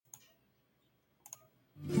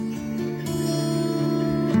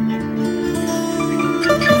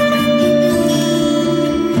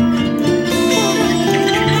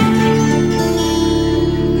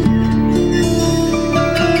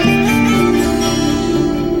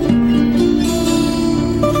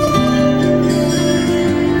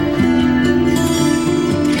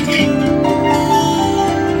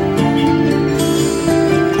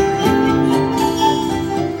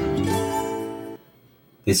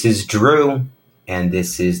This is Drew, and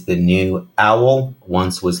this is the new Owl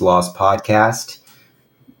Once Was Lost podcast.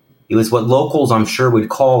 It was what locals, I'm sure, would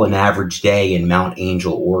call an average day in Mount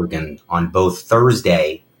Angel, Oregon, on both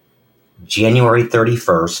Thursday, January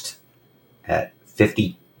 31st, at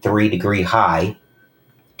 53-degree high,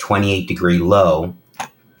 28-degree low,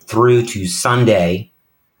 through to Sunday,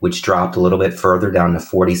 which dropped a little bit further down to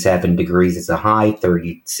 47 degrees as a high,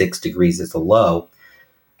 36 degrees as a low,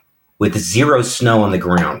 with zero snow on the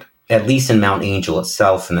ground, at least in Mount Angel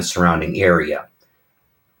itself and the surrounding area.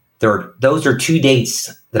 Those are two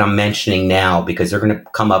dates that I'm mentioning now because they're going to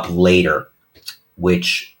come up later,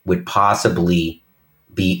 which would possibly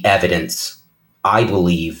be evidence, I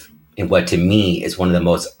believe, in what to me is one of the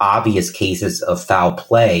most obvious cases of foul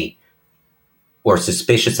play or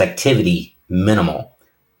suspicious activity minimal,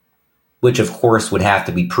 which of course would have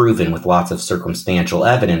to be proven with lots of circumstantial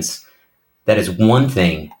evidence. That is one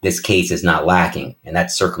thing this case is not lacking, and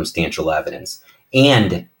that's circumstantial evidence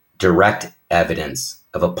and direct evidence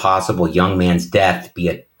of a possible young man's death, be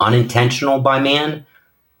it unintentional by man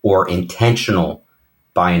or intentional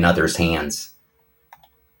by another's hands.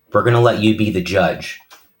 We're going to let you be the judge.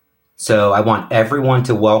 So I want everyone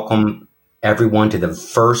to welcome everyone to the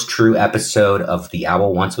first true episode of the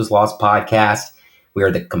Owl Once Was Lost podcast. We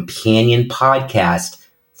are the companion podcast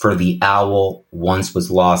for the Owl Once Was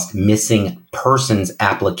Lost missing persons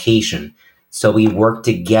application. So we work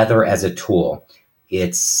together as a tool.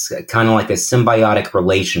 It's kind of like a symbiotic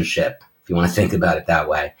relationship, if you want to think about it that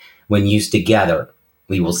way. When used together,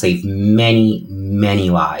 we will save many, many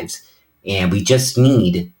lives. And we just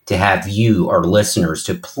need to have you, our listeners,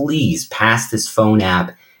 to please pass this phone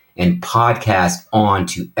app and podcast on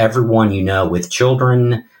to everyone you know with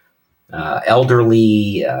children,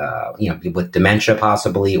 elderly, with dementia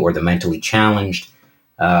possibly, or the mentally challenged,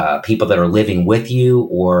 people that are living with you,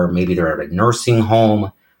 or maybe they're at a nursing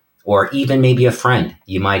home, or even maybe a friend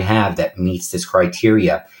you might have that meets this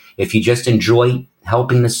criteria. If you just enjoy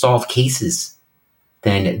helping to solve cases,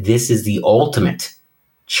 then this is the ultimate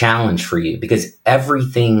challenge for you, because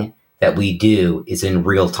everything that we do is in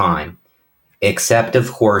real time, except,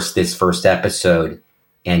 of course, this first episode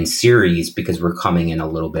and series, because we're coming in a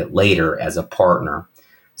little bit later as a partner.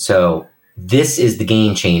 So this is the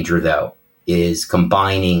game changer, though, is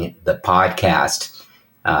combining the podcast,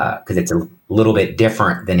 because it's a little bit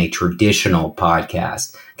different than a traditional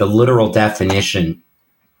podcast, the literal definition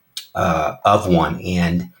of one.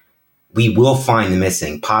 And we will find the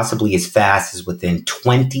missing, possibly as fast as within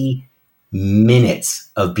 20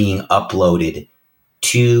 minutes of being uploaded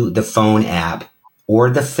to the phone app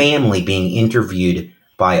or the family being interviewed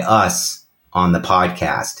by us on the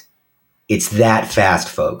podcast. It's that fast,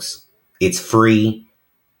 folks. It's free.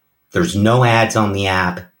 There's no ads on the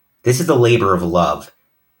app. This is the labor of love.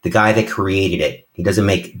 The guy that created it, he doesn't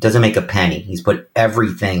make a penny. He's put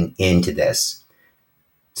everything into this.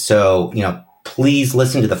 So, please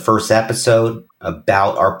listen to the first episode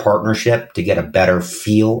about our partnership to get a better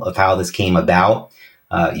feel of how this came about.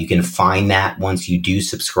 You can find that once you do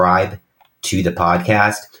subscribe to the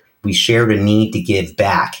podcast. We shared a need to give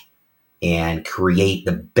back and create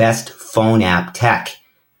the best phone app tech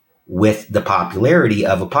with the popularity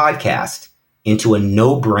of a podcast into a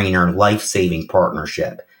no-brainer, life-saving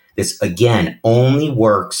partnership. This, again, only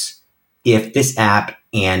works if this app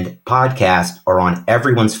and podcast are on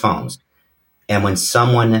everyone's phones. And when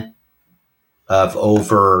someone of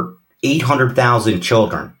over 800,000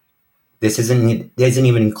 children, this isn't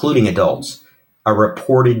even including adults, are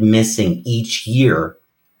reported missing each year,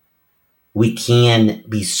 we can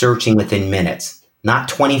be searching within minutes, not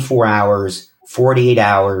 24 hours, 48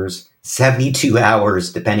 hours, 72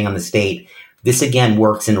 hours, depending on the state. This, again,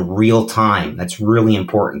 works in real time. That's really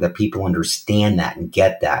important that people understand that and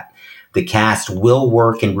get that. The cast will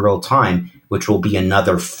work in real time, which will be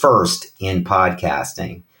another first in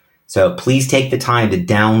podcasting. So please take the time to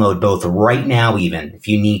download both right now, even if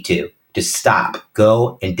you need to. Just stop,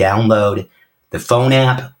 go and download the phone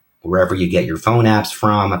app, wherever you get your phone apps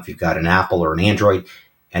from, if you've got an Apple or an Android,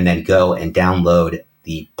 and then go and download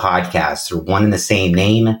the podcast. They're one and the same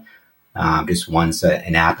name, just one's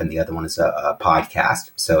an app and the other one is a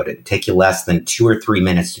podcast. So it'll take you less than 2 or 3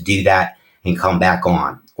 minutes to do that and come back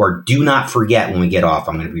on. Or do not forget when we get off.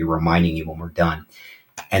 I'm going to be reminding you when we're done.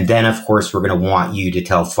 And then, of course, we're going to want you to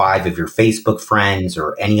tell 5 of your Facebook friends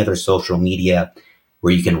or any other social media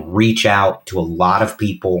where you can reach out to a lot of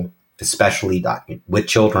people, especially with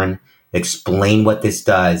children, explain what this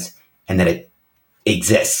does and that it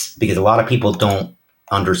exists, because a lot of people don't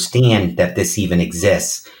understand that this even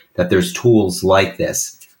exists, that there's tools like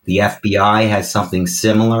this. The FBI has something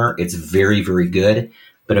similar. It's very, very good,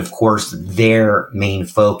 But of course, their main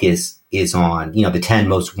focus is on, the 10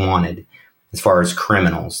 most wanted as far as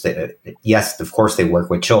criminals. Yes, of course, they work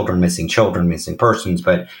with children, missing persons,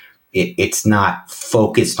 but it's not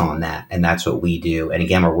focused on that. And that's what we do. And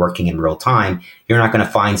again, we're working in real time. You're not going to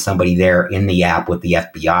find somebody there in the app with the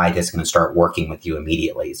FBI that's going to start working with you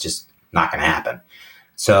immediately. It's just not going to happen.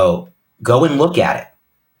 So go and look at it.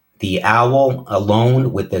 The owl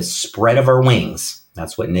alone with the spread of her wings.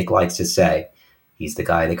 That's what Nick likes to say. He's the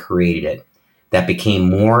guy that created it. That became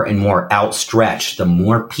more and more outstretched. The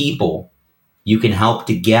more people you can help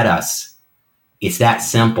to get us. It's that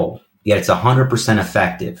simple, yet it's 100%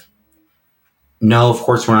 effective. No, of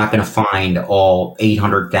course, we're not going to find all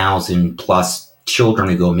 800,000 plus children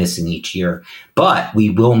who go missing each year, but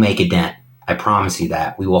we will make a dent. I promise you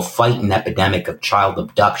that. We will fight an epidemic of child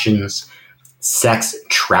abductions, sex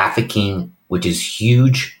trafficking, which is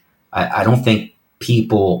huge. I don't think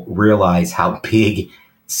people realize how big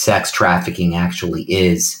sex trafficking actually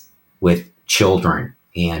is with children.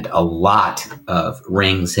 And a lot of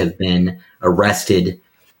rings have been arrested,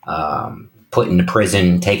 put into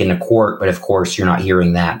prison, taken to court. But of course, you're not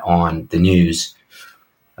hearing that on the news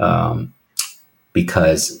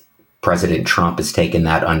because President Trump has taken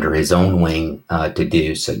that under his own wing to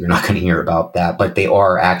do. So you're not going to hear about that. But they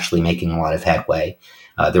are actually making a lot of headway.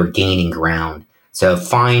 They're gaining ground. So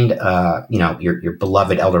find, your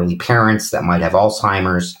beloved elderly parents that might have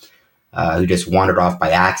Alzheimer's, who just wandered off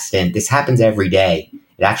by accident. This happens every day.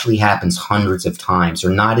 It actually happens hundreds of times.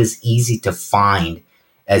 They're not as easy to find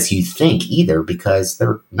as you think either because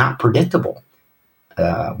they're not predictable.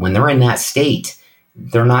 When they're in that state,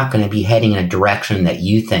 they're not going to be heading in a direction that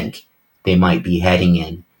you think they might be heading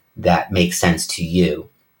in that makes sense to you.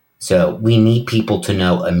 So we need people to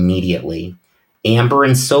know immediately. Amber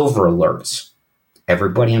and silver alerts.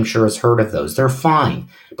 Everybody, I'm sure, has heard of those. They're fine,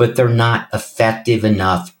 but they're not effective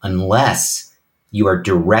enough unless you are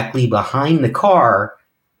directly behind the car.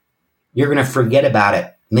 You're going to forget about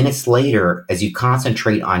it minutes later as you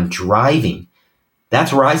concentrate on driving.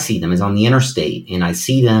 That's where I see them, is on the interstate. And I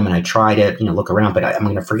see them and I try to, look around, but I'm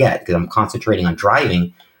going to forget because I'm concentrating on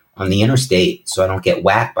driving on the interstate so I don't get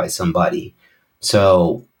whacked by somebody.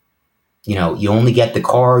 So, you only get the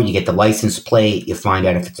car, you get the license plate, you find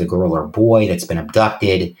out if it's a girl or a boy that's been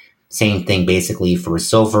abducted. Same thing basically for a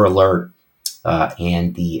silver alert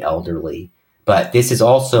and the elderly. But this is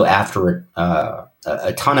also after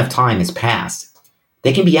a ton of time has passed.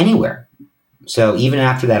 They can be anywhere. So even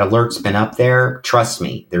after that alert's been up there, trust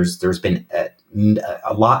me, there's been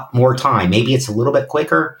a lot more time. Maybe it's a little bit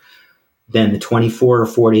quicker than the 24 or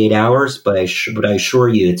 48 hours, but I assure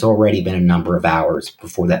you it's already been a number of hours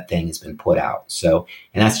before that thing has been put out. So,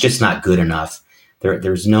 and that's just not good enough.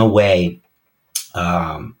 There's no way,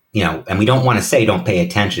 and we don't want to say don't pay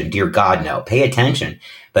attention. Dear God, no, pay attention.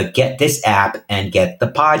 But get this app and get the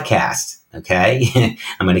podcast, okay?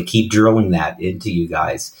 I'm going to keep drilling that into you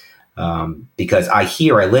guys because I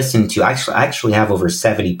listen to, I actually have over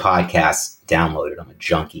 70 podcasts downloaded. I'm a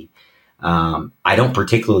junkie. I don't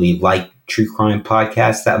particularly like true crime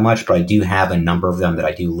podcasts that much, but I do have a number of them that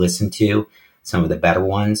I do listen to, some of the better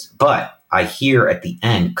ones. But I hear at the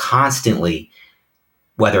end constantly,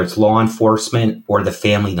 whether it's law enforcement or the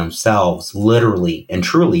family themselves, literally and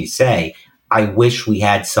truly say, I wish we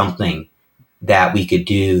had something that we could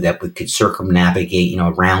do that we could circumnavigate,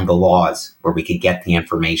 around the laws where we could get the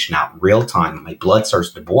information out in real time. My blood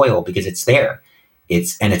starts to boil because it's there.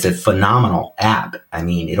 It's a phenomenal app. I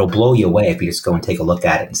mean, it'll blow you away if you just go and take a look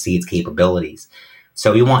at it and see its capabilities.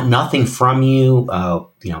 So we want nothing from you.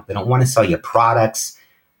 They don't want to sell you products.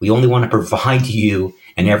 We only want to provide you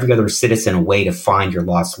and every other citizen a way to find your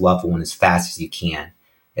lost loved one as fast as you can.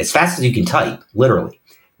 As fast as you can type, literally.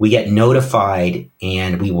 We get notified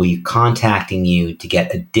and we will be contacting you to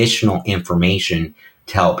get additional information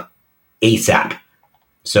to help ASAP.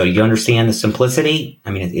 So you understand the simplicity?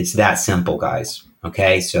 I mean, it's that simple, guys.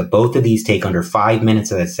 Okay, so both of these take under 5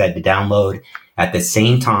 minutes, as I said, to download at the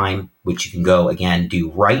same time, which you can go, again,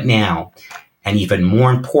 do right now. And even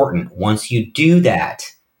more important, once you do that,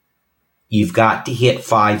 you've got to hit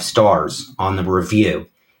 5 stars on the review.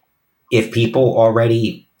 If people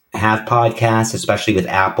already have podcasts, especially with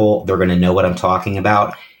Apple, they're going to know what I'm talking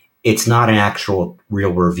about. It's not an actual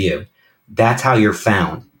real review. That's how you're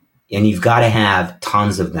found. And you've got to have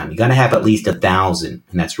tons of them. You've got to have at least 1,000.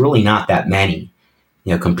 And that's really not that many,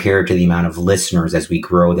 compared to the amount of listeners as we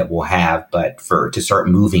grow that we'll have. But to start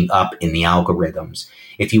moving up in the algorithms,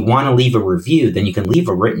 if you want to leave a review, then you can leave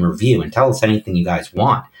a written review and tell us anything you guys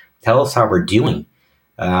want. Tell us how we're doing.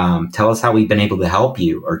 Tell us how we've been able to help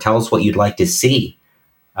you, or tell us what you'd like to see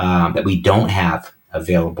that we don't have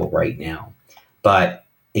available right now. But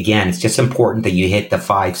again, it's just important that you hit the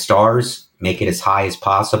 5 stars, make it as high as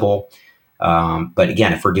possible. But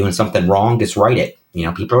again, if we're doing something wrong, just write it.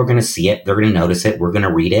 People are going to see it. They're going to notice it. We're going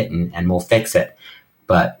to read it and we'll fix it.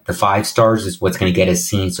 But the 5 stars is what's going to get us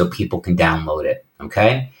seen so people can download it.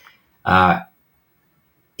 Okay.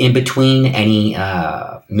 In between any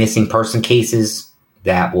missing person cases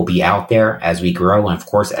that will be out there as we grow. And of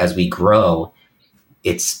course, as we grow,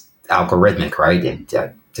 it's algorithmic, right?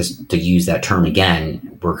 Just to use that term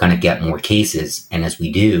again, we're going to get more cases. And as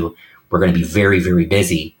we do, we're going to be very, very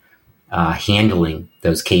busy handling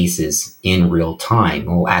those cases in real time.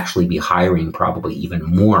 We'll actually be hiring probably even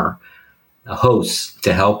more hosts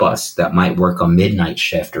to help us that might work a midnight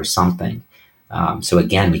shift or something. So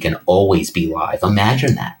again, we can always be live.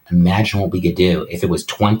 Imagine that. Imagine what we could do if it was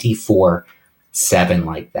 24/7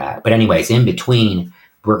 like that. But anyways, in between,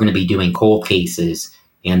 we're going to be doing cold cases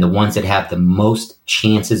and the ones that have the most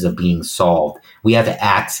chances of being solved. We have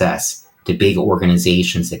access to big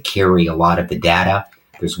organizations that carry a lot of the data.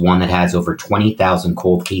 There's one that has over 20,000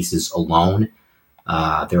 cold cases alone.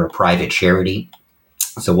 They're a private charity.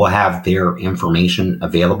 So we'll have their information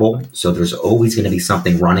available. So there's always going to be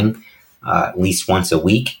something running at least once a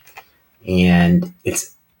week. And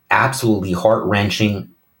it's absolutely heart-wrenching.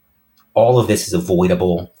 All of this is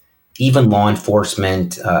avoidable. Even law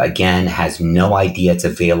enforcement, again, has no idea it's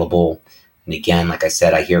available. And again, like I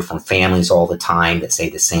said, I hear from families all the time that say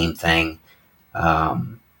the same thing,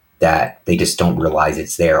 that they just don't realize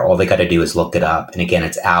it's there. All they got to do is look it up. And again,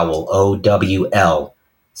 it's OWL, OWL,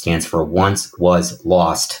 stands for Once Was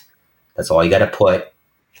Lost. That's all you got to put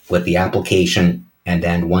with the application. And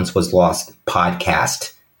then Once Was Lost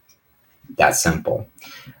podcast. That's simple.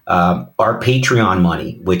 Our Patreon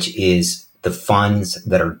money, which is the funds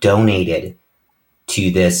that are donated to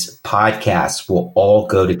this podcast, will all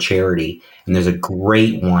go to charity. And there's a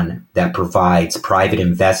great one that provides private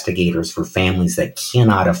investigators for families that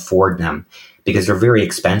cannot afford them because they're very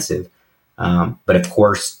expensive. But of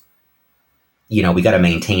course, we got to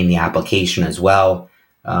maintain the application as well.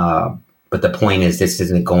 But the point is, this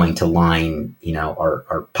isn't going to line,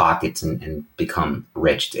 our pockets and become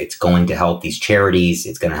rich. It's going to help these charities.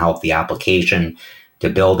 It's going to help the application to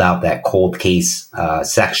build out that cold case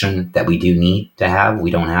section that we do need to have. We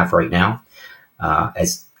don't have right now.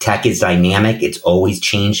 As tech is dynamic, it's always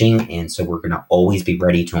changing. And so we're going to always be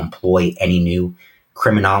ready to employ any new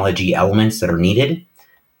criminology elements that are needed,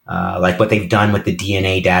 like what they've done with the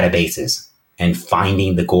DNA databases and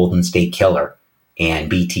finding the Golden State Killer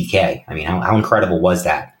and BTK. I mean, how incredible was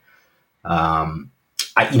that? I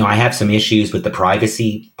have some issues with the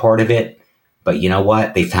privacy part of it, but you know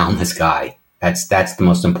what? They found this guy. That's the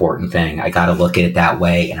most important thing. I got to look at it that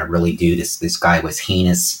way, and I really do. This guy was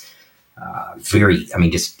heinous,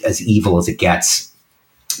 just as evil as it gets,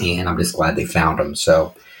 and I'm just glad they found him.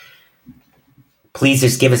 So please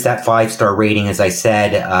just give us that 5-star rating, as I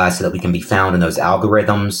said, so that we can be found in those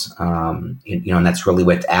algorithms. And that's really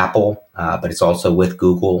with Apple, but it's also with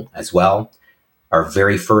Google as well. Our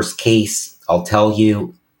very first case, I'll tell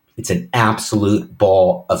you, it's an absolute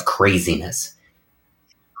ball of craziness.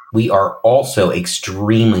 We are also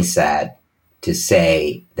extremely sad to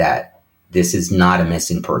say that this is not a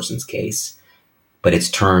missing persons case, but it's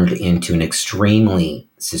turned into an extremely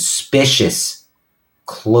suspicious,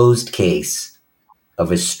 closed case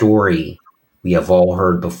of a story we have all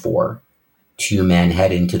heard before. 2 men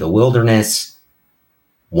head into the wilderness,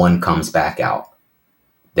 1 comes back out.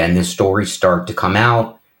 Then the stories start to come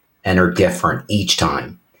out and are different each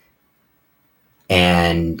time.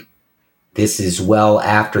 And this is well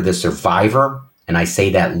after the survivor, and I say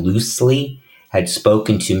that loosely, had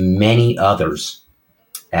spoken to many others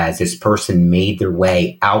as this person made their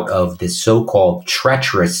way out of this so-called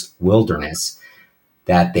treacherous wilderness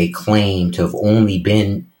that they claim to have only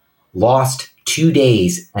been lost 2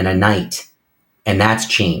 days and a night. And that's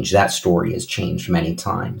changed. That story has changed many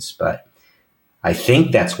times, but I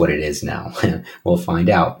think that's what it is now. We'll find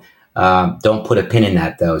out. Don't put a pin in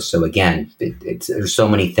that, though. So again, there's so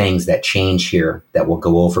many things that change here that we'll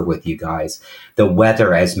go over with you guys. The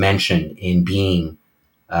weather, as mentioned in being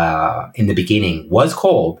in the beginning, was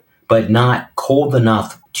cold, but not cold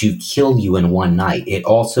enough to kill you in one night. It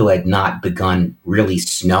also had not begun really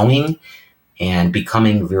snowing and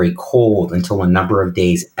becoming very cold until a number of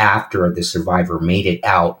days after the survivor made it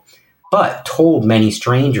out, but told many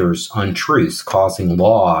strangers untruths, causing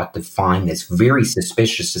law to find this very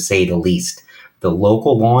suspicious, to say the least. The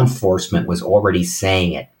local law enforcement was already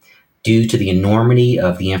saying it due to the enormity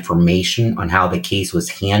of the information on how the case was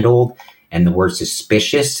handled and the word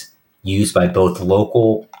suspicious used by both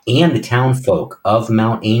local and the town folk of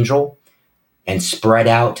Mount Angel. and spread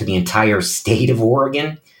out to the entire state of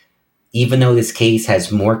Oregon, even though this case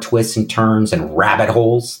has more twists and turns and rabbit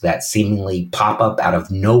holes that seemingly pop up out of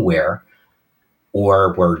nowhere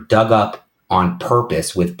or were dug up on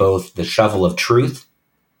purpose with both the shovel of truth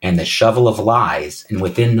and the shovel of lies. And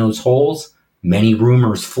within those holes, many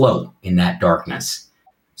rumors float in that darkness.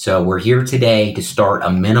 So we're here today to start a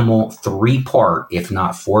minimal 3-part, if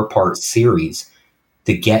not 4-part series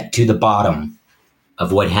to get to the bottom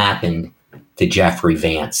of what happened to Jeffery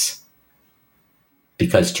Vance.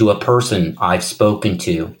 Because to a person I've spoken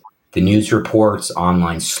to, the news reports,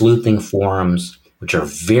 online sleuthing forums, which are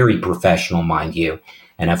very professional, mind you,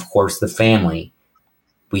 and of course the family,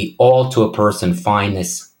 we all to a person find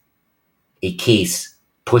this a case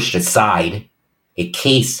pushed aside, a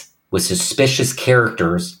case with suspicious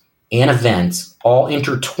characters and events all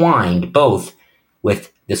intertwined both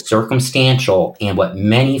with the circumstantial and what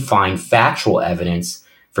many find factual evidence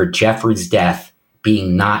for Jeffery's death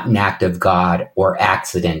being not an act of God or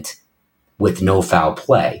accident with no foul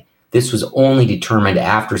play. This was only determined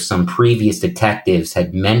after some previous detectives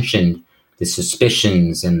had mentioned the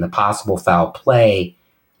suspicions and the possible foul play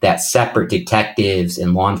that separate detectives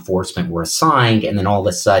and law enforcement were assigned, and then all of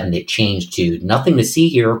a sudden it changed to nothing to see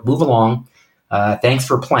here, move along, thanks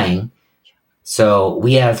for playing. So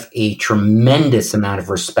we have a tremendous amount of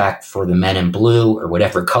respect for the men in blue or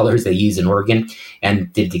whatever colors they use in Oregon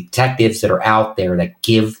and the detectives that are out there that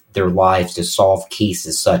give their lives to solve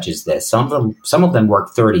cases such as this. Some of them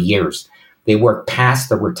work 30 years. They work past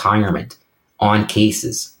their retirement on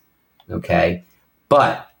cases, okay?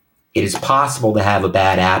 But it is possible to have a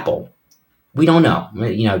bad apple. We don't know.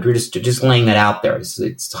 We're just laying that out there.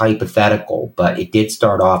 It's hypothetical, but it did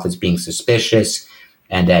start off as being suspicious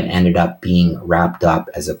and then ended up being wrapped up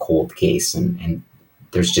as a cold case. And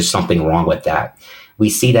there's just something wrong with that. We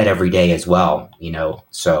see that every day as well,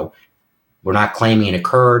 So we're not claiming it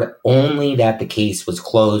occurred, only that the case was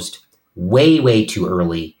closed way, way too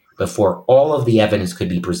early before all of the evidence could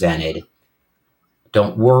be presented.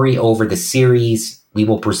 Don't worry over the series. We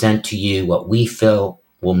will present to you what we feel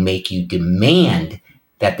will make you demand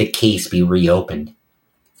that the case be reopened.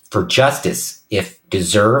 For justice, if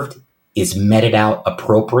deserved, is meted out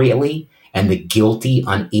appropriately, and the guilty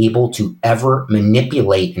unable to ever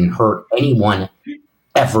manipulate and hurt anyone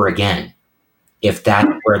ever again, if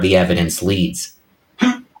that's where the evidence leads.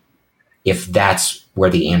 If that's where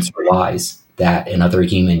the answer lies, that another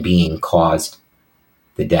human being caused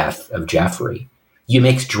the death of Jeffery. You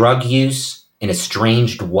mix drug use, an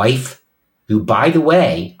estranged wife, who, by the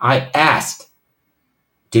way, I asked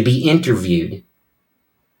to be interviewed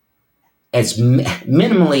as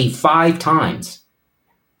minimally 5 times,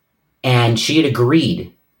 and she had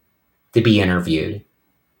agreed to be interviewed.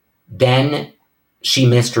 Then she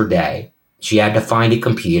missed her day. She had to find a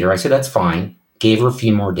computer. I said, that's fine. Gave her a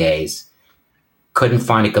few more days. Couldn't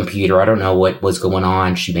find a computer. I don't know what was going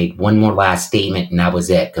on. She made one more last statement, and that was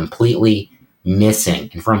it. Completely missing.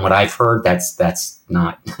 And from what I've heard, that's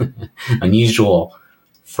not unusual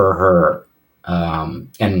for her.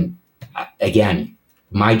 And again,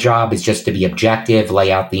 my job is just to be objective,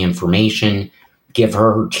 lay out the information, give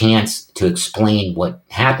her chance to explain what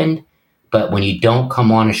happened. But when you don't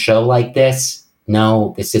come on a show like this,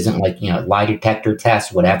 no, this isn't like, lie detector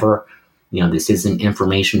test, whatever. This isn't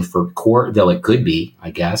information for court, though it could be,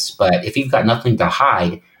 I guess. But if you've got nothing to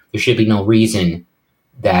hide, there should be no reason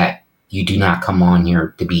that you do not come on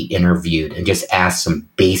here to be interviewed and just ask some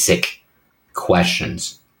basic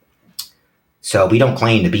questions. So we don't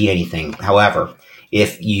claim to be anything. However,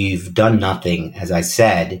 if you've done nothing, as I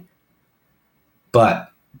said,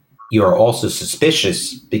 but you're also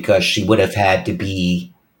suspicious because she would have had to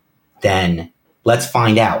be, then let's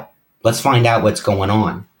find out. Let's find out what's going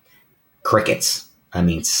on. Crickets.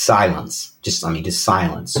 Silence. Just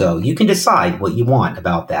silence. So you can decide what you want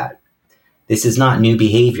about that. This is not new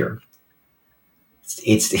behavior.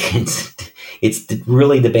 It's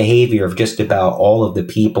really the behavior of just about all of the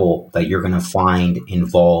people that you're going to find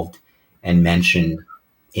involved and mentioned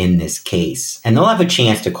in this case. And they'll have a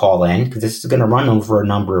chance to call in because this is going to run over a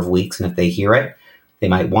number of weeks. And if they hear it, they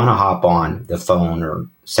might want to hop on the phone or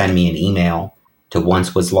send me an email to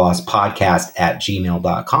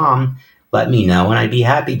oncewasLostpodcast@gmail.com. Let me know, and I'd be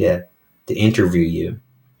happy to interview you.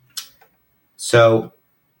 So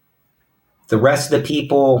the rest of the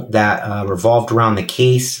people that revolved around the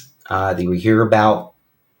case that we hear about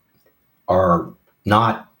are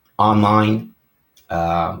not online,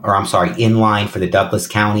 in line for the Douglas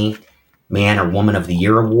County Man or Woman of the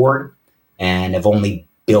Year Award, and have only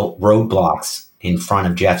built roadblocks in front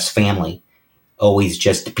of Jeff's family, always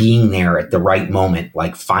just being there at the right moment,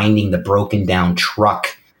 like finding the broken down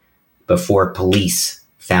truck before police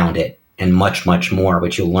found it, and much, much more,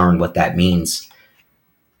 but you'll learn what that means.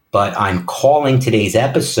 But I'm calling today's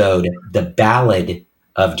episode The Ballad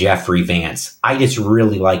of Jeffery Vance. I just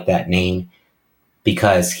really like that name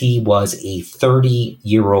because he was a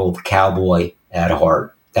 30-year-old cowboy at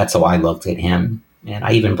heart. That's how I looked at him. And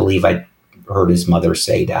I even believe I heard his mother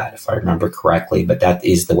say that, if I remember correctly, but that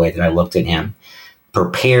is the way that I looked at him.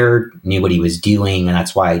 Prepared, knew what he was doing, and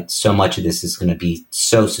that's why so much of this is going to be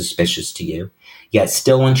so suspicious to you, yet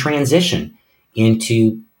still in transition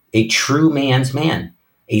into a true man's man,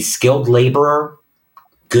 a skilled laborer,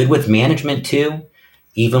 good with management too,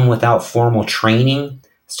 even without formal training,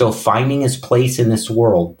 still finding his place in this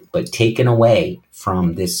world, but taken away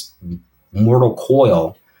from this mortal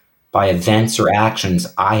coil by events or actions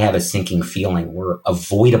I have a sinking feeling were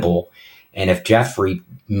avoidable. And if Jeffery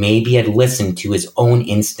maybe had listened to his own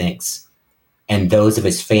instincts and those of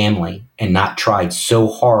his family and not tried so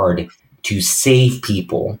hard to save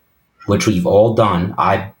people, which we've all done,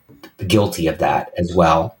 I'm guilty of that as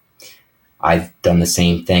well. I've done the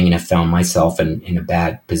same thing and have found myself in a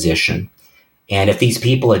bad position. And if these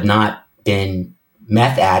people had not been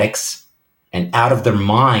meth addicts and out of their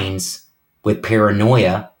minds with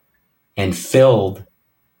paranoia and filled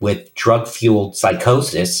with drug-fueled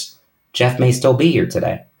psychosis, Jeff may still be here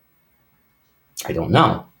today. I don't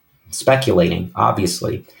know. I'm speculating,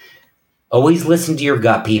 obviously. Always listen to your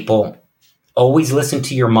gut, people. Always listen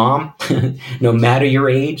to your mom, no matter your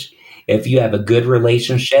age, if you have a good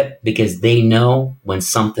relationship, because they know when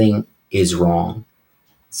something is wrong.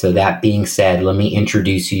 So that being said, let me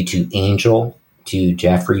introduce you to Angel, to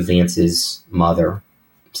Jeffery Vance's mother.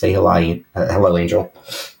 Say hello, hello, Angel.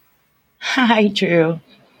 Hi, Drew.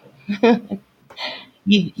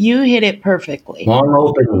 You hit it perfectly. Long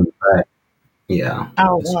opening, but yeah,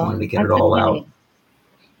 Oh, just wanted well, to get it that's all okay. out.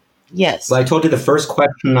 Yes. Well, I told you the first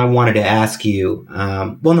question I wanted to ask you.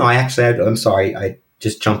 Well, no, I'm sorry. I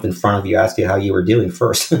just jumped in front of you, asked you how you were doing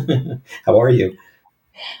first. How are you?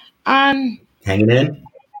 Um, Hanging in?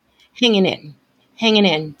 hanging in, hanging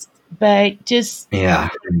in, but just Yeah,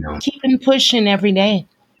 I know. keeping pushing every day.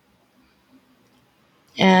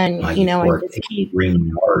 And, You've I worked just keep,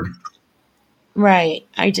 extremely hard. right.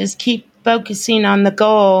 I just keep focusing on the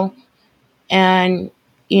goal. And,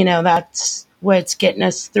 that's what's getting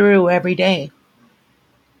us through every day.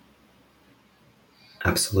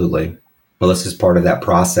 Absolutely. Well, this is part of that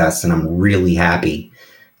process, and I'm really happy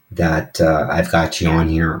that I've got you on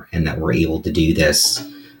here and that we're able to do this,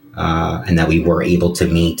 and that we were able to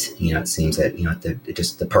meet. It seems that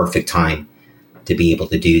just the perfect time to be able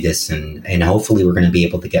to do this, and hopefully we're going to be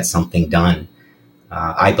able to get something done.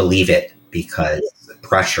 I believe it because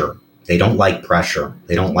pressure. They don't like pressure.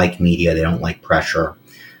 They don't like media. They don't like pressure,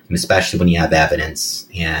 and especially when you have evidence.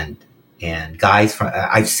 And guys,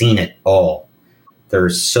 I've seen it all.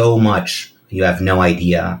 There's so much you have no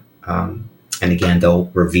idea. And again, they'll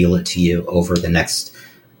reveal it to you over the next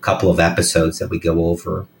couple of episodes that we go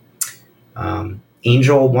over.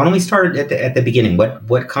 Angel, why don't we start at the beginning?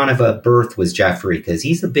 What kind of a birth was Jeffery? Because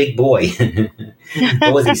he's a big boy.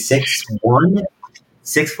 What was he, 6'1"?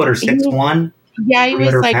 6 foot or 6'1"? Yeah, he was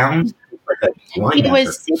 300 like, pounds? Like a he linebacker.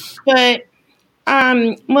 was 6 foot.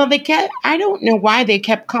 Well, I don't know why they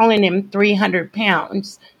kept calling him 300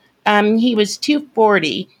 pounds. He was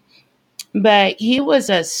 240, but he was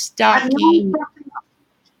a stocky,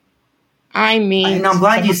 And I'm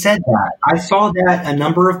glad you said that. I saw that a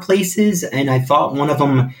number of places, and I thought one of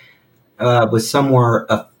them was somewhere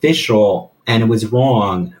official, and it was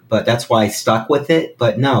wrong. But that's why I stuck with it.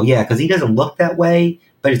 But no, yeah, because he doesn't look that way.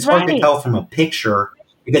 But it's hard to right, tell from a picture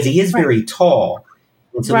because he is right, very tall,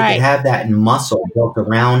 and so we could right. have that in muscle built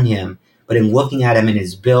around him. But in looking at him in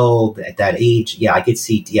his build at that age, yeah, I could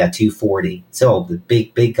see, 240. So the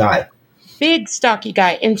big guy. Big, stocky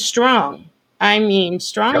guy and strong. I mean,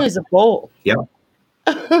 strong Yep. as a bull. Yep.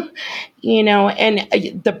 And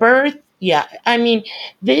the birth, yeah. I mean,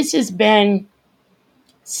 this has been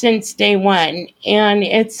since day one. And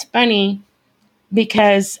it's funny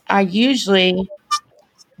because I usually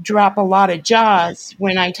drop a lot of jaws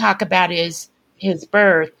when I talk about his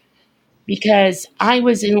birth because I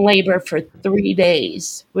was in labor for 3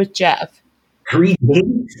 days with Jeff. 3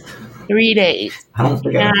 days? 3 days. I don't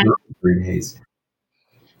think I've And worked 3 days.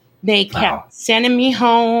 they kept Wow. sending me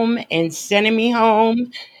home and sending me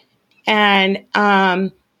home. And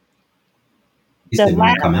You the said when you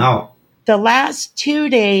last come out. the last 2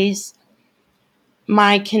 days,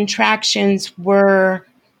 my contractions were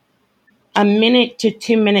a minute to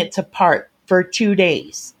 2 minutes apart for 2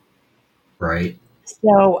 days. Right.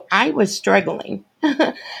 So I was struggling.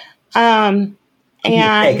 Yeah, And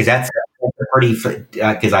because that's pretty,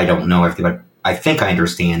 because I don't know everything, but I think I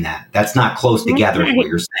understand that. That's not close together is what Right.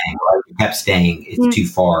 you're saying, right? You kept saying it's too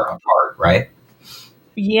far apart, right?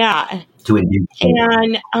 Yeah. To induce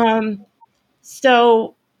children. And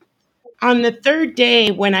so on the third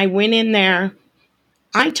day when I went in there,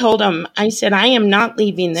 I told him, I said, I am not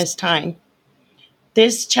leaving this time.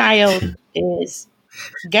 This child is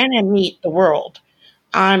gonna meet the world.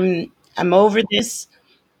 I'm over this.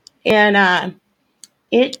 And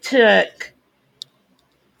it took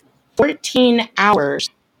 14 hours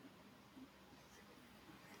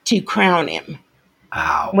to crown him.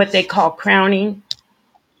 Wow. What they call crowning.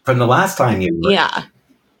 From the last time you were, Yeah.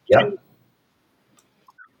 yep,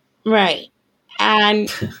 Right.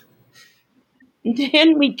 And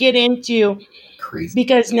then we get into, crazy.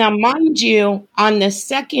 because now, mind you, on the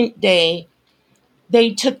second day,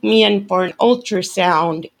 they took me in for an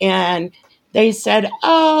ultrasound and they said,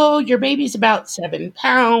 oh, your baby's about 7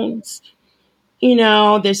 pounds.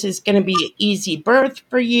 This is going to be an easy birth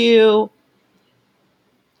for you.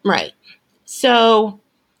 Right. So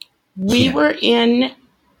we Yeah. were in,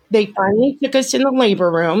 they finally took us in the labor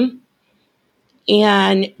room,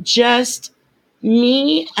 and just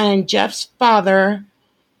me and Jeff's father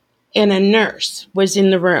and a nurse was in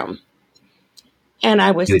the room. And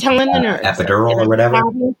I was Do telling the nurse, I said, epidural or whatever.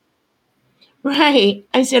 right.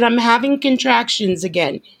 I said, I'm having contractions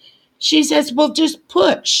again. She says, well, just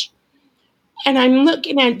push. And I'm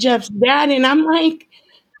looking at Jeff's dad and I'm like,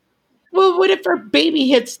 well, what if her baby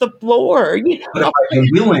hits the floor? What have I been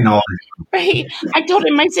doing all Right. I told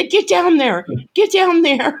him, I said, get down there, get down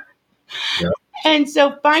there. this? Yeah. And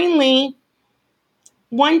so finally,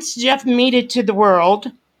 once Jeff made it to the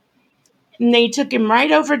world, and they took him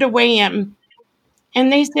right over to weigh him,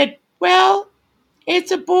 and they said, well,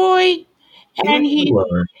 it's a boy, and Ooh,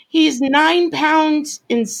 he's 9 pounds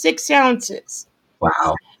and 6 ounces.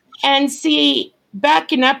 wow. And see,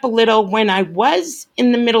 backing up a little, when I was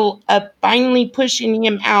in the middle of finally pushing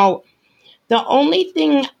him out, the only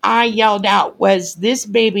thing I yelled out was, this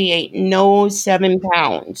baby ain't no 7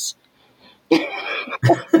 pounds.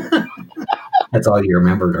 That's all you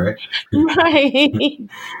remembered, right? Right.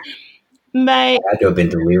 But I had to have been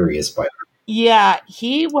delirious by. yeah,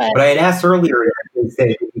 he was. But I had asked earlier, they said,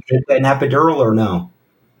 did you take an epidural or no?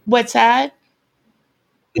 What's that?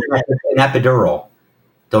 An epidural.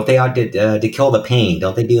 Don't they to kill the pain?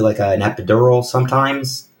 Don't they do like an epidural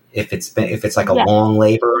sometimes if it's like a Yeah. long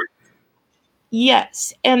labor?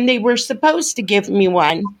 Yes, and they were supposed to give me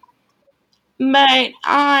one, but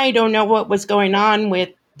I don't know what was going on with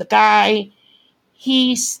the guy.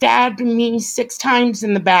 He stabbed me 6 times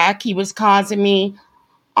in the back. He was causing me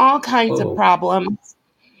all kinds of Oh, problems.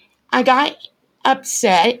 I got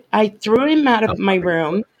upset. I threw him out oh of my my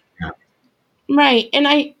room. God. Right, and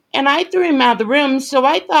I threw him out of the room, so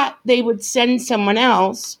I thought they would send someone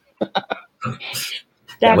else. That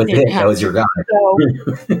That was didn't it. That was happen. your guy.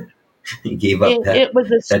 So He gave up it was a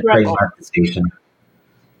that struggle. trademark station.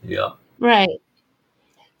 Yeah. Right.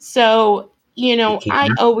 So, He came I out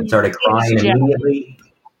and always started text crying Jeff. immediately.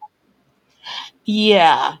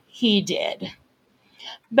 Yeah, he did.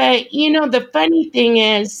 But the funny thing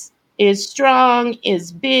is strong,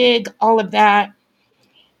 is big, all of that.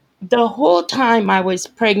 The whole time I was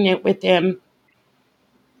pregnant with him,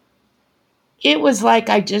 it was like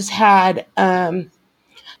I just had a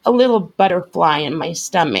little butterfly in my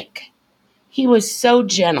stomach. He was so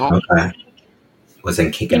gentle. Okay. Wasn't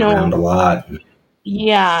You kicking around know, a lot.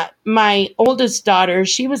 yeah, my oldest daughter,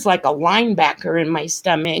 she was like a linebacker in my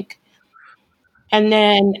stomach. And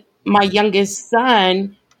then my youngest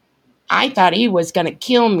son, I thought he was going to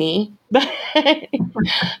kill me. But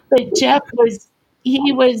Jeff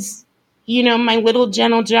he was, my little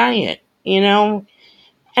gentle giant, How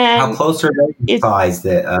and close are they in it's, size?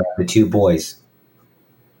 The two boys.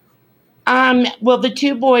 well, the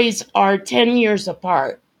two boys are 10 years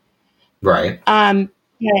apart. Right. But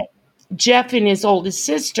Jeff and his oldest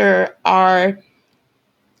sister are,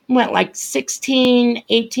 what, like 16,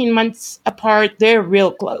 18 months apart. They're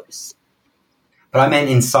real close. But I meant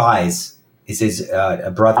in size. Is his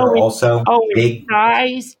a brother Oh, also in big?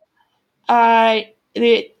 size. Uh,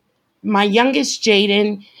 it, my youngest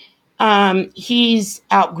Jaden, he's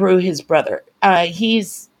outgrew his brother.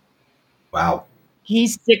 Wow.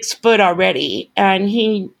 He's 6 foot already, and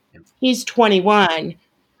he's 21.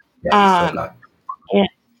 Yeah, he's still Um, got. and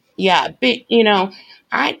yeah, but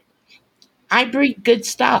I I breed good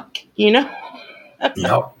stock. Yep.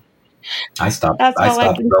 I stopped. That's I all I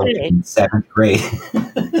stopped can growing say. in seventh grade.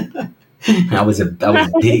 I was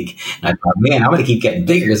big. And I thought, man, I'm going to keep getting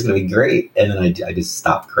bigger. It's going to be great. And then I just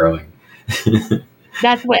stopped growing.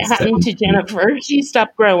 That's what So, happened to Jennifer. She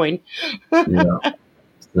stopped growing. yeah,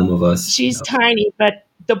 some of us, She's tiny, but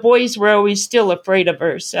the boys were always still afraid of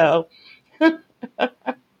her. So,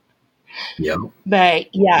 yeah.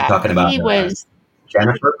 but You're yeah, talking about he was,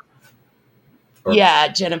 Jennifer? Or, yeah,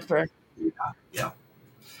 Jennifer. yeah, yeah.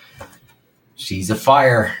 She's a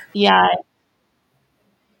fire. Yeah,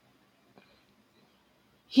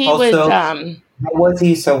 he was, Also, how was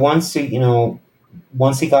he? So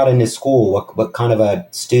once he got into school, what kind of a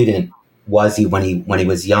student was he when he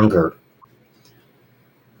was younger?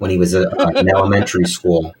 When he was in elementary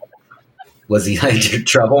school, was he like a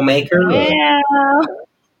troublemaker? Or? well,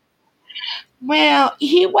 well,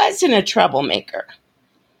 he wasn't a troublemaker.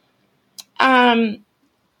 Um,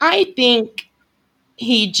 I think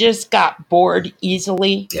he just got bored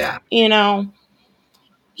easily. Yeah, You know,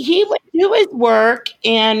 he would do his work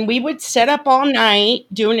and we would sit up all night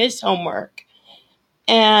doing his homework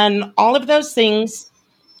and all of those things,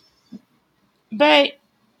 but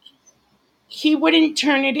he wouldn't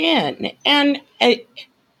turn it in. And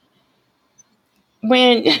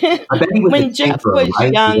when I bet he was a when Jeff tinkerer, was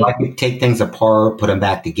right? He young, liked to take things apart, put them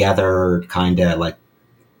back together, kind of like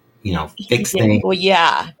he fix did. things Well,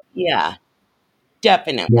 yeah, yeah,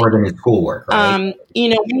 definitely. more than his schoolwork, right?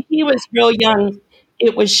 When he was real young,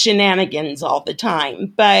 it was shenanigans all the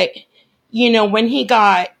time. But when he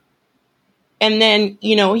got, and then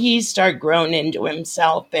he started growing into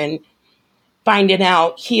himself and finding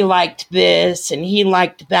out he liked this and he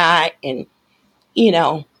liked that, and you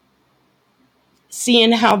know,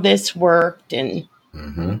 seeing how this worked, and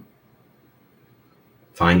Hmm.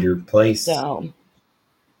 Find your place. so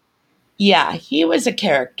yeah, he was a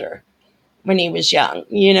character when he was young.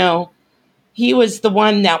 He was the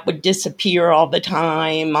one that would disappear all the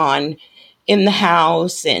time on in the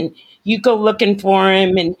house, and you go looking for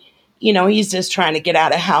him, and he's just trying to get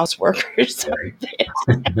out of housework or Very something.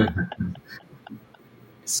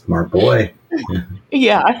 smart boy.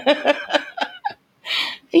 Yeah.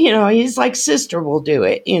 He's like, sister will do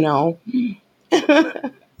it.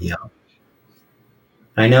 Yeah.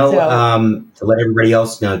 I know, So to let everybody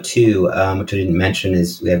else know too, which I didn't mention,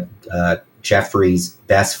 is we have Jeffrey's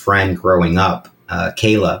best friend growing up,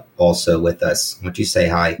 Kayla, also with us. Why don't you say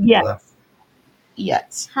hi, yes, Kayla?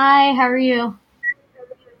 yes. Hi, how are you?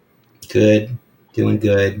 Good, doing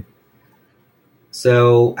good.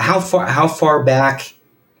 So, how far back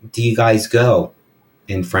do you guys go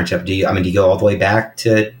in friendship? Do you go all the way back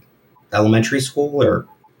to elementary school or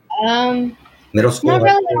Um, middle school, Not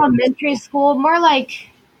high really school? elementary school, more like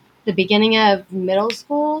the beginning of middle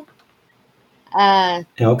school. Uh,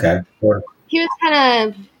 Okay, sure. he was kind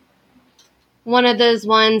of one of those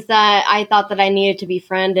ones that I thought that I needed to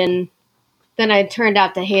befriend, and then I turned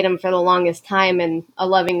out to hate him for the longest time in a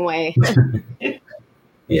loving way.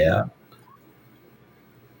 Yeah,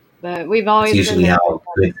 But we've that's always been usually there. how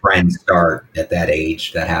good friends start at that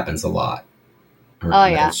age. That happens a lot Oh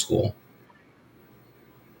around middle yeah, school.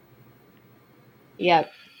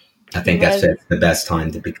 yep. I He think that's was. the best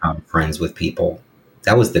time to become friends with people.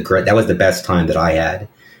 That was the best time that I had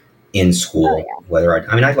in Oh school. yeah,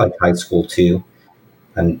 I mean, I liked high school too.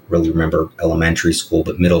 I don't really remember elementary school,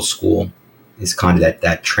 but middle school is kind of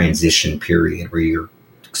that transition period where you're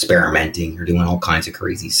experimenting, you're doing all kinds of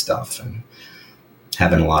crazy stuff and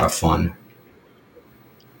having a lot of fun.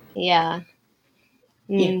 yeah.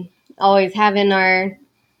 Yeah. Always having our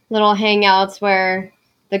little hangouts where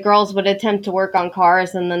the girls would attempt to work on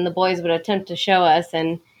cars, and then the boys would attempt to show us,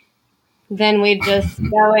 and then we'd just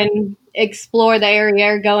go and explore the area,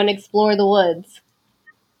 or go and explore the woods.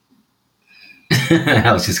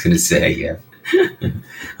 I was just going to say, yeah,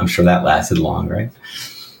 I'm sure that lasted long, right?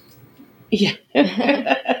 Yeah.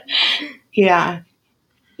 Yeah.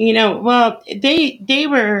 Well, they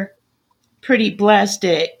were pretty blessed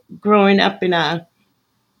at growing up in a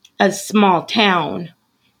small town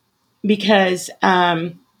because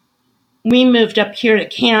we moved up here to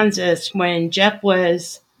Kansas when Jeff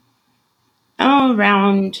was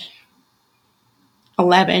around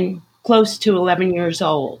 11, close to 11 years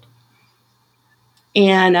old.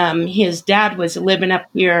 And his dad was living up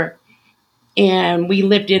here, and we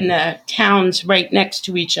lived in the towns right next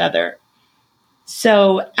to each other.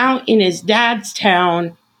 So out in his dad's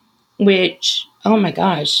town, which, oh my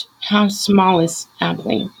gosh, how small is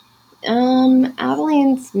Abilene?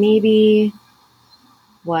 Abilene's maybe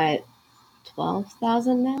what,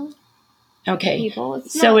 12,000 now? Okay. People.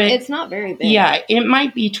 So It's not very big. yeah, it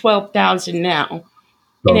might be 12,000 now.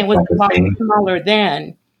 And So it it's was not a the lot same. smaller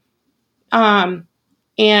then. Um,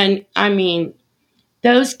 and I mean,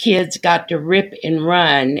 those kids got to rip and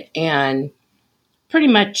run and pretty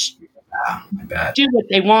much I bet. do what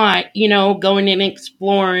they want, going and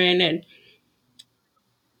exploring and,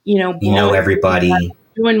 blowing things up, Everybody,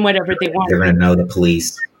 doing whatever they want they're to going to know the do.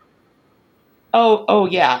 police. Oh,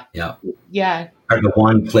 yeah. Yeah. Yeah. Or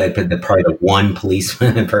probably the one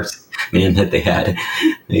policeman person man that they had,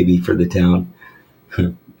 maybe for the town.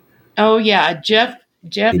 Oh, yeah. Jeff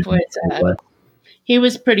Did you know was, who it was? he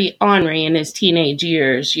was pretty ornery in his teenage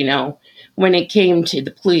years, when it came to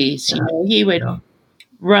the police. Yeah. He would Yeah.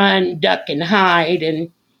 run, duck, and hide,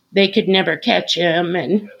 and they could never catch him.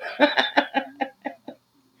 And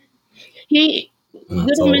Well,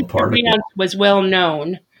 that's little all a Mr. part of it. Vance was well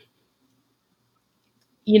known.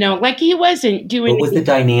 Like he wasn't doing What was the any.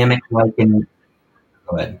 dynamic like in?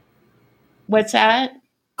 Go ahead. What's that?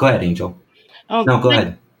 Go ahead, Angel. Oh, No, go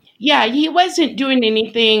ahead. yeah, he wasn't doing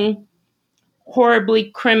anything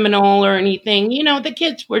horribly criminal or anything. The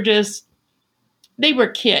kids were they were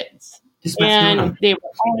kids Just messing and around. they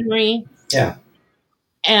were ornery. Yeah.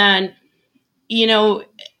 And,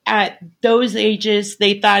 at those ages,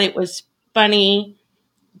 they thought it was funny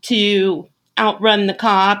to outrun the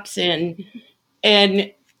cops and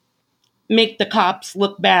make the cops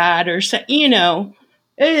look bad or so,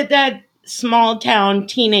 that small town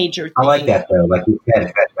teenager I like thing. that though. Like you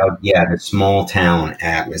said, the small town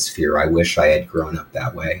atmosphere. I wish I had grown up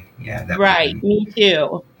that way. Yeah, Right. Me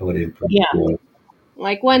too. that would have been pretty Yeah. cool.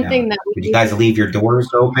 Like one Yeah. thing that we Did you guys leave your doors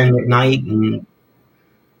open at night? And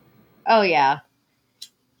Oh yeah, was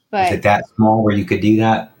but it that small where you could do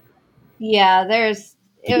that? yeah, there's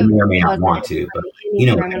You it may or may not wasn't want to, but any you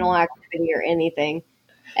know what I criminal mean. activity or anything.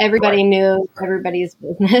 Everybody knew everybody's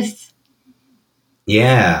business.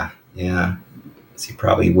 Yeah, yeah. So you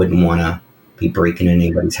probably wouldn't want to be breaking into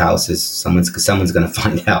anybody's houses. Someone's going to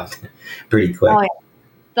find out pretty quick. Oh yeah,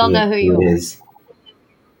 they'll know who you it are. is,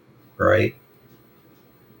 right?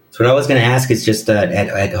 So what I was going to ask is just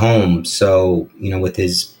at home. So with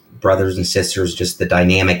his brothers and sisters, just the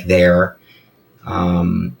dynamic there.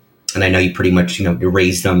 And I know you pretty much you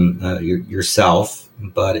raised them yourself,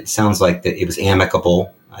 but it sounds like that it was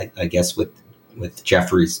amicable. I guess with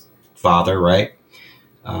Jeffrey's father, right?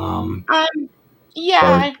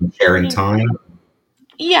 Yeah. Sharing time.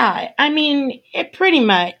 Yeah. I mean, it pretty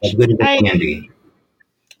much. As good as it can be.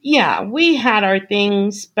 Yeah, we had our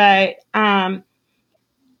things, but I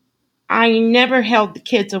never held the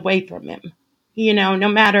kids away from him. No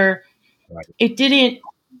matter Right. it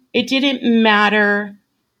didn't matter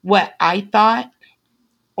what I thought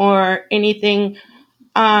or anything.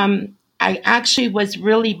 I actually was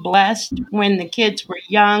really blessed when the kids were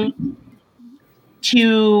young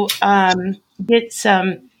to get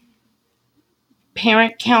some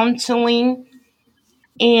parent counseling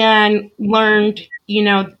and learned,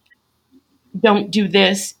 don't do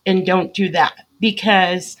this and don't do that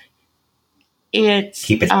because it's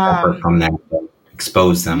Keep it separate from them.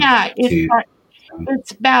 Expose them. yeah, to.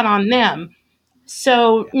 it's bad on them.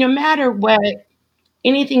 So no matter what,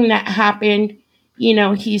 anything that happened,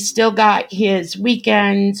 he still got his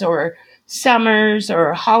weekends or summers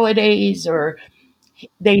or holidays or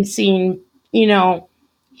they seen,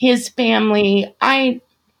 his family. I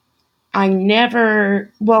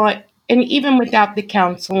never, well, and even without the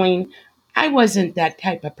counseling, I wasn't that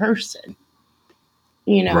type of person,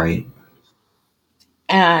 Right.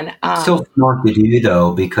 And Still smart to do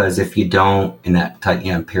though, because if you don't, in that type,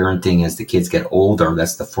 parenting as the kids get older,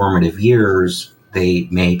 that's the formative years. They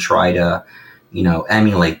may try to,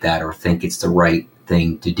 emulate that or think it's the right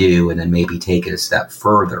thing to do, and then maybe take it a step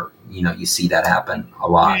further. You see that happen a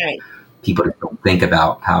lot. right, People just don't think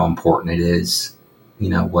about how important it is.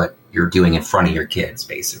 What you're doing in front of your kids,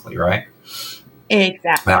 basically, right?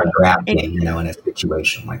 exactly, How you're acting, in a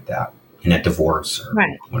situation like that, in a divorce or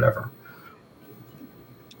right, whatever.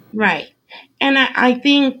 right. And I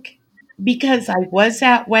think because I was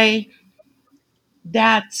that way,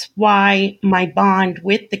 that's why my bond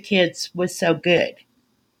with the kids was so good.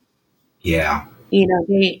 Yeah.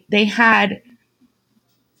 They had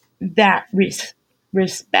that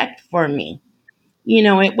respect for me.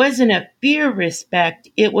 It wasn't a fear respect.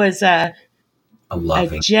 It was a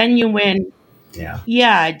Loving. genuine,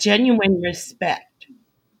 Yeah. genuine respect.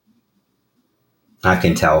 I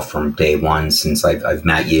can tell from day one since I've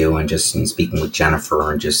met you and just in speaking with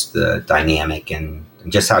Jennifer and just the dynamic and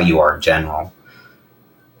just how you are in general.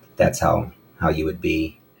 That's how you would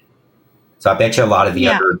be. So I bet you a lot of the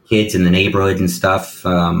other kids in the neighborhood and stuff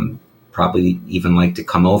probably even like to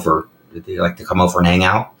come over. Did they like to come over and hang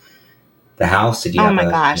out the house? Did you Oh my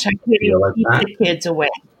gosh, I couldn't like keep that? the kids away.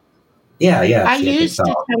 Yeah. I used to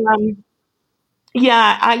tell them,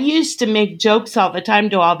 I used to make jokes all the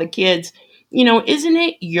time to all the kids. Isn't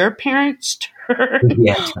it your parents'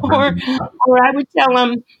 Yeah. or I would tell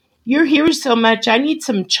him, "You're here so much. I need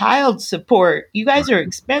some child support. You guys are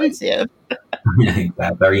expensive."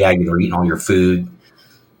 Exactly. Yeah, you're eating all your food.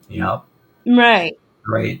 You know, Right.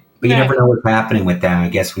 right. But you never Right. know what's happening with them. I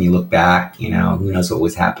guess when you look back, who knows what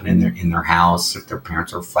was happening in their house if their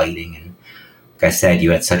parents were fighting. And like I said,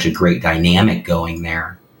 you had such a great dynamic going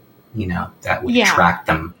there. That would Yeah. attract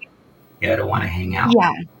them. To want to hang out.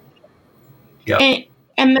 Yeah. Yep.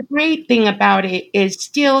 And the great thing about it is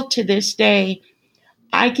still to this day,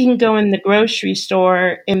 I can go in the grocery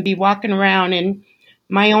store and be walking around in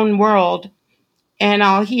my own world, and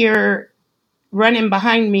I'll hear running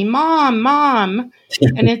behind me, "Mom, Mom."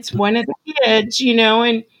 And it's one of the kids,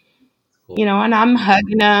 and, Cool. and I'm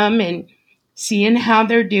hugging them and seeing how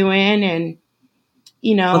they're doing. And,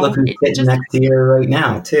 Well, look who's sitting just next to you right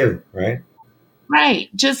now, too, right? right.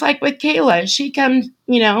 Just like with Kayla, she comes,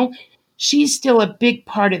 she's still a big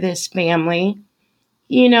part of this family,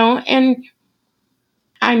 and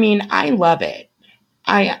I mean, I love it.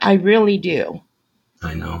 I really do.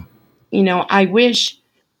 I know. I wish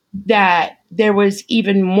that there was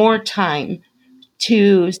even more time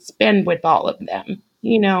to spend with all of them,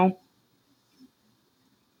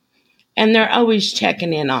 and they're always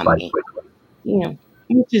checking in on Like, me,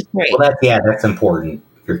 which is well, great. that's important.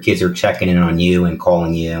 Your kids are checking in on you and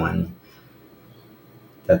calling you, and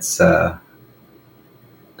that's that's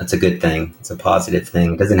a good thing. It's a positive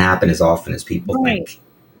thing. It doesn't happen as often as people Right, think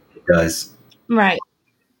it does. right.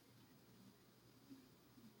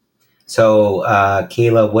 So,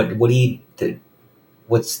 Kayla,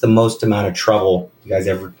 what's the most amount of trouble you guys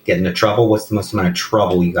ever get into trouble? What's the most amount of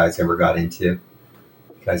trouble you guys ever got into? You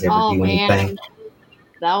guys ever Oh do anything? man,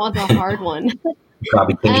 that was a hard one. You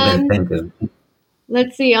probably can't even um, think of.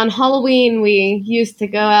 let's see. On Halloween, we used to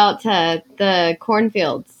go out to the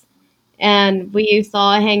cornfields, and we used to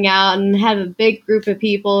all hang out and have a big group of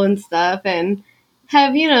people and stuff, and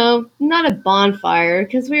have not a bonfire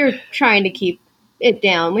because we were trying to keep it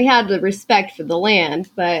down. We had the respect for the land,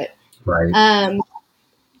 but Right. um,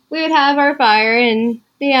 we would have our fire and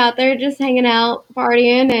be out there just hanging out,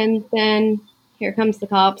 partying, and then here comes the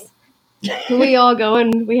cops. We all go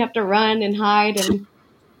and we have to run and hide, and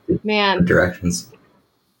man, Directions.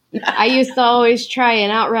 I used to always try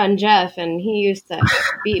and outrun Jeff, and he used to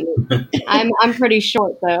beat me. I'm pretty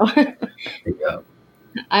short though. Yeah.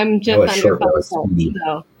 I'm I just was under short, but I 5 was foot, speedy.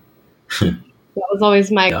 so that was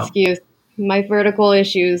always my Yeah. excuse. My vertical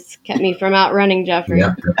issues kept me from outrunning Yeah. Jeffrey.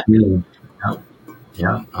 That's me. Yeah.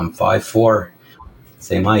 Yeah. I'm 5'4".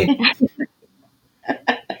 Same height.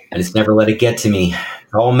 I just never let it get to me.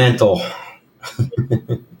 It's all mental.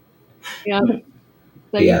 Yeah, so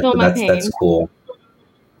But you yeah, feel so my that's pain. cool.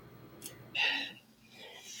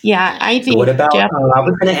 Yeah, I So what think about? Jeff. I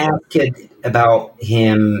was going to ask you about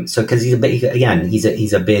him. So because he's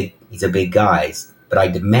a big guy, but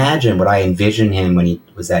I'd imagine what I envisioned him when he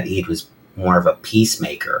was that age was more of a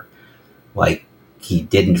peacemaker. Like he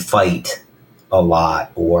didn't fight a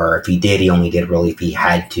lot, or if he did, he only did really if he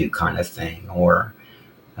had to, kind of thing. Or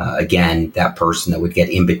again, that person that would get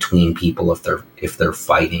in between people if they're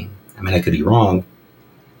fighting. I mean, I could be wrong,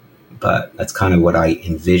 but that's kind of what I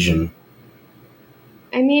envision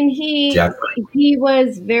I mean, he Jeffrey. he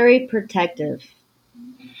was very protective.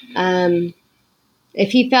 Um,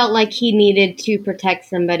 if he felt like he needed to protect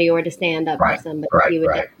somebody or to stand up for Right, somebody, right, he would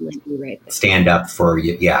right. definitely be right there. Stand up for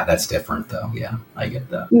you. Yeah, that's different though. Yeah, I get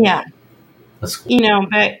that. Yeah, That's cool.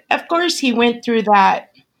 but of course he went through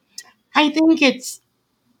that. I think it's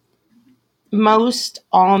most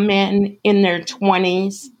all men in their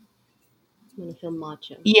 20s. I'm gonna feel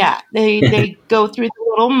macho. Yeah, they go through the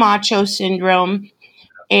little macho syndrome,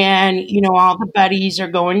 and all the buddies are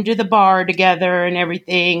going to the bar together and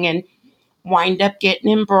everything, and wind up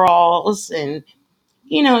getting in brawls. And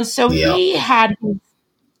so Yeah, he had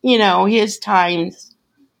his times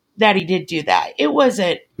that he did do that. It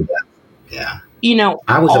wasn't yeah.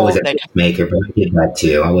 I was always all a the time. peacemaker, but I did that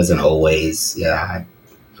too. I wasn't always. Yeah, I had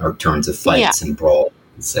our turns of Yeah. fights and brawls.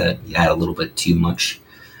 Said you had a little bit too much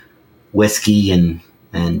whiskey and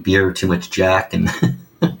beer, too much Jack, and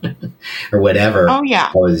or whatever Oh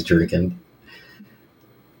yeah. I was drinking.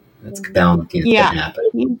 That's bound to Yeah.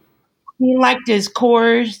 happen. He liked his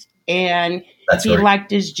Coors, and That's he right.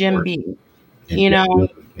 liked his Jim Beam. And Jim Beam,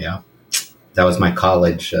 yeah, that was my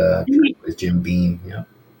college drink, was Jim Beam. Yeah.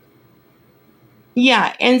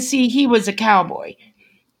 Yeah, and see, he was a cowboy.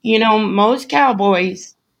 Most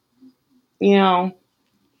cowboys, you know,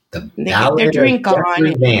 The they get their Ballad of drink on.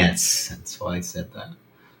 Jeffery Vance. That's why I said that.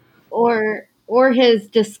 Or his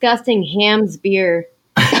disgusting Ham's beer.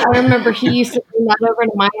 I remember he used to bring that over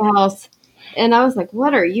to my house, and I was like,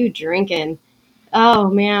 "What are you drinking?" Oh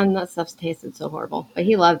man, that stuff tasted so horrible, but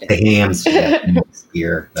he loved The it. hams, yeah,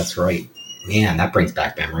 beer. That's right. Man, that brings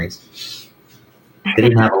back memories. They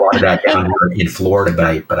didn't have a lot of that down here in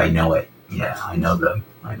Florida, but I know it. Yeah, I know the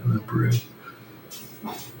brew.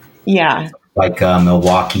 Yeah. Like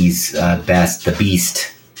Milwaukee's best, the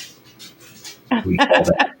Beast. We call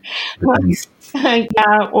that the Well, Beast.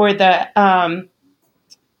 yeah, or the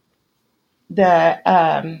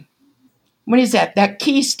what is that? That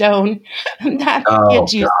Keystone that the Oh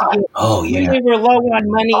kids used to God. get Oh when yeah. they were low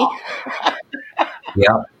on money.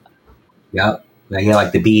 Yep. Yep. Yeah,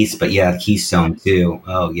 like the Beast, but yeah, Keystone too.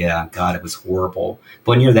 Oh yeah, God, it was horrible.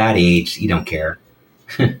 But when you're that age, you don't care.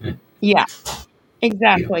 Yeah,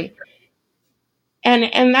 You don't. exactly.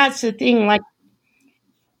 And that's the thing. Like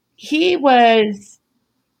he was,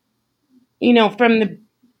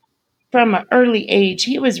 from an early age,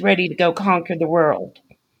 he was ready to go conquer the world.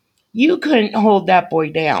 You couldn't hold that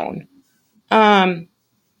boy down. Um,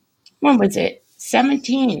 when was it?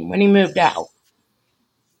 17 when he moved out.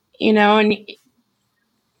 And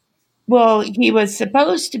well, he was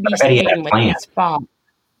supposed to be I bet he had staying a with plan. his father.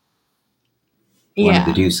 Wanted to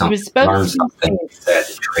Yeah, do he something, was supposed learn to be something. staying. He said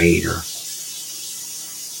to trade or.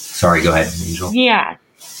 Sorry, go ahead, Angel. Yeah,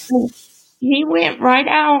 he went right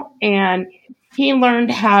out and he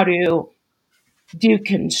learned how to do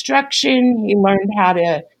construction. He learned how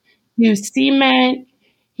to do cement.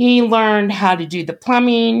 He learned how to do the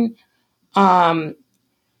plumbing. Um,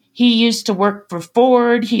 he used to work for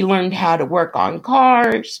Ford. He learned how to work on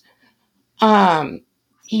cars. Um,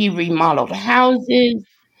 he remodeled houses.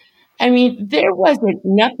 I mean, there wasn't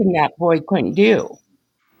nothing that boy couldn't do.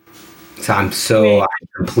 So I'm Which,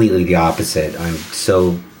 completely the opposite. I'm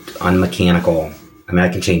so unmechanical. I mean, I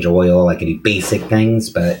can change oil, I can do basic things,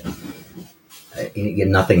 but you get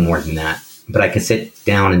nothing more than that. But I can sit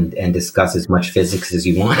down and discuss as much physics as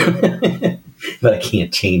you want, but I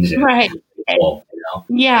can't change it. right. Well, you know.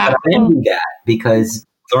 Yeah. But I Well, envy that because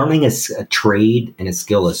learning a trade and a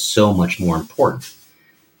skill is so much more important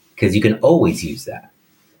because you can always use that.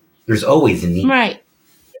 There's always a need. right.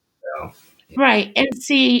 So, Right. And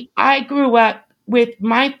see, I grew up with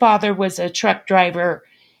my father was a truck driver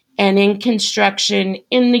and in construction,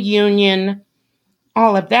 in the union,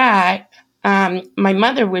 all of that. My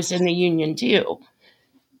mother was in the union too.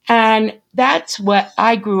 And that's what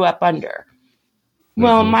I grew up under.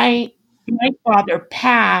 Well, mhm. my father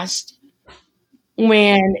passed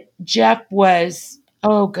when Jeff was,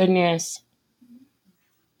 oh goodness,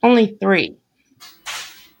 only 3.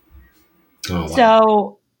 Oh wow.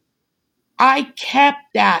 So I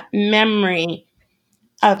kept that memory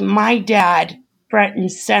of my dad front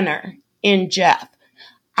and center in Jeff.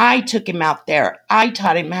 I took him out there. I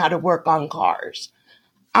taught him how to work on cars.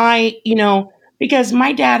 Because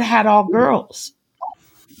my dad had all girls.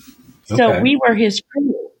 So Okay. we were his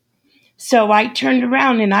crew. So I turned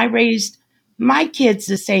around and I raised my kids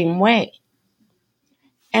the same way.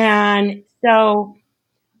 And so,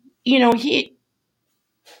 he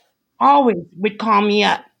always would call me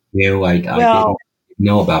up. I didn't Well,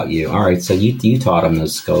 know about you. All right, so you taught him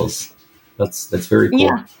those skills. That's very cool.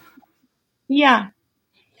 yeah, yeah.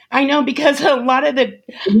 I know because a lot of the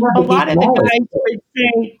Yeah, a but lot he of the was. guys would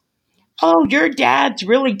say, "Oh, your dad's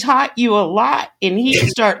really taught you a lot," and he'd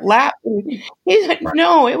start laughing. He's like,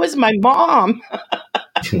 "No, it was my mom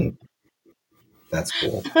That's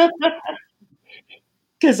cool.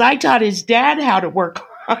 because I taught his dad how to work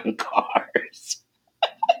on cars."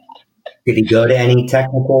 Did he go to any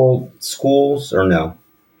technical schools or no?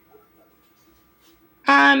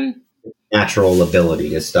 Um, Natural ability,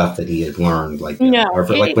 the stuff that he had learned, like no, or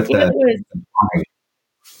for, like with it the. was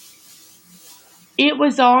it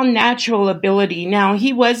was all natural ability. Now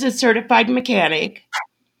he was a certified mechanic,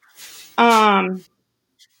 um,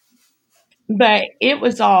 but it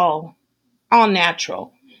was all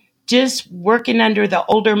natural. Just working under the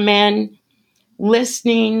older men,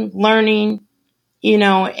 listening, learning,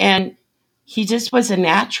 and he just was a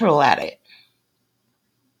natural at it.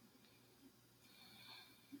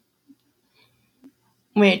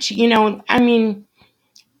 Which, I mean,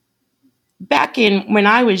 back in when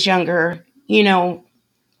I was younger,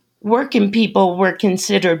 working people were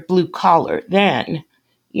considered blue collar then.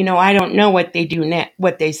 I don't know what they do now,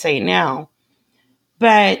 what they say now,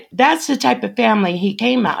 but that's the type of family he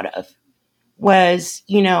came out of. Was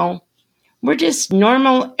we're just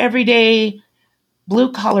normal, everyday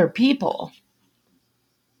blue collar people.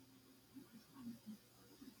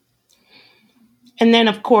 And then,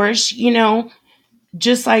 of course,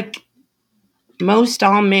 just like most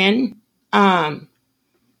all men, um,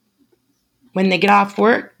 when they get off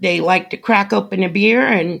work, they like to crack open a beer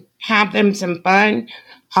and have them some fun.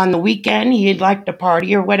 On the weekend, he'd like to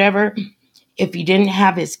party or whatever if he didn't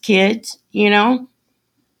have his kids,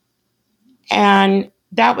 And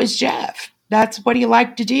that was Jeff. That's what he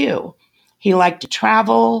liked to do. He liked to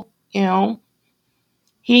travel.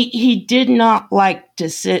 He did not like to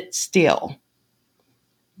sit still.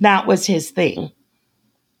 That was his thing.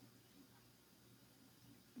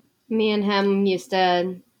 Me and him used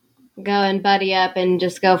to go and buddy up and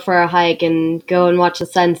just go for a hike and go and watch the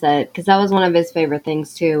sunset, because that was one of his favorite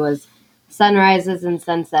things too, was sunrises and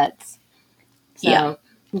sunsets. So Yeah.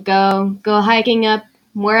 go hiking up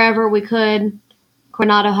wherever we could,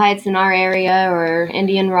 Coronado Heights in our area or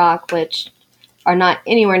Indian Rock, which are not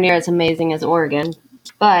anywhere near as amazing as Oregon.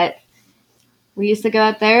 But we used to go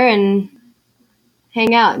out there and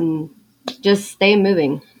hang out and just stay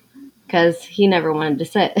moving because he never wanted to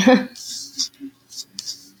sit.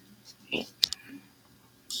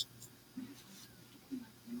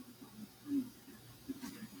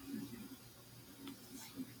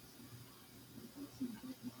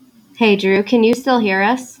 Hey, Drew, can you still hear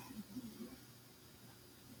us?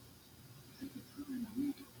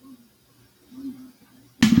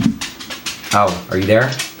 Oh, are you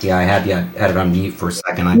there? Yeah, I had it on mute for a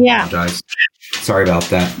second. I apologize. Sorry about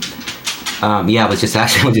that. I was just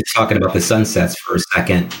talking about the sunsets for a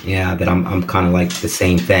second. Yeah, that I'm kind of like the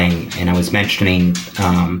same thing. And I was mentioning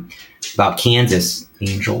about Kansas,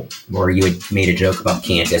 Angel, or you had made a joke about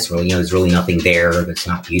Kansas. Well, there's really nothing there that's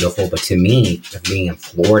not beautiful. But to me, being in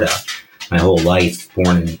Florida, my whole life,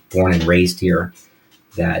 born and raised here,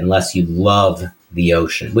 that unless you love the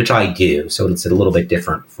ocean, which I do, so it's a little bit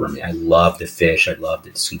different for me. I love to fish, I love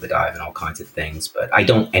to scuba dive and all kinds of things, but I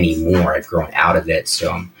don't anymore. I've grown out of it,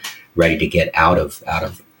 so I'm ready to get out of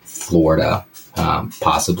Florida,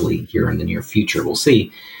 possibly here in the near future. We'll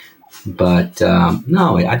see. But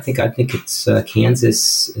no, I think it's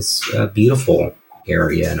Kansas is a beautiful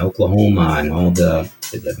area, and Oklahoma and all the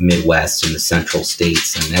Midwest and the central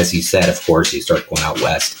states. And as you said, of course, you start going out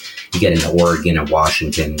west, you get into Oregon and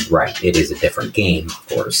Washington. Right, it is a different game, of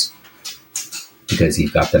course, because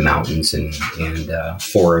you've got the mountains and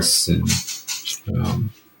forests and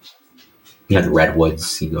the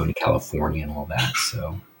redwoods. You go into California and all that.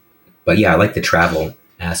 So, but yeah, I like the travel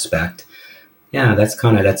aspect. Yeah,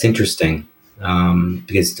 that's interesting.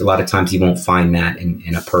 Because a lot of times you won't find that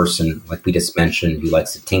in a person, like we just mentioned, who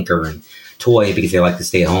likes to tinker and toy because they like to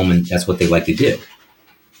stay at home and that's what they like to do.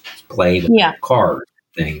 Just play with cars,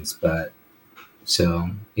 things. But so,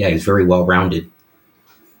 yeah, he's very well rounded.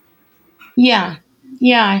 Yeah.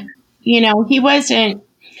 He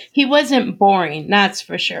wasn't boring, that's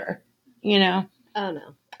for sure. Oh, no.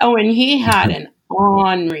 Oh, and he had an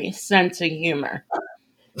ornery sense of humor.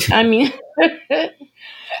 I mean,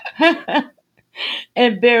 a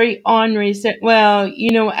very ornery sense. Well,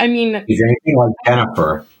 He's anything like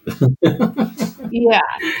Jennifer. Yeah.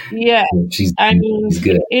 She's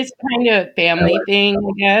good. It's kind of a family thing,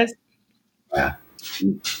 I guess. Yeah.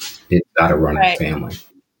 It's got to run a family.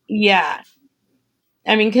 Yeah.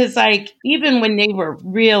 Because even when they were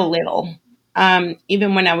real little,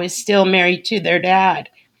 even when I was still married to their dad,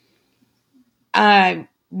 I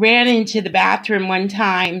ran into the bathroom one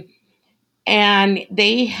time and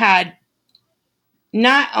they had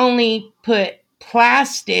not only put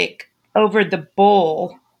plastic over the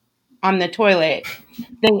bowl on the toilet,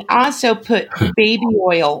 they also put baby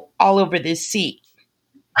oil all over the seat.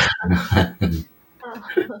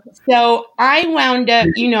 So I wound up,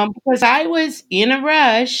 because I was in a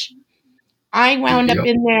rush, I wound up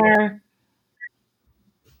in there,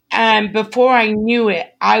 and before I knew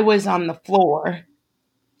it, I was on the floor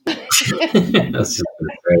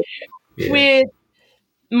with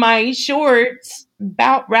my shorts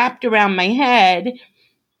about wrapped around my head.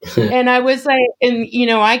 And I was like, and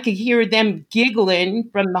I could hear them giggling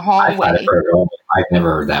from the hallway. I've never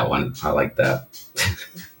heard that one. I like that.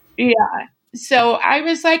 Yeah. So I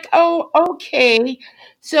was like, oh, okay.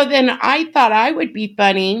 So then I thought I would be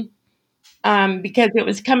funny because it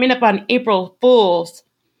was coming up on April Fool's.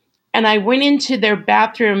 And I went into their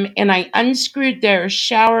bathroom and I unscrewed their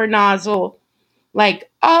shower nozzle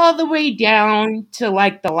all the way down to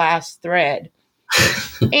the last thread.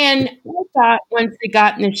 And I thought once they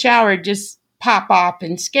got in the shower, just pop off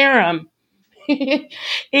and scare them. It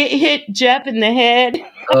hit Jeff in the head.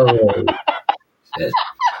 Oh, shit.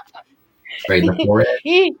 Right in the forehead?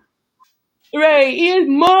 Right. He is,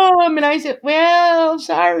 Mom. And I said, well,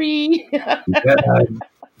 sorry. That's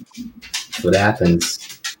what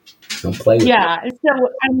happens. Don't play with it. So,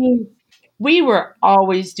 we were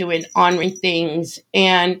always doing ornery things.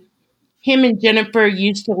 And him and Jennifer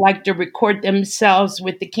used to like to record themselves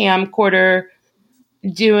with the camcorder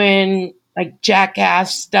doing like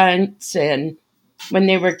jackass stunts and when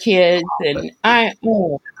they were kids, and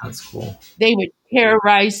That's cool. they would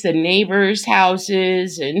terrorize the neighbors'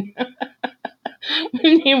 houses and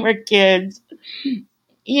when they were kids.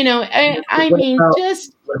 I What mean, about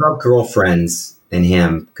just what about girlfriends and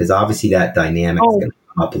him? Because obviously that dynamic is oh, going to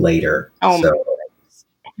come up later. oh my So goodness.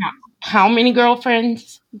 How many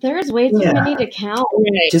girlfriends? There's way too yeah, many to count.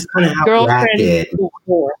 Right. just kind of how he Girlfriends. acted,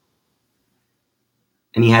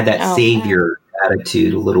 and he had that Oh, savior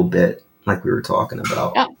attitude a little bit, like we were talking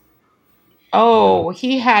about. oh, oh,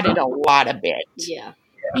 he had it a lot of it. Yeah.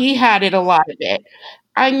 He had it a lot of it.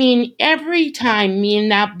 I mean, every time me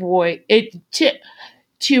and that boy,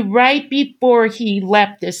 to right before he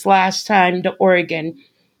left this last time to Oregon,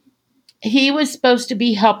 he was supposed to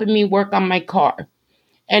be helping me work on my car.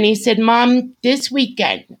 And he said, Mom, this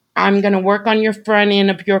weekend, I'm going to work on your front end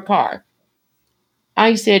of your car.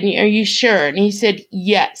 I said, Are you sure? And he said,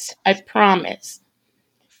 Yes, I promise.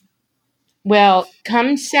 Well,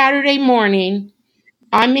 come Saturday morning,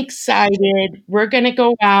 I'm excited. We're going to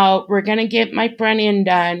go out. We're going to get my front end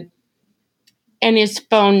done. And his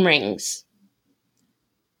phone rings.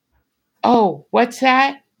 Oh, what's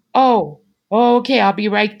that? Oh, okay, I'll be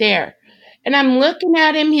right there. And I'm looking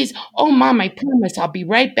at him. Oh, Mom, I promise I'll be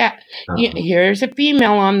right back. Uh-huh. Here's a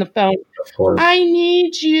female on the phone. Of course, I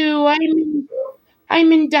need you.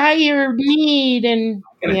 I'm in dire need. And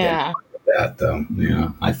I can yeah, identify with that though. Yeah,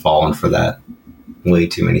 I've fallen for that way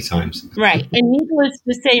too many times. right. And needless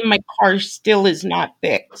to say, my car still is not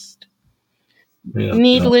fixed. Yeah, yeah.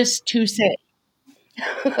 Needless to say.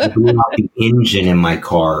 I blew out the engine in my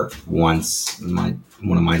car once.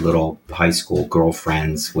 One of my little high school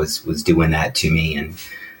girlfriends was doing that to me, and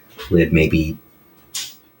lived maybe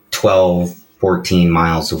 12, 14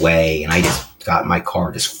 miles away, and I just got my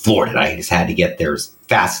car, just floored it. I just had to get there as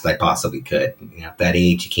fast as I possibly could. At that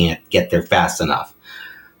age, you can't get there fast enough,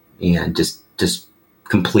 and just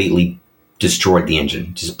completely destroyed the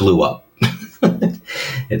engine. Just blew up.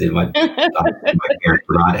 And then my parents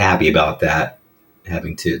were not happy about that,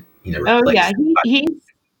 having to Oh replace yeah, it.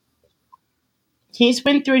 he's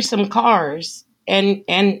been through some cars and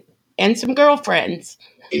some girlfriends.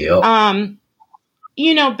 Yep. Um,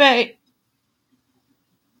 but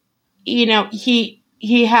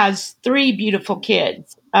he has three beautiful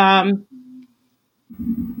kids.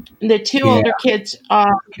 The two Yeah. older kids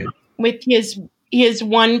are with his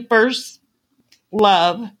one first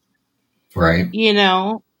love. Right.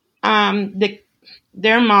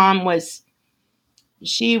 Their mom was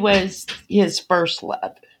his first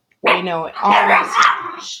love.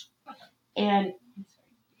 Always. And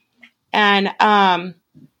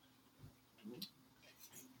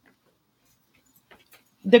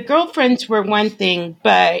the girlfriends were one thing,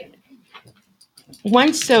 but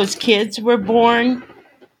once those kids were born,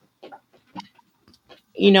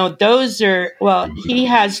 he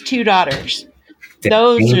has two daughters. Did it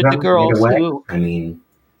Those change are the them right girls away? who. I mean,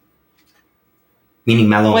 meaning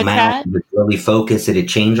Mellow What's Mouse that? was really focused. Did it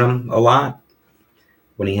change him a lot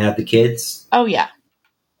when he had the kids? Oh yeah.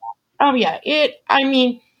 Oh yeah. It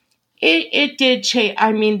did change.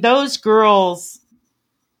 I mean, those girls.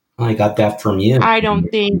 Well, I got that from you. I don't You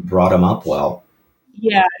think. brought him up well.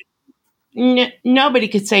 Yeah. Nobody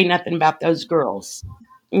could say nothing about those girls.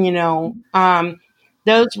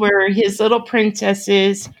 Those were his little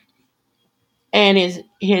princesses, and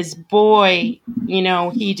his boy.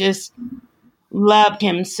 He just loved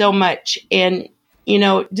him so much, and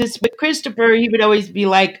just with Christopher, he would always be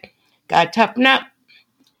like, "Gotta toughen up,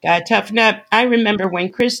 gotta toughen up." I remember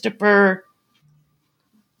when Christopher,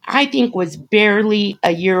 I think, was barely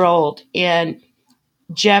a year old, and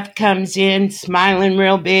Jeff comes in smiling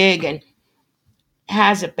real big and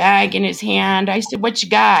has a bag in his hand. I said, "What you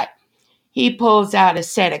got?" He pulls out a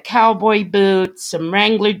set of cowboy boots, some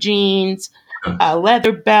Wrangler jeans, a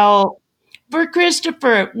leather belt for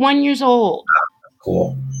Christopher at 1 year old.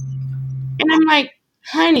 Cool. And I'm like,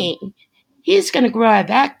 honey, he's going to grow out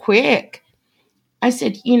that quick. I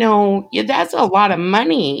said, yeah, that's a lot of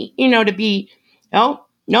money, to be, oh,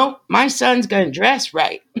 no, my son's going to dress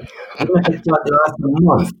right. I thought the last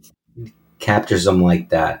month captures them like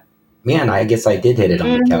that. Man, I guess I did hit it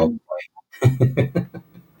on the Mhm. cowboy.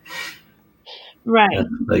 Right. That's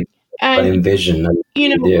like I And, envision that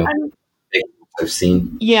you do. I've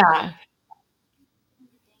seen. yeah,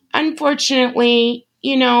 unfortunately,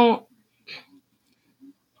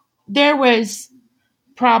 there was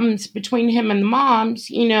problems between him and the moms,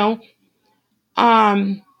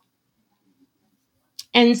 um,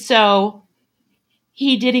 and so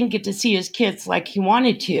he didn't get to see his kids like he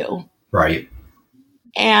wanted to. Right.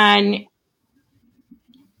 And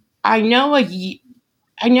I know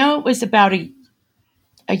I know it was about a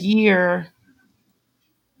year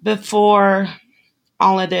before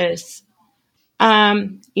all of this.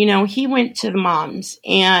 He went to the moms,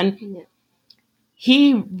 and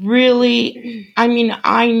he really,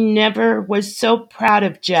 I never was so proud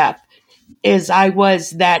of Jeff as I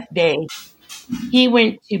was that day. He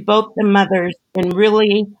went to both the mothers and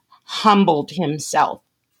really humbled himself.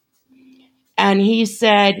 And he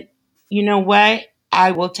said, you know what?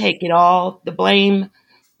 I will take it all, the blame.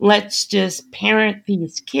 Let's just parent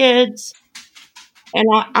these kids. And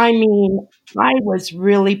I was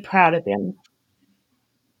really proud of him.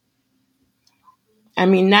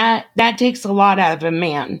 That takes a lot out of a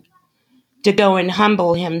man to go and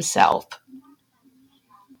humble himself.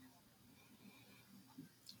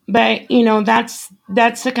 But, that's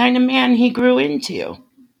the kind of man he grew into.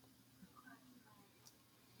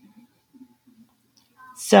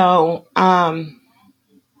 So, What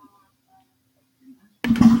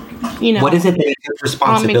is it that he took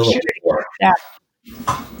I'll make responsibility sure for? that.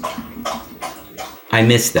 I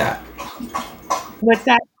missed that. What's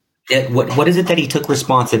that? What is it that he took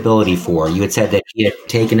responsibility for? You had said that he had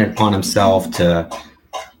taken it upon himself to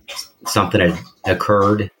something had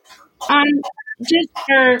occurred. Just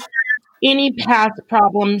for any past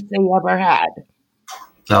problems they ever had.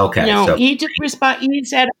 Okay, so he took he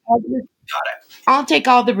said, I'll take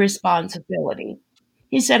all the responsibility.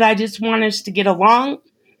 He said, I just want us to get along,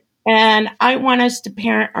 and I want us to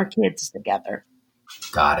parent our kids together.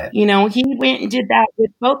 got it. He went and did that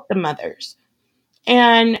with both the mothers.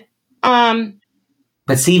 And, But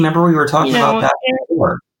see, remember we were talking about that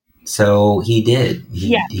before. So he did.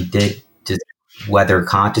 He did, just whether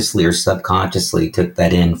consciously or subconsciously, took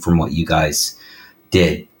that in from what you guys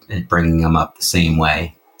did, and bringing them up the same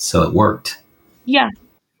way. So it worked. Yeah.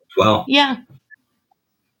 Well. Yeah.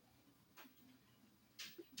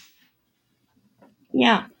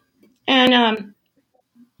 Yeah. And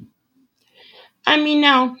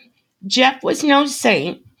now Jeff was no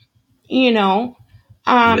saint, like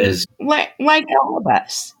all of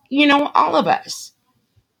us, all of us.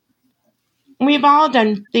 We've all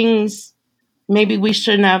done things maybe we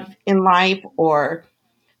shouldn't have in life, or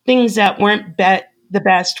things that weren't the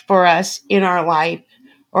best for us in our life,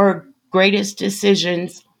 or greatest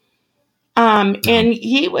decisions. And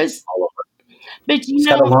he was, but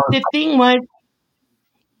the thing was,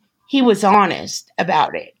 he was honest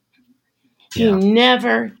about it. Yeah. He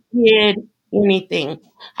never hid anything.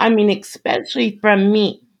 Especially from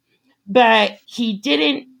me. But he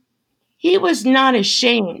was not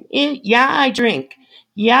ashamed. Yeah, I drink.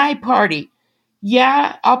 Yeah, I party.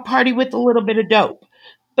 Yeah, I'll party with a little bit of dope.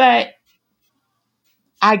 But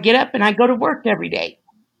I get up and I go to work every day.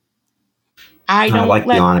 I don't like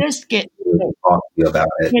let this get talk to you about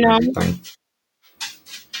it. And everything.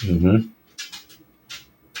 Mm-hmm.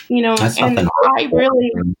 That's and I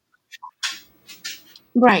really,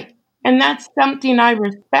 right. And that's something I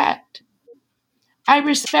respect. I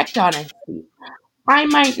respect honesty. I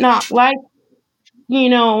might not like,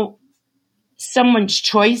 someone's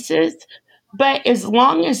choices, but as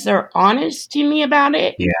long as they're honest to me about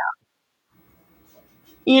it,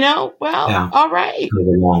 all right.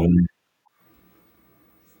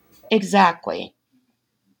 Exactly.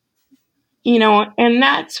 And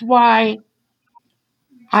that's why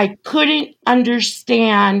I couldn't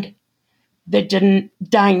understand the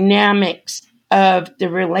dynamics of the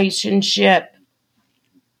relationship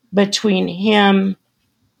between him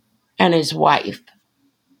and his wife.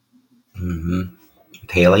 Mm-hmm.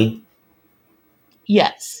 Haley?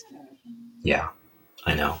 Yes. Yeah,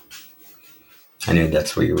 I know. I knew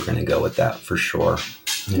that's where you were going to go with that for sure.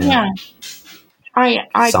 Yeah.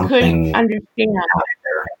 I couldn't understand.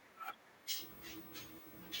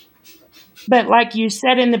 But like you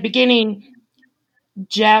said in the beginning,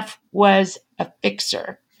 Jeff was a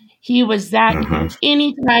fixer. He was that.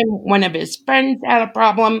 Anytime one of his friends had a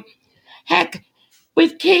problem, heck,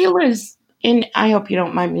 with Kayla's, and I hope you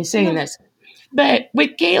don't mind me saying this, but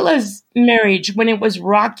with Kayla's marriage, when it was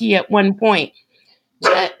rocky at one point,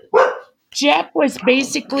 Jeff was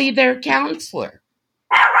basically their counselor.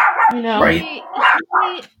 Right.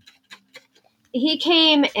 He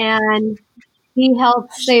came and he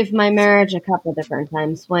helped save my marriage a couple different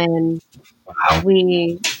times when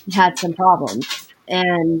we had some problems.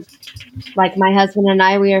 And like my husband and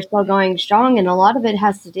I, we are still going strong, and a lot of it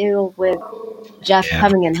has to do with Jeff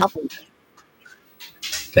coming and helping.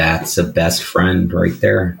 That's a best friend right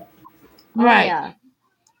there. Right. Yeah.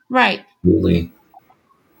 Right. Absolutely.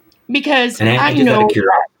 Because and I just know out of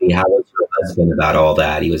curiosity, how was your husband about all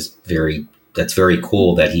that? He was that's very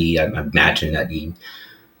cool that I imagine that he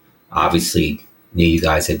obviously knew you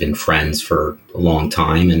guys had been friends for a long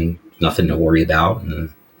time and nothing to worry about,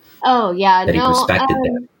 and Oh yeah, that he no. respected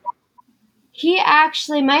that. He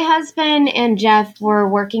actually, my husband and Jeff were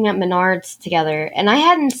working at Menards together, and I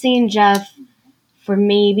hadn't seen Jeff for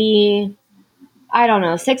maybe, I don't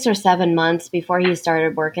know, 6 or 7 months before he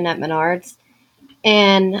started working at Menards.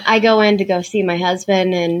 And I go in to go see my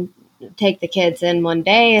husband and take the kids in one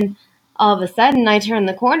day, and all of a sudden I turn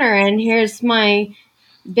the corner and here's my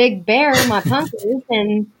big bear, my punkers,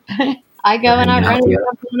 and I go They're and I hanging run out and together.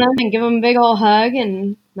 jump on him and give him a big old hug.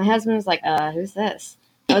 And my husband was like, who's this?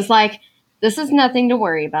 I was like, this is nothing to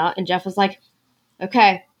worry about. And Jeff was like,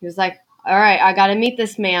 okay. He was like, all right, I got to meet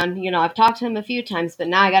this man. You know, I've talked to him a few times, but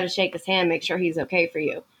now I got to shake his hand, make sure he's okay for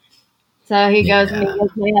you. So he goes and he Yeah,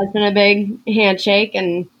 gives my husband a big handshake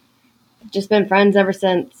and just been friends ever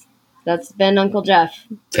since. That's been Uncle Jeff.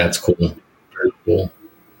 that's cool. Very cool.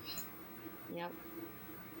 Yep.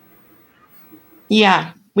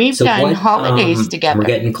 Yeah, we've So done what? holidays We're together,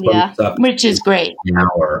 getting close Yeah. up which is to great. an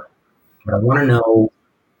hour, but I want to know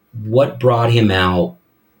what brought him out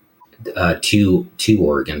to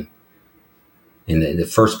Oregon in the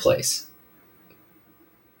first place.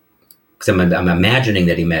 Because I'm imagining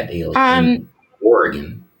that he met in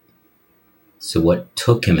Oregon. So what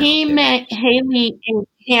took him out He there? met Haley in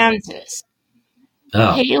Kansas.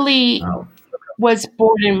 Oh, Haley oh, was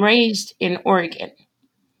born and raised in Oregon.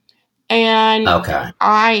 And okay.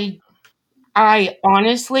 I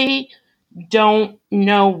honestly don't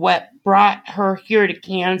know what brought her here to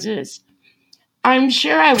Kansas. I'm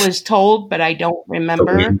sure I was told, but I don't The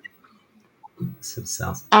remember. wind. So it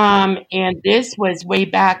sounds And this was way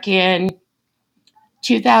back in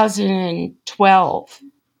 2012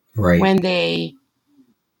 right. when they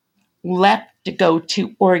left to go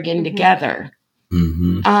to Oregon Mm-hmm. together.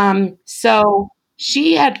 Mm-hmm. So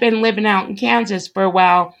she had been living out in Kansas for a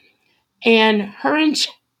while, and her and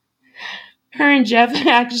Jeff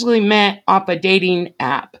actually met off a dating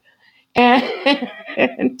app,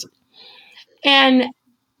 and and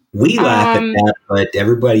We laugh at um, that, but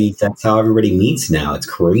that's how everybody meets now. It's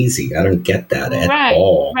crazy. I don't get that at right,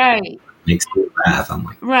 all. right, It makes me laugh. I'm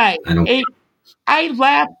like, right. I don't. I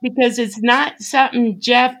laugh because it's not something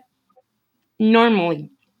Jeff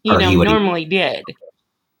normally, Or he would. normally did.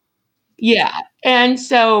 Yeah. And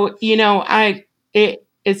so,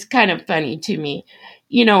 it's kind of funny to me.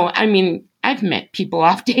 I mean, I've met people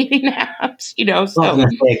off dating apps, Well, I was so, going to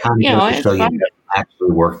say it kind of goes to it's show you fun. it doesn't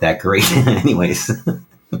actually work that great. Anyways,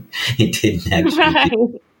 it didn't actually Right.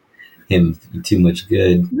 do him too much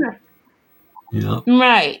good. You know,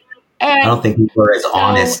 Right. I don't And think people are as so,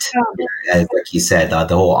 honest as, like you said, the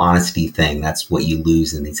whole honesty thing. That's what you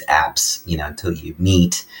lose in these apps. Until you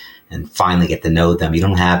meet and finally get to know them, you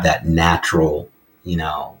don't have that natural.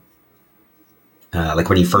 Like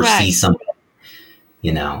when you first see right. somebody,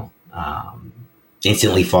 you know, um,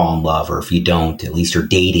 instantly fall in love, or if you don't, at least you're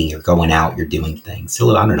dating, you're going out, you're doing things.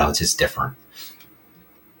 So I don't know, it's just different.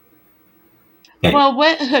 Okay. Well,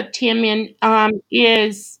 what hooked him in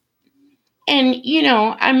is, and,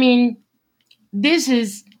 I mean, this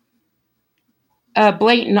is a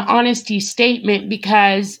blatant honesty statement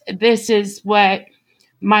because this is what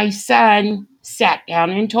my son sat down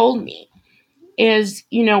and told me is,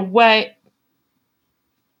 what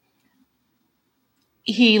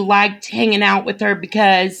he liked hanging out with her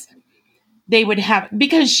because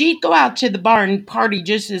because she'd go out to the bar and party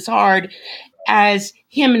just as hard as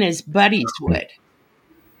him and his buddies would,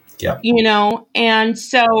 Yep. and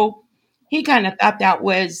so he kind of thought that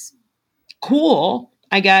was cool,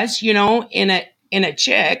 I guess, in a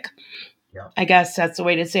chick. Yep. I guess that's the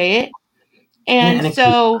way to say it. Yeah, And and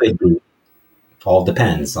so, it all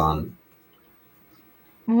depends on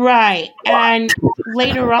right. a lot, And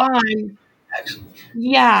later on, actually.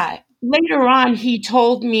 yeah, later on, he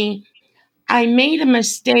told me I made a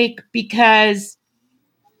mistake because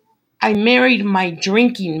I married my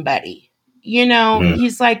drinking buddy. Mm.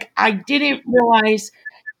 He's like, I didn't realize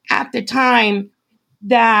at the time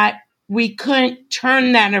that we couldn't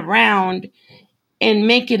turn that around and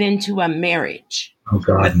make it into a marriage. Oh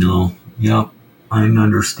God, no. Yep, I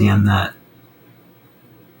understand that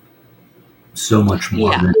so much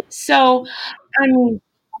more Yeah. than. So, I mean,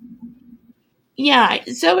 yeah.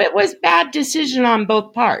 So it was bad decision on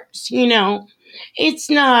both parts. It's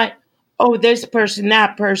not, oh, this person,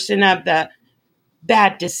 that person of the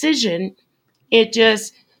bad decision. It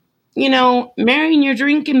just, marrying your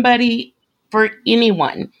drinking buddy for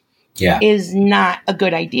anyone Yeah. is not a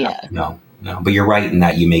good idea. No. But you're right in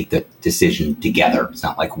that you make the decision together. It's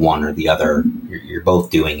not like one or the other. You're both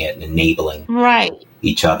doing it and enabling Right.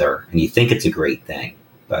 each other, and you think it's a great thing,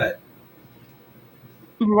 but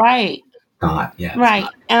Right. not. Yeah, it's Right.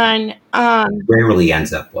 not. And Rarely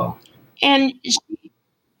ends up well. and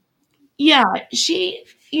yeah, she,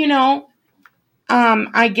 you know,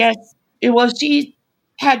 I guess well, she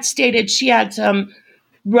had stated she had some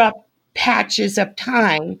rough patches of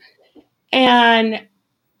time and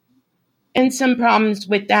some problems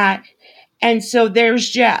with that. And so there's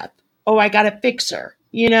Jeff. Oh, I gotta fix her,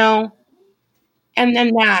 And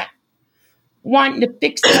then that wanting to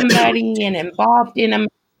fix somebody and involved in them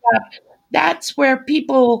stuff. That's where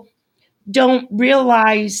people don't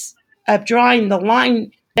realize of drawing the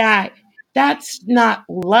line that that's not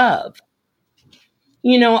love.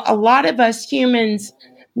 A lot of us humans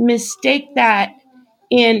mistake that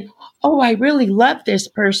in, oh, I really love this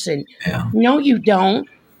person. Yeah. No, you don't.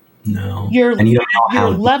 No. You're And you don't know you're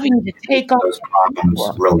how deep loving to take off those the problems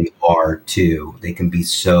problem. really are, too. They can be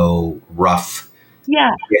so rough,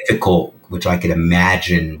 Yeah, difficult, which I could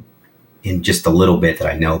imagine in just a little bit that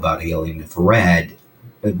I know about Alien with Red,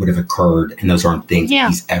 it would have occurred. And those aren't things that yeah.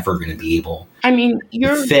 he's ever going to be able I mean, to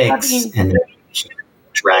you're fix. loving. And then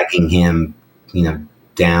dragging him,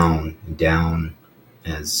 down and down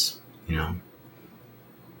as,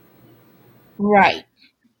 Right,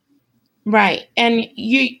 right. And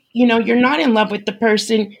you're not in love with the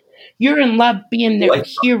person. You're in love being their like,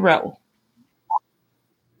 hero,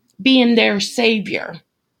 being their savior.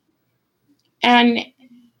 And,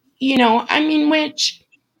 I mean, which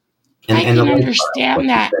I and the can life style, like understand you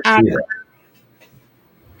that. said,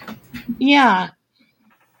 too. Yeah.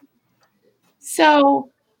 So,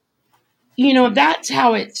 that's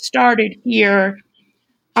how it started here.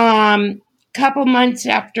 Couple months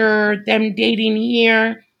after them dating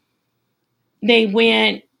here, they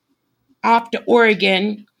went off to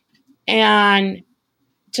Oregon and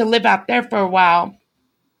to live out there for a while.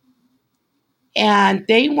 And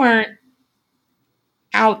they weren't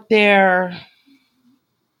out there,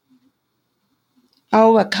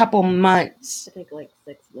 a couple months. I think like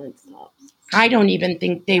 6 months tops. I don't even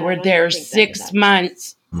think they were there 6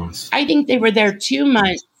 months. Nice. I think they were there 2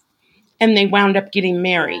 months and they wound up getting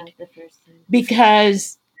married Yeah, the first time.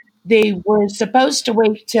 because they were supposed to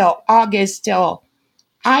wait till August till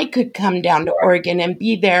I could come down to Oregon and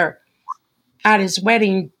be there at his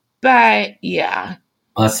wedding. But yeah,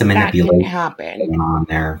 Well, that's some that didn't manipulation happen. going on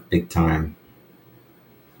there, big time.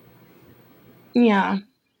 Yeah.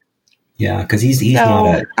 Yeah, because he's So,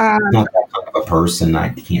 not that kind of a person. I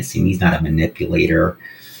can't see him. He's not a manipulator.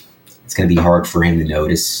 It's going to be hard for him to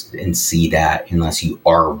notice and see that unless you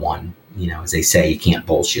are one. As they say, you can't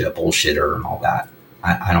bullshit a bullshitter and all that.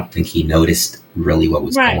 I don't think he noticed really what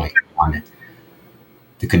was right, going on.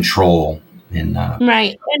 The control and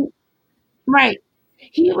right, and right.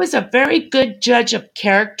 He was a very good judge of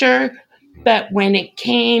character, but when it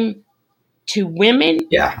came to women,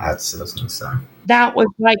 yeah, that's what I was going to say. that was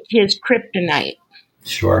like his kryptonite,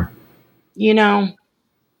 Sure.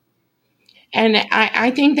 And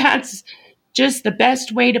I think that's just the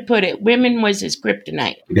best way to put it. Women was his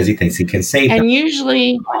kryptonite. Because he thinks he can save them. And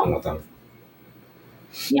usually, Wrong with them.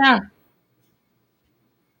 yeah,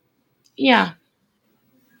 yeah,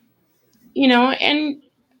 and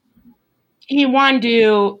he wanted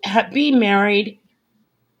to be married,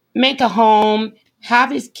 make a home,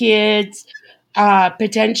 have his kids,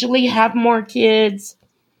 potentially have more kids.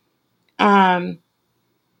 Um,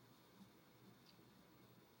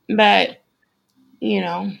 but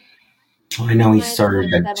I know he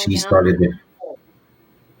started. She started to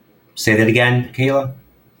say that again, Kayla.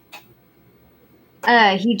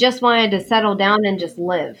 He just wanted to settle down and just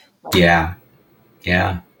live. Yeah.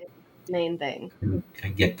 Main thing. I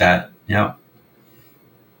get that. Yeah.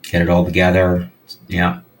 Get it all together.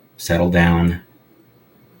 Yeah. Settle down.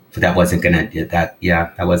 But that wasn't gonna. That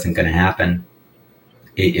wasn't gonna happen.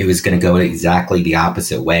 It was gonna go exactly the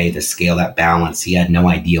opposite way. The scale, that balance. He had no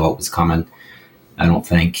idea what was coming. I don't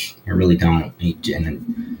think. I really don't.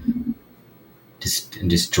 And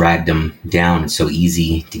just dragged them down. It's so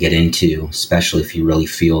easy to get into, especially if you really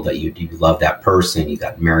feel that you love that person, you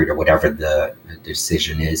got married or whatever the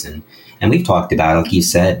decision is. And we've talked about it, like you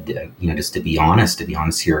said, just to be honest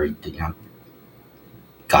here,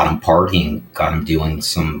 got him partying, got him doing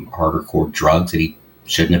some harder core drugs that he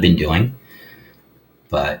shouldn't have been doing,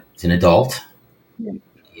 but he's an adult.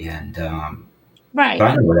 And, right. but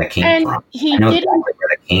I know where that came from. I know exactly where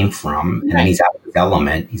that came from. And then he's out of his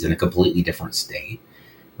element. He's in a completely different state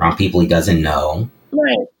around people he doesn't know.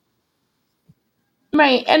 Right.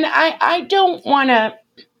 Right. And I don't want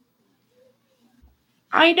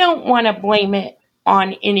to blame it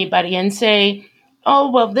on anybody and say,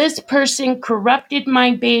 oh, well, this person corrupted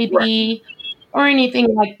my baby or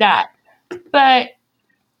anything like that. But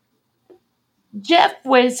Jeff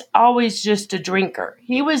was always just a drinker.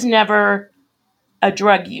 He was never a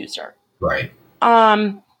drug user. Right.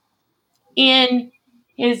 In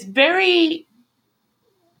his very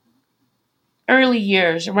early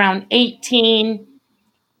years, around 18,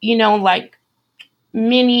 like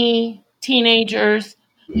many teenagers,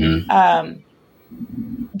 Mm-hmm.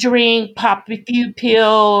 drink, pop a few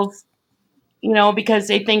pills, because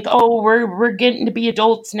they think, oh, we're getting to be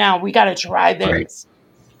adults now. We got to try Right. this.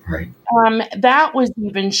 Right. That was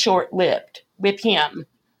even short lived with him.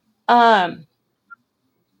 Um,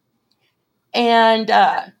 and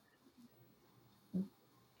No,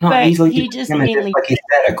 but easily just he just him and just mainly, like you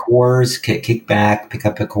said, a Coors, kick back, pick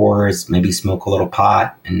up a Coors, maybe smoke a little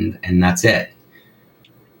pot, and that's it.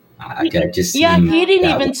 I just see yeah, him he didn't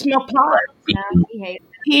that way. even smoke pot. No, Being he hates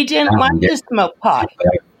He didn't like down, to smoke pot.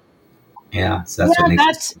 yeah, so that's what Yeah, makes it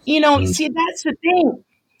that's, strange. see, that's the thing.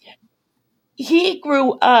 He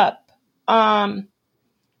grew up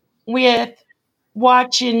with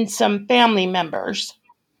watching some family members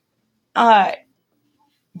uh,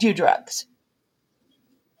 do drugs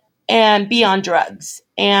and be on drugs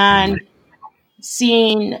and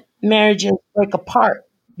seeing marriages break apart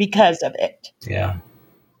because of it. Yeah.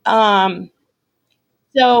 Um,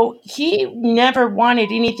 so he never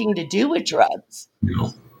wanted anything to do with drugs.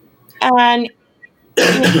 No. And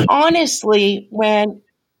honestly,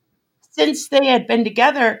 since they had been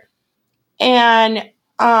together, and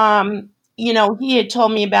he had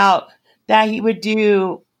told me about that he would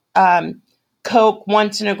do coke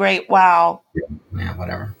once in a great while Yeah.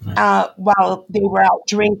 Whatever. while they were out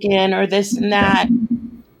drinking or this and that.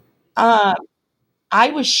 Um, I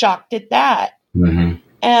was shocked at that. Mm-hmm.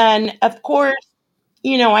 And of course,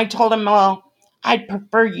 I told him, well, I'd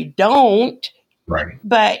prefer you don't. Right.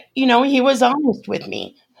 But, he was honest with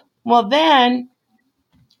me. Well, then,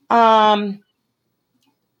 um,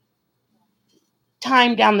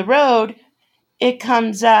 time down the road, it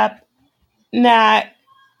comes up that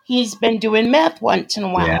he's been doing meth once in a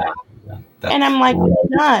Yeah. while. And That's I'm like, right.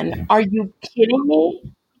 son, are you kidding me?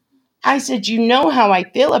 I said, you know how I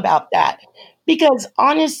feel about that. Because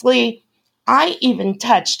honestly, I even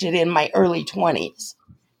touched it in my early 20s.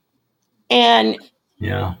 And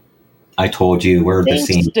Yeah. I told you we're the thanks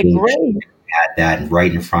same to age. Grace, Had that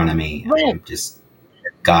right in front of me. right, I'm just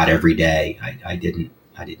God every day. I didn't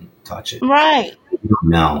touch it. right.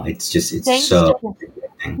 No, it's Thanks to, so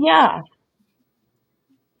addicting. yeah,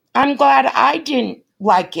 I'm glad I didn't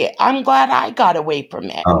like it. I'm glad I got away from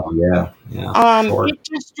it. Oh yeah, yeah, for sure. It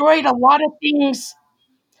destroyed a lot of things,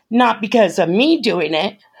 not because of me doing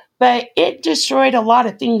it, but it destroyed a lot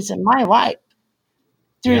of things in my life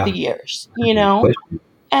through the Yeah, years, quit,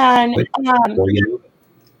 And quit before you know it.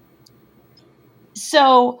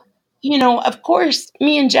 so, of course,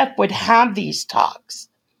 me and Jeff would have these talks.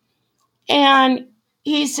 And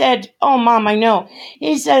he said, oh, Mom, I know.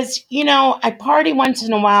 He says, I party once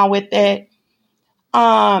in a while with it.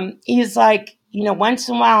 He's like, once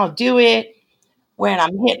in a while I'll do it when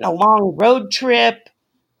I'm hitting a long road trip.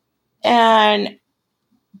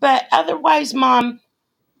 But otherwise, Mom,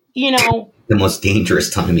 you know, The most dangerous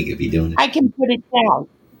time you could be doing it. I can put it down.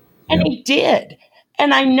 And Yeah. he did.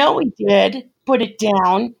 And I know he did put it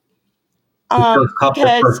down The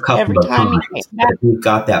because first couple every of time he came times, but back, if you've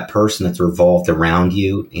got that person that's revolved around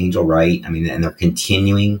you, Angel, right? I mean, and they're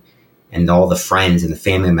continuing, and all the friends and the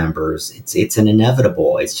family members, it's an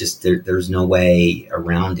inevitable. It's just there's no way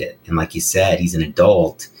around it. And like you said, he's an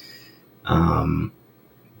adult. Um,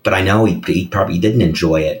 but I know he probably didn't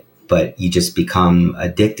enjoy it, but you just become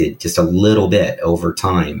addicted just a little bit over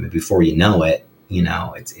time. And before you know it,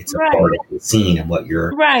 it's a right, part of the scene and what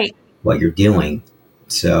you're right. doing.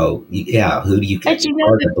 So yeah, who do you But get? It's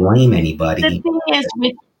hard to blame the anybody. thing is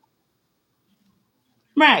with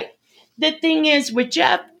right. The thing is with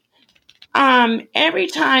Jeff, every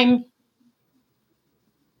time,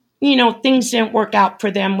 things didn't work out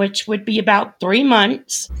for them, which would be about 3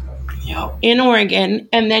 months Yeah, in Oregon,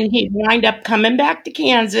 and then he'd wind up coming back to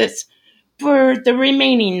Kansas for the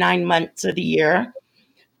remaining 9 months of the year.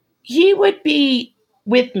 He would be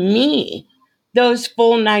with me those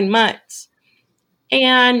full 9 months,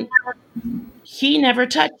 and he never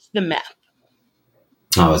touched the meth.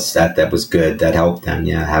 oh, that was good. That helped them.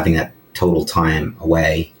 Yeah, having that total time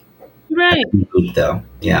away. That's Right. unique, though.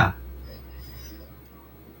 Yeah,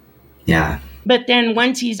 yeah, But then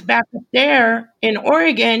once he's back up there in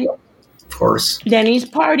Oregon, of course. then he's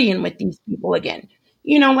partying with these people again.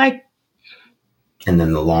 Like And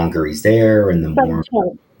then the longer he's there, and the some more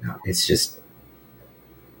told. it's just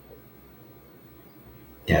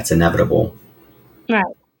yeah, it's inevitable. Right.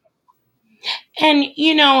 And,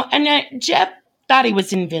 Jeff thought he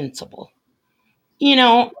was invincible.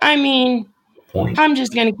 I mean, Point. I'm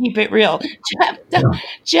just going to keep it real. Yeah.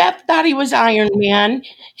 Jeff thought he was Iron Man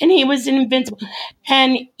and he was invincible.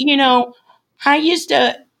 And, I used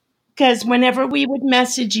to, because whenever we would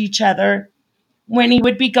message each other when he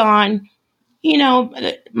would be gone,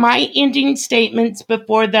 my ending statements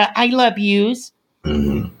before the I love yous,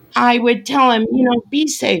 Mm-hmm. I would tell him, be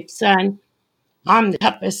safe, son. I'm the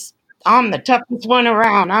toughest. I'm the toughest one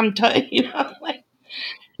around. Like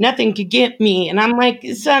nothing could get me. And I'm like,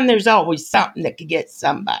 son, there's always something that could get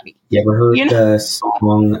somebody. You ever heard You know? the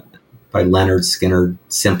song by Leonard Skinner,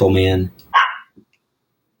 Simple Man?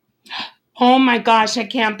 Oh my gosh, I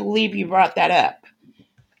can't believe you brought that up.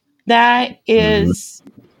 That Mm-hmm. is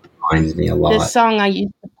Reminds me a the lot. song I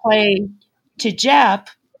used to play to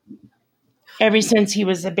Jeff ever since he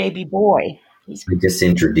was a baby boy. I just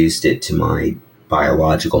introduced it to my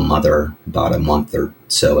biological mother about a month or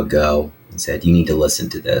so ago and said, you need to listen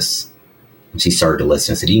to this. And she started to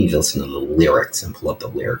listen. I said, you need to listen to the lyrics and pull up the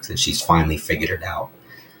lyrics. And she's finally figured it out.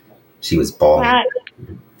 She was bawling Right,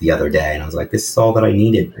 the other day. And I was like, this is all that I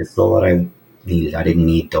needed. This is all that I needed. I didn't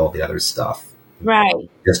need all the other stuff. right,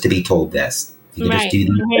 Just to be told this. If you can just right. do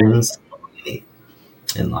these things, that's all you need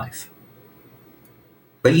in life.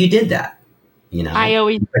 But you did that. I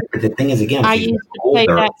always, But the thing is, again, I he's used to play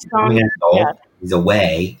older, that he's song becoming an to Jeff. adult, he's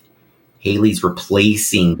away. Haley's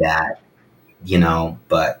replacing that,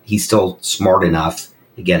 but he's still smart enough,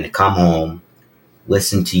 again, to come home,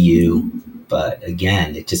 listen to you. But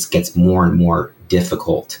again, it just gets more and more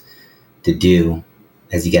difficult to do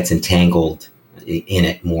as he gets entangled in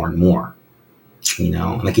it more and more.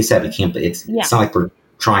 And like you said, we can't. It's not like we're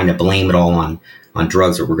trying to blame it all on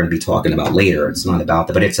drugs, that we're going to be talking about later. It's not about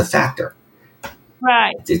that, but it's a factor.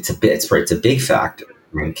 Right. It's a big factor,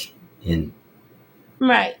 I think, in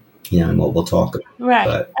Right. in what we'll talk about. Right.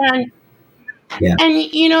 But And yeah,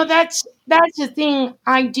 that's the thing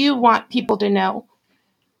I do want people to know.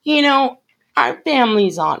 Our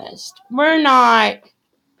family's honest. We're not,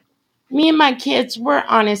 me and my kids, we're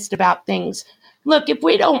honest about things. Look, if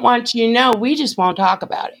we don't want you to know, we just won't talk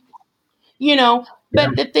about it. yeah,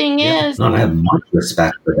 But the thing is, no, I have much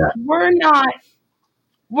respect for that.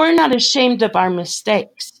 we're not ashamed of our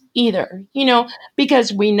mistakes either,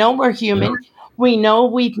 because we know we're human. We know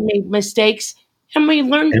we've made mistakes and we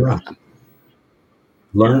learn Yeah. from them.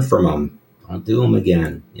 Learn from them. I'll do them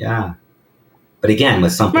again. Yeah. But again,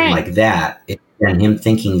 with something Right. like that, and him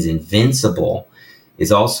thinking he's invincible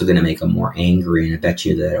is also going to make him more angry. And I bet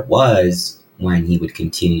you that it was when he would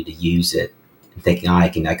continue to use it and thinking, I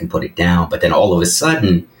can put it down. But then all of a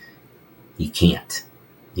sudden, he can't.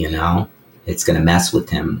 It's going to mess with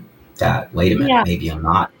him. That wait a minute, Yeah. maybe I'm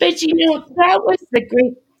not. But that was the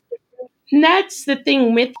great, and that's the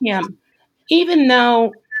thing with him. Even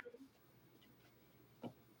though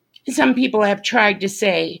some people have tried to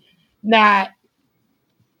say that,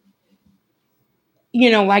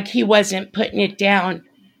 like he wasn't putting it down.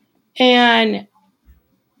 And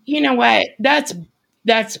you know what? That's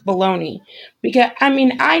baloney. Because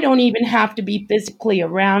I don't even have to be physically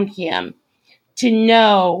around him to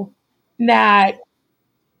know that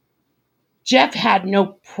Jeff had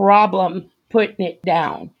no problem putting it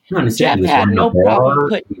down. No, Jeff he was had running a no problem bar.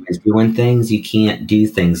 putting. He was doing things. You can't do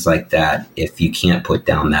things like that if you can't put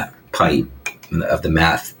down that pipe of the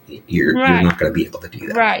meth. You're Right. not going to be able to do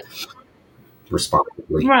that Right.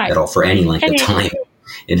 responsibly Right. at all for any length And of time.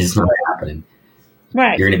 It is not happening.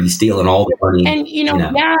 Right. You're going to be stealing all the money. And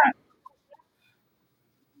yeah,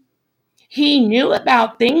 he knew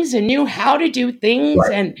about things and knew how to do things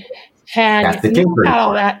Right. and That's the knew tinkering about all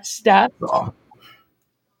part. that stuff. So,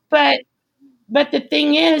 But the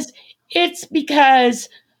thing is, it's because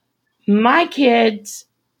my kids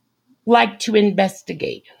like to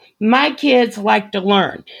investigate. My kids like to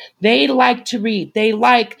learn. They like to read. They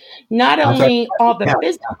like not that's right. only all the Yeah.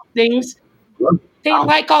 physical things, they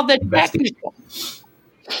like all the Investigate. technical.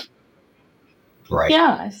 Right.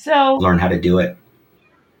 Yeah. So Learn how to do it.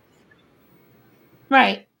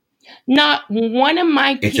 right. Not one of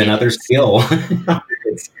my It's kids. another skill. I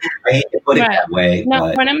hate to put it Right. that way, Not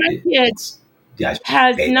but one of my kids yeah, I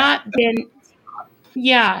has say not that. been.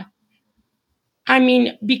 Yeah.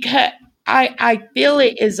 Because I feel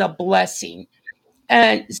it is a blessing.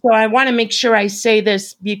 And so I want to make sure I say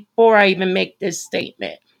this before I even make this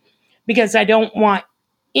statement, because I don't want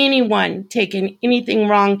anyone taking anything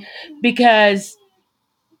wrong, because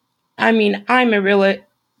I'm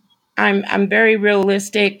very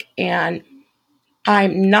realistic and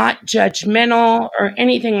I'm not judgmental or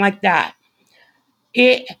anything like that.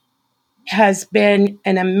 It has been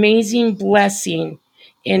an amazing blessing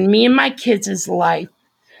in me and my kids' life.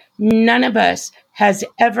 None of us has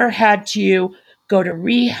ever had to go to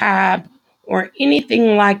rehab or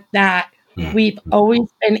anything like that. We've always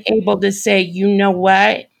been able to say, you know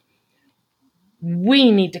what?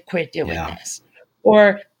 We need to quit doing Yeah. this.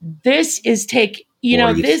 Or this is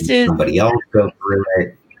Or you've this seen is somebody else go through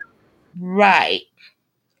it. right,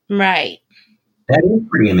 right. That is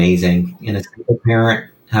pretty amazing in a single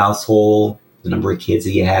parent household. The number of kids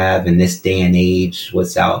that you have in this day and age,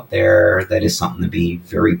 what's out there, that is something to be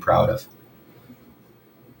very proud of.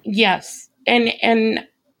 Yes. And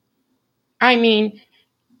I mean,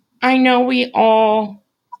 I know we all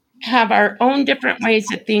have our own different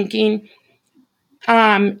ways of thinking,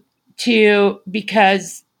 to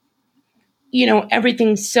because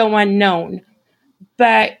everything's so unknown.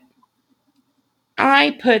 But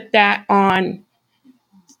I put that on,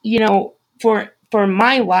 for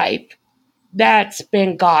my life, that's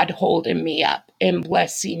been God holding me up and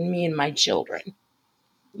blessing me and my children.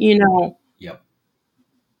 You know, Yep.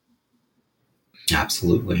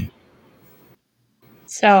 Absolutely.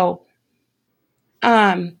 so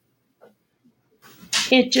um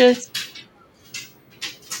it just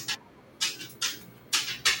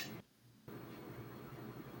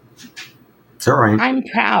It's all right. I'm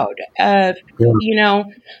proud of, Yeah. you know,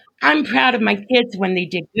 I'm proud of my kids when they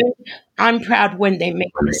did good. I'm proud when they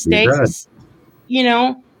make When they do good. mistakes. You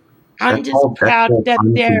know, I'm just That's proud called that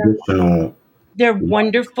unconditional they're love.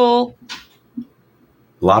 wonderful.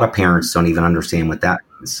 A lot of parents don't even understand what that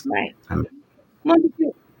means. Right. I mean,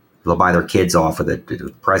 Wonderful. they'll buy their kids off with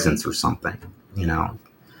the presents or something. You know,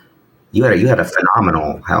 you had a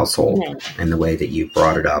phenomenal household Yeah. in the way that you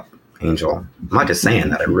brought it up, Angel. I'm not just saying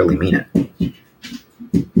that; I really mean it.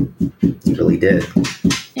 You really did.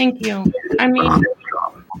 Thank you. I mean, Phenomenal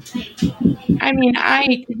job. I mean,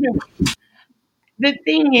 I. The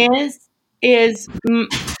thing is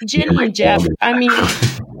Yeah, Jenny my and Jeff. dog. Is, I mean,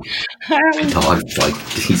 I my always, dog's like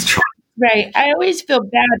he's trying. right. I always feel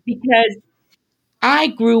bad because I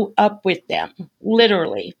grew up with them.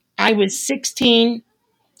 Literally, I was 16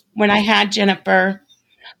 when I had Jennifer.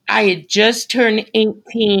 I had just turned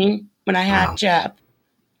 18 when I had Wow, Jeff.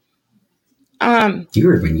 Um,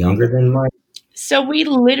 you're even younger than Mike. so we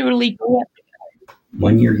literally grew up,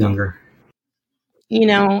 1 year younger.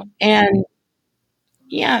 and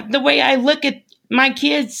yeah, the way I look at my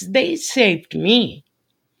kids, they saved me.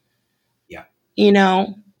 Yeah, You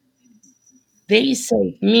know, they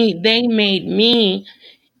saved me. They made me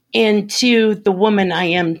into the woman I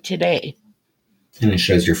am today. and it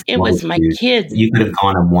shows your It was my fortitude. kids. You could have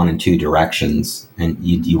gone in one and two directions, and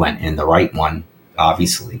you went in the right one,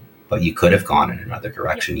 obviously. But you could have gone in another Yeah.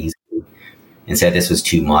 direction easily and said this was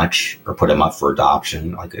too much, or put them up for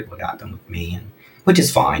adoption, like it would happen with me, and which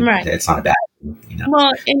is fine. Right. It's not a bad thing.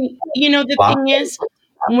 Well, and the Well, thing is,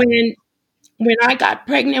 when I got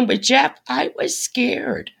pregnant with Jeff, I was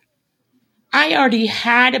scared. I already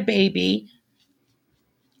had a baby.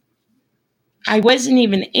 I wasn't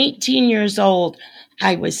even 18 years old.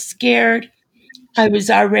 I was scared. I was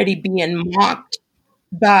already being mocked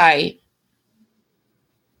by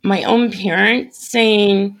my own parents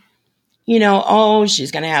saying, oh,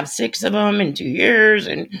 she's going to have 6 of them in 2 years.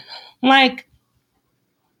 And like,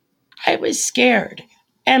 I was scared.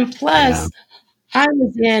 And yeah. plus, I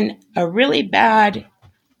was in a really bad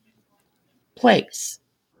place.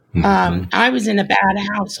 Mm-hmm. I was in a bad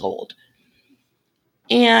household.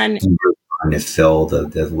 And You were trying to fill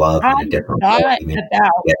the love I in a different way. thought Maybe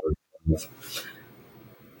about, get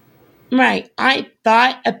right, I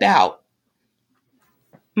thought about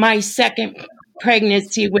my second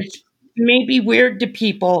pregnancy, which may be weird to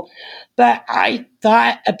people, but I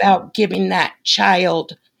thought about giving that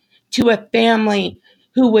child to a family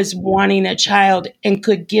who was wanting a child and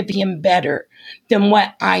could give him better than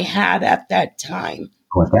what I had at that time.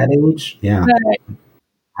 at that age, yeah, But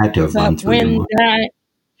I had to have run but through your mind.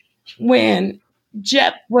 when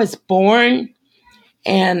Jeff was born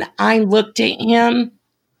and I looked at him,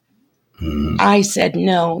 Mm. I said,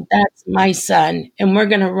 "No, that's my son, and we're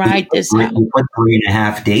going to You ride put this three, out." you put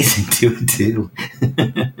 3.5 days into it too,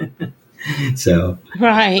 so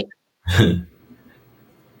Right.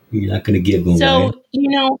 you're not going to give them away. So,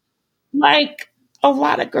 like a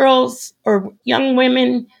lot of girls or young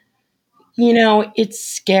women, it's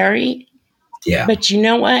scary, Yeah, but you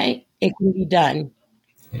know what? It can be done.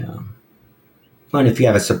 yeah. And if you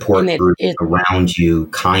have a And support group around you,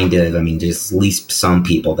 kind of, I mean, just at least some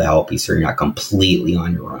people to help you, so you're not completely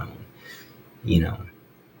on your own. You know,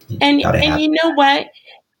 you and gotta and have. you know what?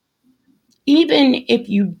 Even if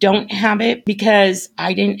you don't have it, because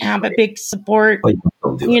I didn't have a big support, But you can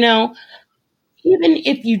still do you it. know, even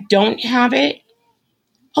if you don't have it,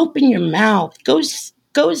 open your mouth. Go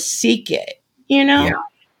seek it, you Yeah, know?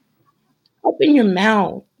 Open your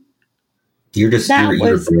mouth. You're That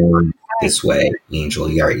was born this way, Angel.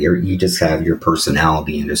 You just have your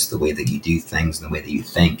personality, and just the way that you do things and the way that you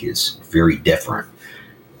think is very different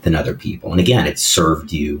than other people. And again, it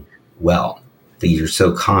served you well. That you're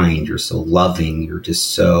so kind, you're so loving, you're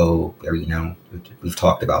just so, we've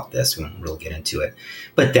talked about this, we won't really get into it.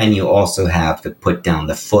 But then you also have to put down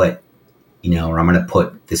the foot, or I'm going to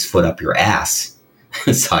put this foot up your ass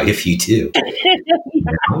side of you too.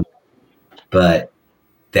 But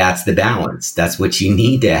that's the balance. That's what you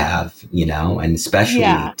need to have, and especially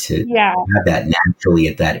to have that naturally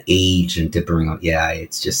at that age and to bring up,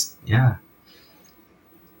 it's just, you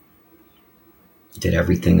did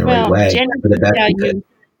everything the right way.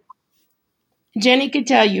 Jenny could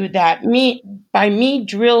tell you that by me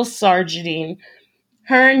drill sergeanting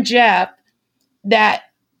her and Jeff, that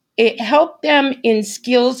it helped them in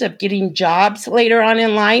skills of getting jobs later on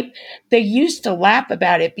in life. They used to laugh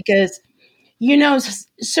about it because,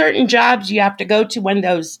 certain jobs you have to go to one of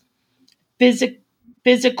those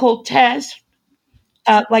physical tests,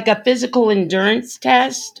 like a physical endurance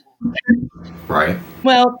test. Right.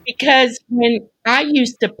 Well, because when I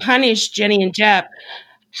used to punish Jenny and Jeff,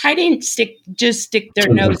 I didn't just stick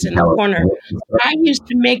their nose in the corner. I used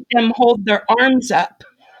to make them hold their arms up.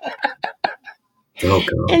 Oh,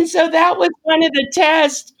 God. And so that was one of the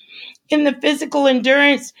tests in the physical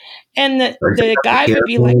endurance. And the guy would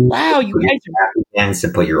be like, wow, you guys are... hands to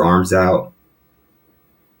put your arms out?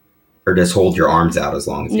 Or just hold your arms out as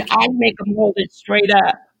long as you can? I'd make them hold it straight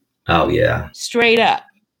up. Oh, yeah. Straight up.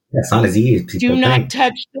 That's not as easy as people Do not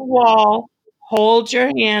touch the wall. Hold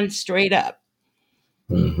your hands straight up.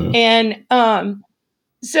 Mm-hmm. And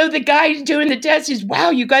so the guy doing the test is, wow,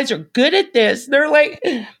 you guys are good at this. They're like,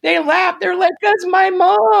 they laugh. They're like, that's my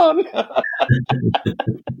mom.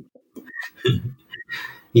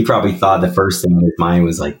 He probably thought the first thing in his mind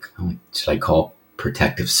was like, oh, should I call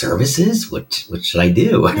protective services? What should I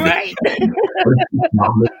do? Right. What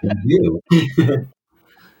mom do?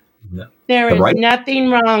 There is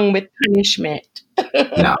nothing wrong with punishment.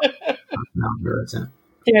 No, there isn't.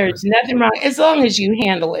 There's nothing wrong as long as you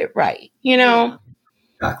handle it right.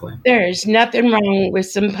 Exactly. There's nothing wrong with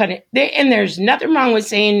some punishment, and there's nothing wrong with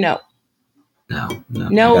saying no.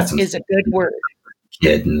 No is a good word.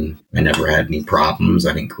 Kid, and I never had any problems.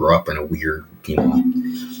 I didn't grow up in a weird,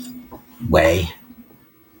 way.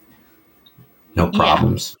 No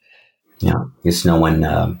problems. Just no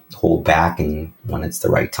one hold back, and when it's the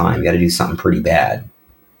right time, you got to do something pretty bad.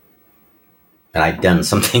 And I'd done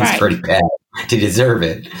some things pretty bad to deserve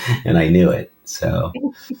it, and I knew it. So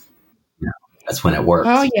that's when it works.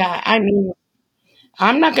 Oh yeah, I mean,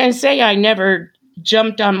 I'm not going to say I never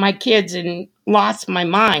jumped on my kids and lost my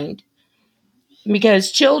mind,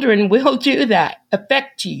 because children will do that,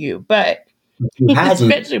 affect you, but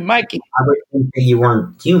especially my kids. I would think that you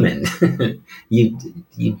weren't human. you'd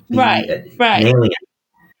be right. An alien.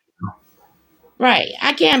 Right.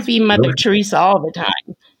 I can't be Mother Teresa all the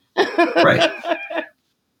time. Right.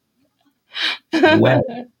 Well,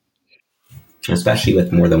 especially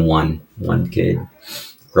with more than one kid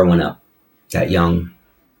growing up that young.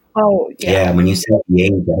 Oh, yeah. Yeah, when you said the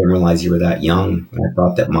age, I didn't realize you were that young. I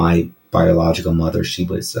thought that my biological mother, she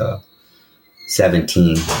was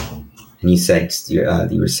 17. And you said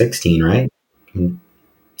you were 16, right?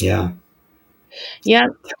 Yeah. Yeah,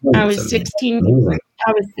 I was 16. Amazing.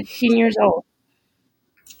 I was 16 years old.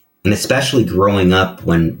 And especially growing up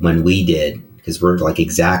when we did, because we're like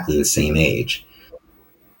exactly the same age.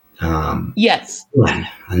 Yes. And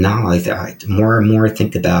now more and more I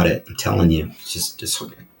think about it, I'm telling you, it's just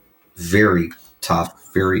very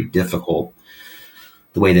tough, very difficult.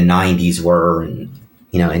 The way the 90s were, and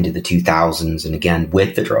into the 2000s, and again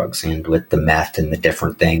with the drugs and with the meth and the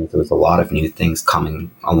different things, there was a lot of new things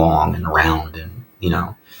coming along and around, and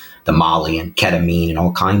the Molly and ketamine and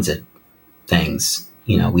all kinds of things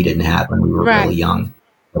we didn't have when we were really young.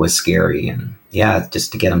 It was scary, and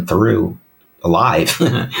just to get them through alive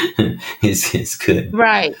is good.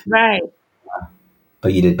 Right.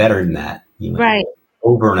 But you did better than that. You went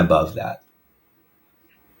over and above that.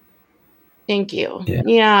 Thank you.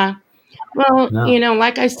 Yeah. Well,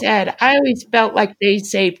 like I said, I always felt like they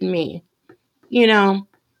saved me.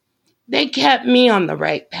 They kept me on the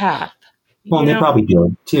right path. Well, they probably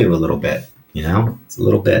did too, a little bit. It's a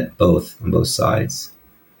little bit both on both sides.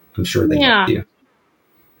 I'm sure they helped you.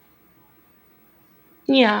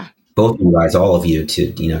 Yeah. Both of you guys, all of you,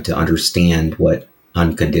 to understand what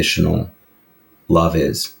unconditional love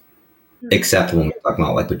is. Except when we're talking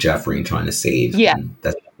about like with Jeffery and trying to save. Yeah.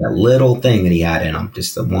 That little thing that he had in him,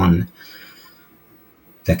 just the one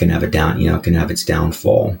that can have can have its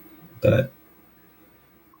downfall. But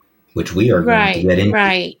which we are going to Right, get into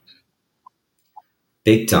right.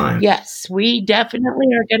 big time. Yes, we definitely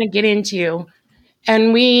are going to get into,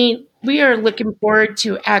 and we are looking forward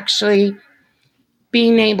to actually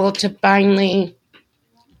being able to finally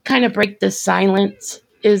kind of break the silence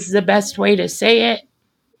is the best way to say it,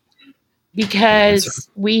 That's right. because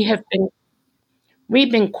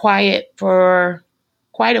we've been quiet for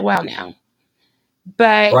quite a while now. Or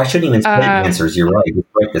I But shouldn't even say answers. You're right. You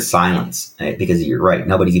break the silence because you're right.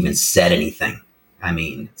 Nobody's even said anything. I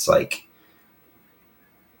mean, it's like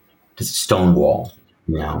just stonewall,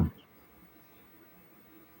 you know,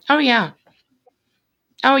 oh yeah,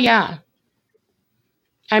 oh yeah.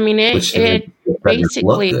 I mean which to me it doesn't look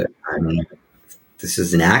basically, good. I mean, this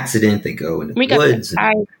is an accident. They go into the we got the woods and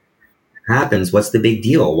guy, it happens. What's the big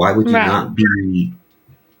deal? Why would you right, not be?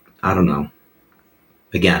 I don't know.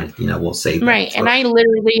 Again, we'll save right. that And for. I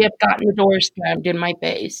literally have gotten the door slammed in my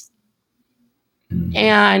face. Mm.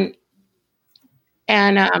 And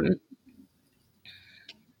and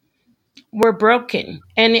we're broken.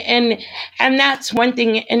 And that's one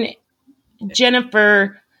thing. And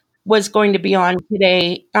Jennifer was going to be on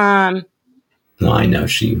today. No, I know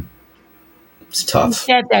it's She tough.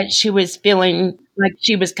 said that she was feeling like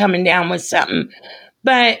she was coming down with something.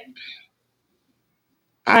 But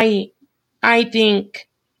I I think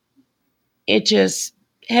it just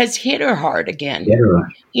has hit her hard again. Get her.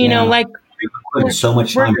 Yeah. Like You're putting so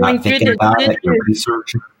much we're time going not through thinking this. about This it. You're is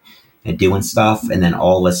researching and doing stuff, and then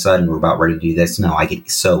all of a sudden we're about ready to do this. No, I could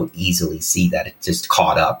so easily see that it just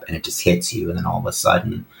caught up and it just hits you, and then all of a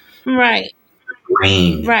sudden, right,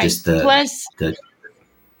 brain, right. just the Plus, the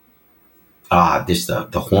just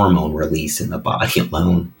the hormone release in the body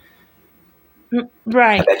alone. I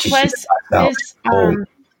right. bet you she Plus passed out this cold.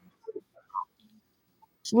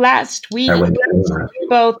 last I week, wouldn't do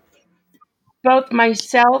that. both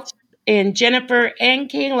myself and Jennifer and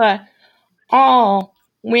Kayla all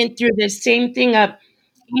went through the same thing of,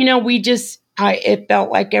 we just, it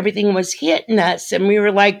felt like everything was hitting us and we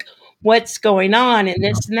were like, what's going on and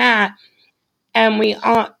this and that. And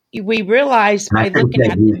we realized And I by think looking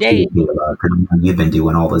that at the you too, date, because you've been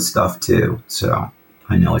doing all this stuff too. So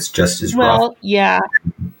I know it's just as rough. well, yeah.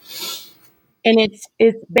 And it's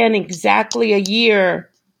been exactly a year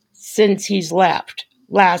since he's left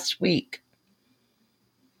last week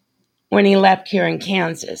when he left here in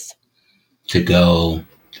Kansas. To go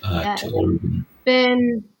Yeah, to it's Oregon.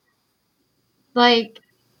 been like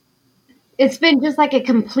it's been just like a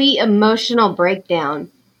complete emotional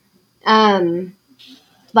breakdown. Um,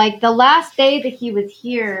 like the last day that he was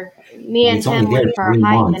here, me and He's only him there went for a 3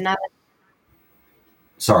 hike, months. and I was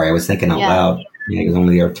Sorry, I was thinking out yeah, loud. Yeah, he was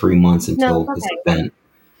only there 3 months no, until it's this okay, event.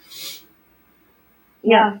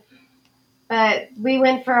 yeah. But we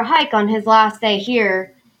went for a hike on his last day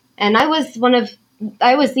here, and I was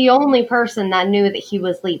the only person that knew that he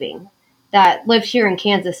was leaving, that lived here in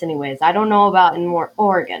Kansas, anyways. I don't know about in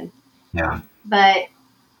Oregon, Yeah. but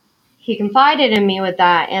he confided in me with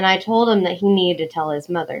that, and I told him that he needed to tell his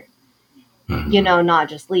mother, Mhm. not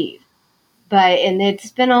just leave. And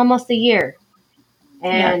it's been almost a year,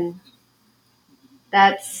 Yeah. and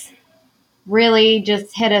that's really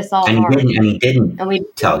just hit us all And he hard. didn't. And he didn't And we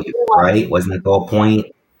tell you, realized, right? Wasn't that the whole point?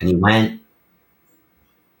 And he went.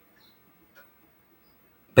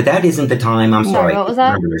 But that isn't the time. I'm sorry, sorry. what was that?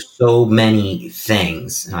 Remember, there's so many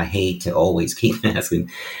things, and I hate to always keep asking.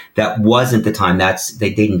 That wasn't the time.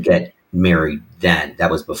 They didn't get married then. That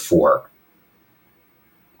was before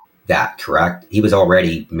that. Correct? He was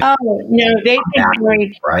already Oh no, they've been back,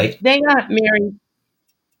 married. right? They got married.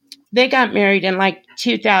 They got married in like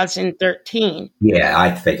 2013. Yeah,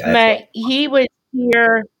 I think. But he was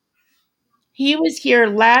here. He was here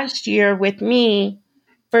last year with me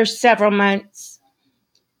for several months,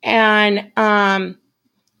 and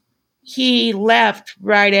he left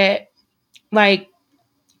right at like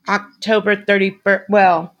October 31st.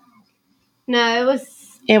 Well, No,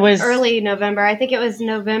 it was early November. I think it was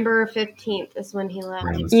November 15th is when he left.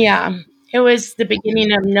 yeah, it was the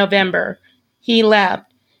beginning of November. He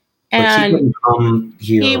left, But she and couldn't come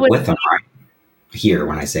he here was with him, right? Here,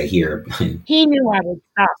 when I say here, he knew I would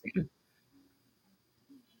stop him,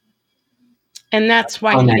 and that's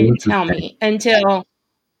why find he that didn't tell interesting. me until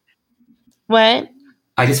what?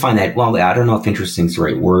 I just find that, well, I don't know if interesting is the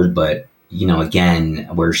right word, but again,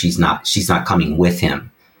 where she's not coming with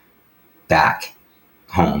him back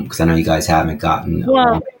home, because I know you guys haven't gotten Well,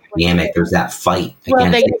 along dynamic. There's that fight well,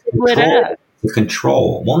 again. they split up. The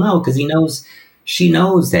control. Well, no, because she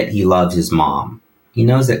knows that he loves his mom. He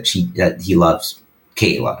knows that he loves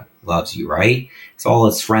Kayla, loves you, right? It's all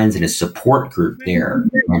his friends and his support group there,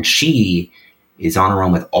 and she is on her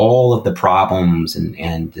own with all of the problems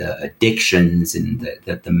and addictions and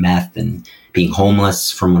the meth and being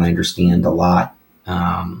homeless, from what I understand, a lot,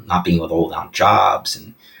 not being able to hold down jobs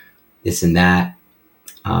and this and that.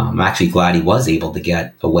 I'm actually glad he was able to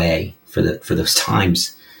get away for those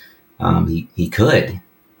times. He could.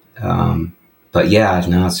 But yeah,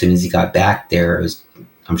 no, as soon as he got back there, it was,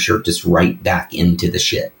 I'm sure, just right back into the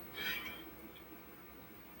shit.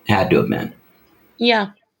 Had to have been.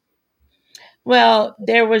 Yeah. Well,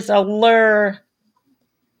 there was a lure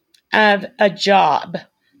of a job.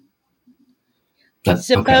 Okay.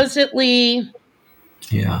 Supposedly,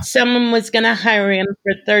 Yeah. someone was going to hire him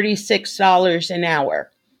for $36 an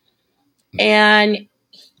hour. And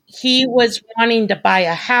he was wanting to buy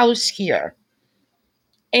a house here.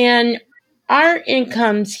 And our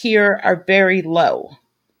incomes here are very low.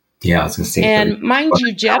 Yeah, I was going to say. And mind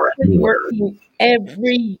you, Jeff was working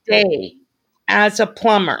every day as a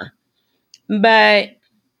plumber, but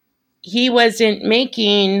he wasn't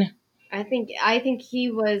making. I think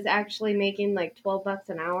he was actually making like $12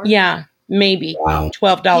 an hour. Yeah, maybe $12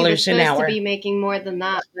 He was an supposed hour. to be making more than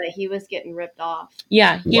that, but he was getting ripped off.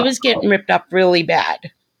 Yeah, he was getting ripped off really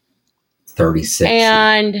bad. 36.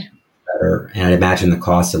 And better. And I'd imagine the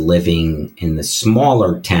cost of living in the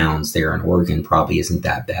smaller towns there in Oregon probably isn't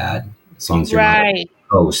that bad, as long as you're not on the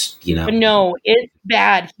coast, you know. But no, it's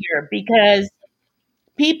bad here because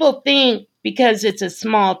people think because it's a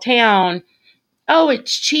small town, oh,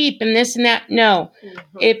 it's cheap and this and that. No.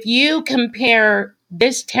 Mm-hmm. If you compare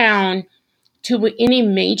this town to any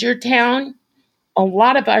major town, a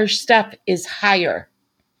lot of our stuff is higher.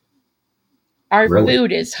 Our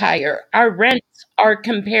food is higher. Our rents are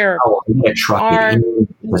comparable. Our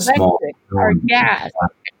electric, our gas.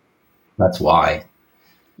 That's why.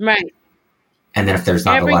 Right. And then if there's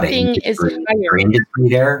not everything a lot of industry, is higher. Industry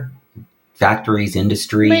there, factories,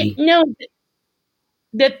 industry. But no,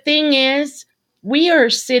 the thing is, we are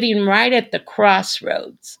sitting right at the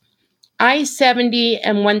crossroads, I-70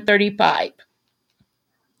 and 135.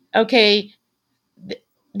 Okay,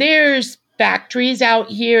 there's factories out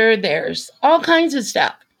here, there's all kinds of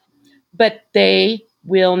stuff, but they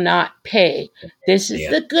will not pay. This is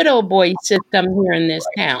the good old boy system here in this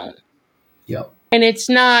town. Yep. And it's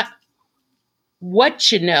not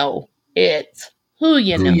what you know, it's who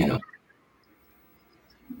you know.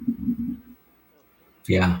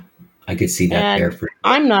 Yeah, I could see that and there.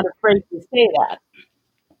 I'm not afraid to say that.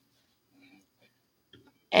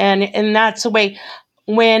 And that's the way.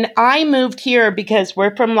 When I moved here, because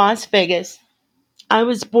we're from Las Vegas, I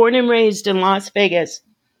was born and raised in Las Vegas.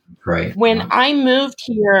 Right. When I moved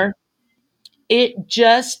here, it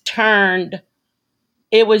just turned.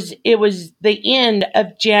 It was the end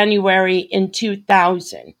of January in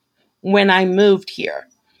 2000 when I moved here.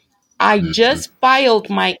 I just filed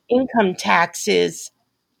my income taxes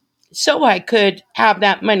so I could have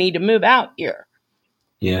that money to move out here.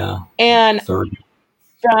 Yeah. And from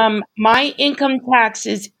my income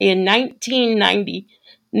taxes in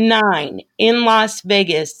 1999 in Las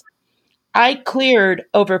Vegas, I cleared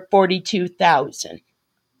over $42,000.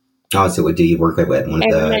 Oh, so what do you work at one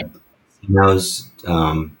of the casinos?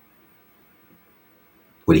 What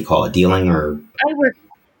do you call it? Dealing or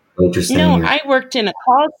waitressing? No, I worked in a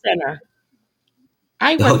call center.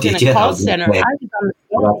 I worked in a call center. I was on the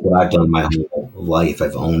phone. That's what I've done my whole life.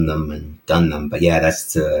 I've owned them and done them. But yeah,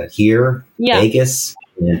 that's here, Vegas,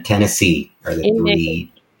 and Tennessee are the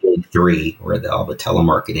big three where all the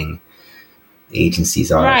telemarketing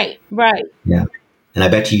agencies are. Right. Yeah. And I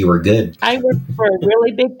bet you were good. I worked for a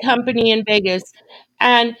really big company in Vegas.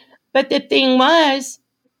 But the thing was,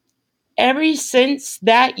 ever since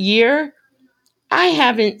that year, I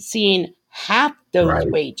haven't seen half those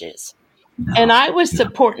wages. No, and I was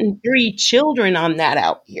supporting 3 children on that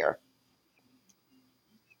out here.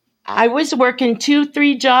 I was working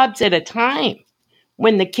 2-3 jobs at a time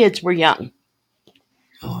when the kids were young.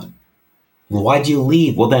 Well, why'd you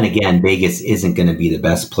leave? Well, then again, Vegas isn't going to be the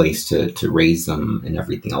best place to raise them and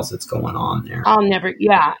everything else that's going on there. I'll never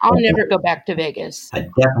go back to Vegas. I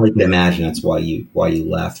definitely could imagine that's why you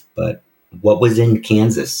left. But what was in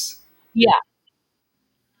Kansas? Yeah.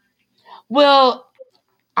 Well,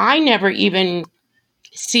 I never even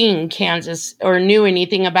seen Kansas or knew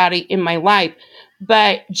anything about it in my life.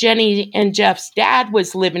 But Jenny and Jeff's dad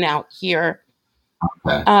was living out here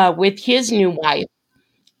with his new wife.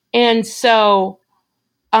 And so,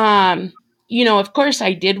 of course,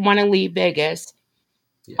 I did want to leave Vegas.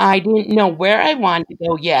 Yeah. I didn't know where I wanted to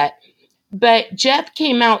go yet. But Jeff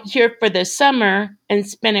came out here for the summer and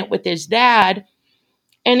spent it with his dad.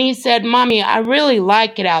 And he said, Mommy, I really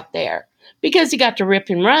like it out there. Because he got to rip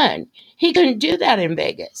and run. He couldn't do that in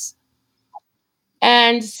Vegas.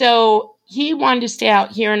 And so he wanted to stay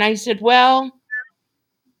out here. And I said, well,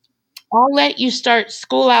 I'll let you start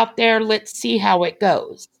school out there. Let's see how it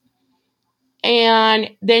goes.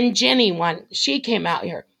 And then Jenny she came out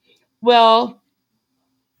here. Well,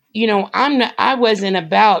 I wasn't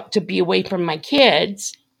about to be away from my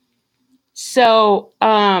kids. So,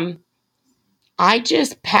 I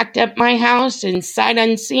just packed up my house and sight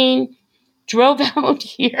unseen drove out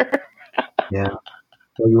here. Yeah.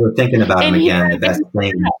 Well, you were thinking about him And here again. The I've best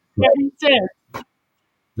been thing, ever since.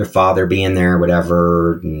 their father being there,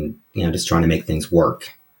 whatever, and just trying to make things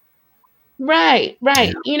work. Right.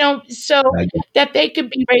 So I get- that they could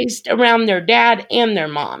be raised around their dad and their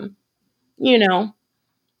mom, you know.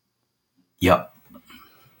 Yep.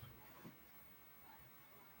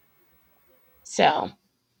 So,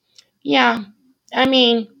 yeah. I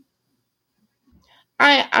mean,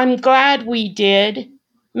 I'm glad we did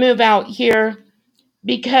move out here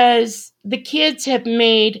because the kids have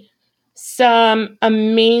made some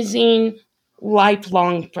amazing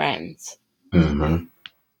lifelong friends. Mm-hmm.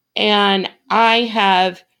 And I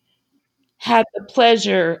have had the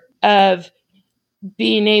pleasure of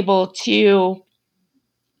being able to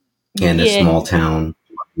And a get, small town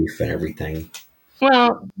life and everything.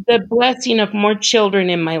 well, the blessing of more children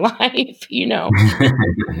in my life, Yeah,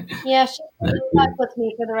 she's That's stuck good. with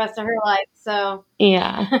me for the rest of her life. So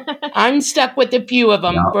Yeah. I'm stuck with a few of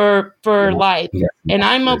them Yeah. for life, Yeah. and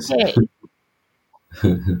I'm Yes. okay.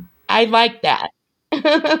 I like that.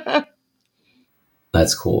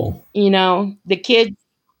 That's cool. The kids,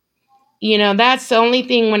 that's the only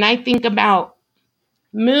thing when I think about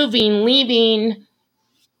moving, leaving.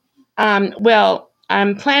 Well,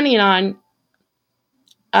 I'm planning on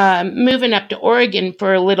moving up to Oregon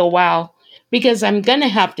for a little while because I'm going to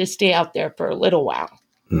have to stay out there for a little while.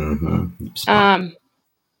 Mm-hmm. Smart.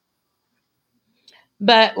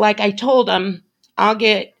 But like I told them, I'll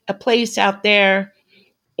get a place out there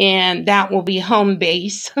and that will be home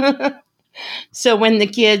base. So when the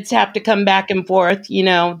kids have to come back and forth,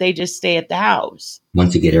 they just stay at the house.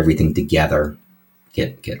 Once you get everything together,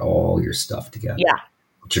 get all your stuff together. Yeah.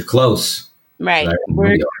 But you're close. Right.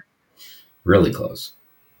 Right? Really close.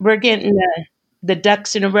 We're getting the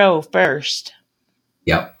ducks in a row first.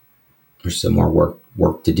 Yep. There's some more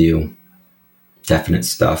work to do. Definite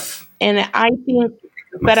stuff. And I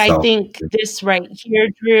think this right here,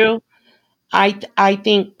 Drew, I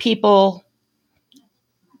think people,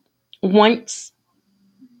 once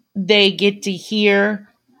they get to hear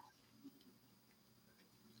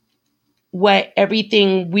what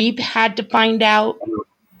everything we've had to find out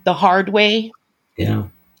the hard way, Yeah.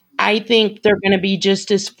 I think they're going to be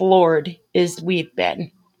just as floored as we've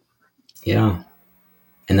been. Yeah.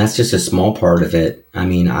 And that's just a small part of it. I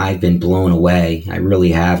mean, I've been blown away. I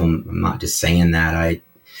really have. I'm not just saying that. I've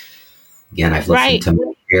listened to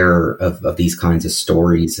my share of these kinds of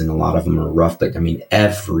stories, and a lot of them are rough. But I mean,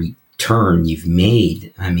 every turn you've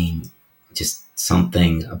made, I mean, just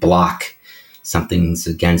a block, something's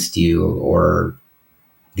against you, or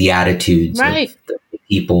the attitudes of the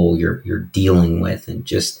people you're dealing with, and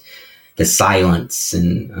just the silence.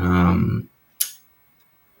 And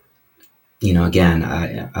again,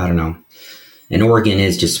 I don't know. And Oregon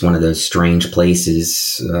is just one of those strange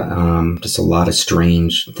places. Just a lot of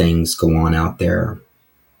strange things go on out there,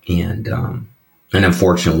 and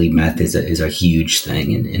unfortunately, meth is a huge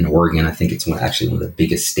thing in Oregon. I think it's actually one of the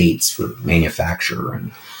biggest states for manufacture,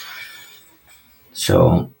 and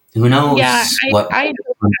so who knows what.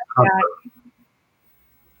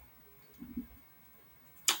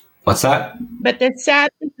 What's that? But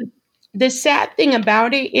the sad thing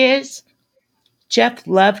about it is Jeff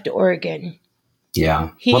loved Oregon.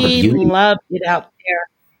 Yeah. He loved it out there.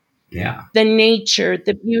 Yeah. The nature,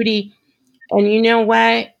 the beauty. And you know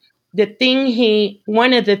what?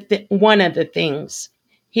 One of the things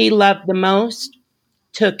he loved the most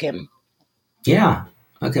took him. Yeah.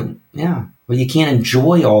 Okay. Yeah. Well, you can't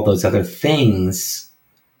enjoy all those other things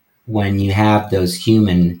when you have those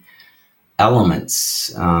human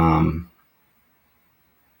elements,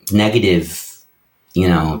 negative,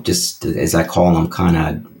 just as I call them,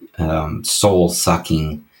 kind of soul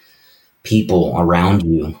sucking people around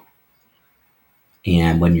you.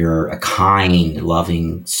 And when you're a kind,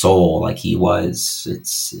 loving soul like he was,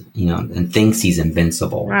 it's, and thinks he's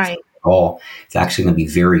invincible. Right. It's actually going to be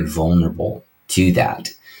very vulnerable to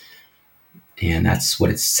that. And that's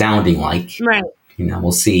what it's sounding like. Right.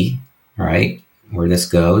 We'll see, right, where this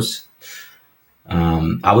goes.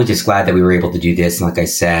 I was just glad that we were able to do this. And like I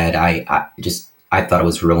said, I thought it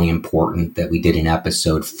was really important that we did an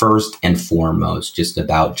episode first and foremost just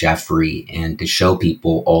about Jeffery, and to show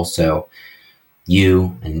people also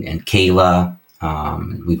you and Kayla,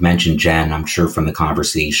 We've mentioned Jen. I'm sure from the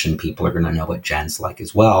conversation, people are going to know what Jen's like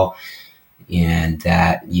as well, and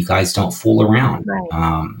that you guys don't fool around.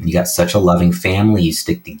 Right. You got such a loving family. You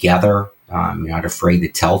stick together. You're not afraid to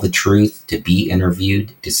tell the truth, to be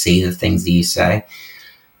interviewed, to say the things that you say.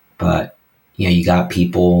 But you got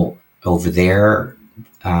people over there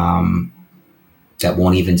that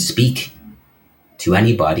won't even speak to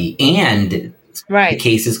anybody, and the Right.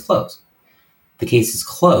 case is closed. The case is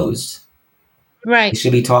closed. You Right.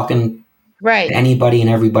 should be talking to Right. anybody and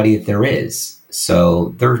everybody that there is.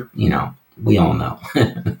 So they're, we all know.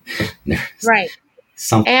 There's Right.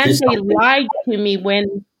 And they something. lied to me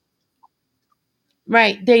when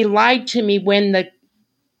they lied to me when the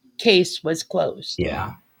case was closed.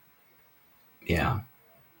 Yeah. Yeah.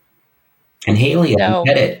 And Haley, I So,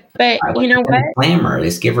 get it. but I you would know what? blame her.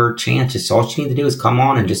 Just give her a chance. Just all she needs to do is come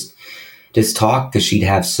on and just talk, because she'd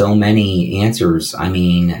have so many answers. I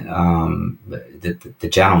mean, the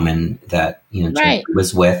gentleman that Right. Jeffery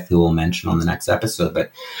was with, who we'll mention on the next episode, but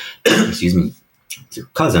excuse me, it's your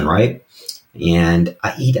cousin, right? And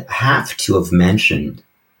he'd have to have mentioned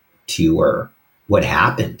to her what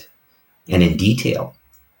happened, and in detail,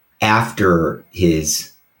 after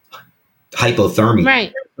his hypothermia.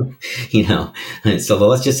 Right. So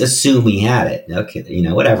let's just assume he had it. Okay,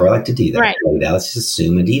 whatever. I like to do that. Right. Let's just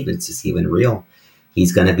assume it's just even real.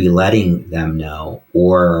 He's going to be letting them know,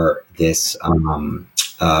 or this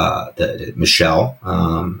the Michelle,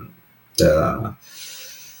 the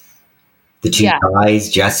two Yeah. guys,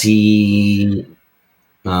 Jesse.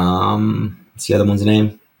 What's the other one's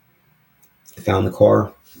name? They found the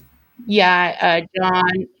car. Yeah.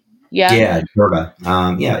 John. Yeah. Yeah, Jorda.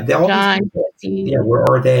 Yeah, all these John. people. Jesse. Yeah, where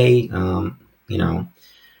are they? Why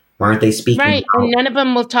aren't they speaking Right. out? And none of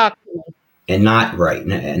them will talk to me. And not right,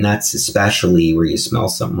 and that's especially where you smell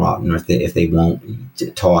something rotten, or if they won't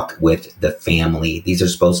talk with the family. These are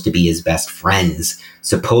supposed to be his best friends,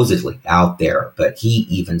 supposedly out there, but he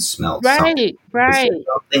even smelled something. Right.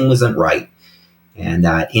 Something wasn't right, and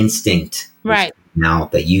that instinct, Right. now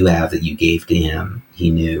that you have, that you gave to him,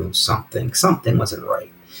 he knew something wasn't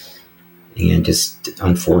right, and just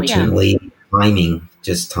unfortunately, timing.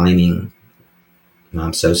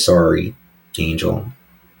 I'm so sorry, Angel.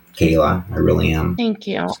 Kayla, I really am. Thank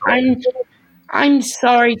you. I'm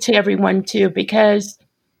sorry to everyone too, because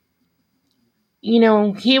he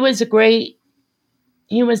was a great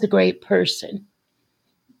person.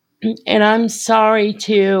 And I'm sorry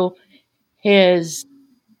to his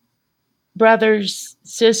brothers,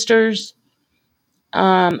 sisters,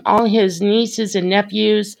 all his nieces and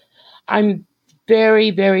nephews. I'm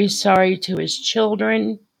very, very sorry to his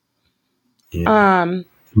children. Yeah.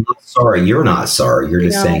 I'm not sorry. You're not sorry. You're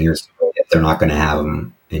just saying you're sorry that they're not going to have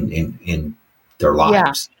them in their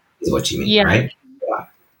lives. Yeah. Is what you mean, right? Yeah.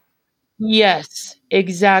 Yes,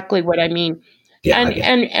 exactly what I mean. Yeah.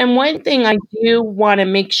 And one thing I do want to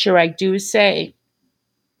make sure I do say,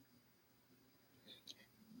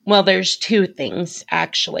 well, there's two things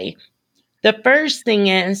actually. The first thing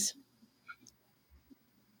is,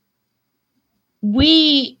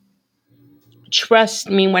 we, trust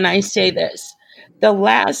me when I say this, the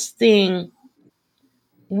last thing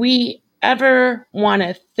we ever want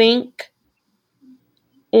to think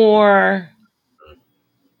or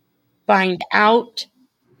find out,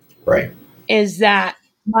 right, is that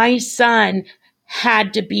my son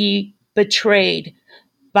had to be betrayed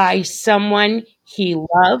by someone he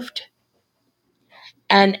loved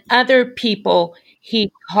and other people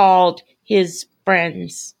he called his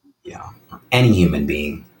friends. Yeah. Any human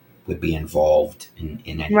being would be involved in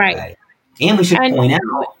any way. And we should point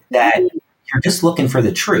out that you're just looking for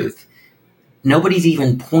the truth. Nobody's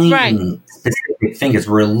even pointing specific fingers.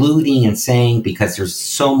 We're alluding and saying, because there's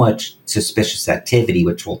so much suspicious activity,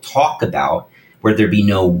 which we'll talk about, where there'd be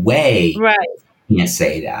no way you can't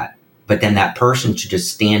say that. But then that person should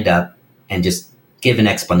just stand up and just give an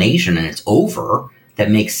explanation, and it's over. That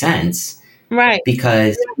makes sense. Right.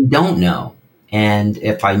 Because you don't know. And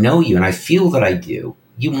if I know you, and I feel that I do,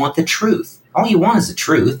 you want the truth. All you want is the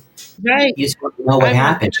truth. Right. You just want to know what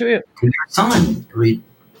happened to your son,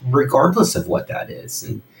 regardless of what that is.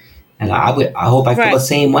 And I hope I feel the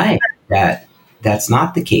same way, that that's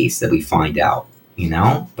not the case, that we find out,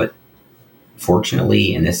 but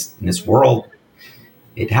fortunately in this world,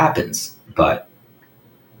 it happens. But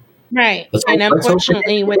and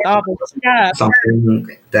unfortunately, with all the stuff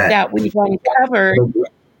that we've uncovered,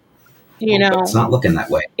 it's not looking that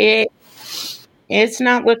way. It's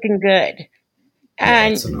not looking good.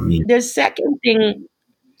 And the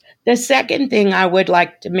second thing I would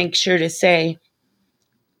like to make sure to say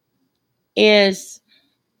is,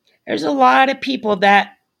 there's a lot of people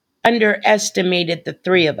that underestimated the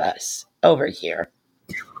three of us over here.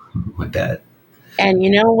 I bet. And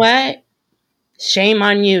you know what? Shame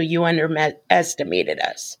on you. You underestimated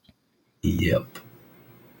us Yep.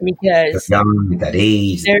 They're because young, at that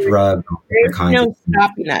age, the there's drug, all different kinds of no things.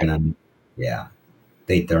 stopping us. Yeah.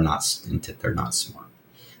 They're not smart.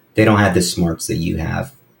 They don't have the smarts that you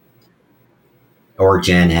have or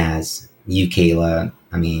Jen has. You, Kayla.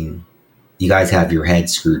 I mean, you guys have your head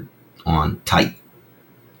screwed on tight.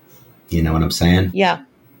 You know what I'm saying? Yeah.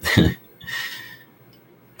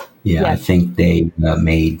 Yeah, I Yeah. think they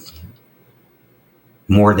made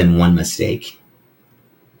more than one mistake,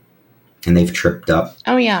 and they've tripped up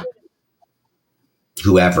Oh, yeah.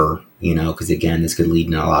 whoever, because again, this could lead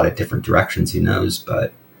in a lot of different directions. Who knows?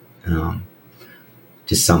 But um,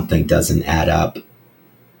 just something doesn't add up.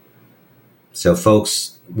 So,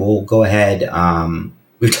 folks, we'll go ahead.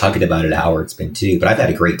 We're talking about an hour. It's been 2, but I've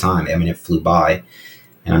had a great time. I mean, it flew by,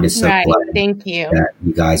 and I'm just so Right. glad Thank you. that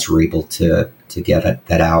you guys were able to get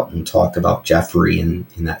that out and talk about Jeffrey in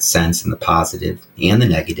that sense, and the positive and the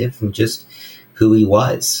negative, and just who he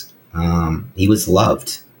was. He was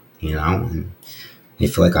loved, and I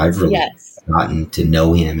feel like I've really gotten to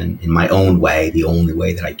know him in my own way, the only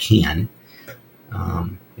way that I can.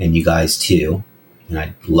 And you guys too. And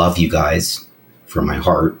I love you guys from my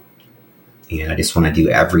heart. And I just want to do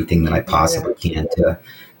everything that I possibly can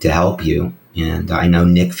to help you. And I know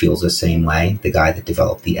Nick feels the same way, the guy that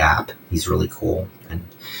developed the app. He's really cool. And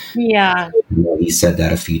yeah, he said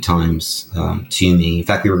that a few times to me. In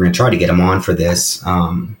fact, we were going to try to get him on for this,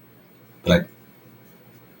 but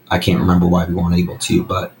I can't remember why we weren't able to.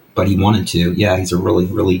 But he wanted to. Yeah, he's a really,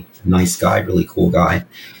 really nice guy, really cool guy.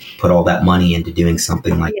 Put all that money into doing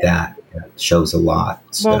something like that. That shows a lot.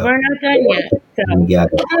 So, well, we're not done yet. So. Yeah,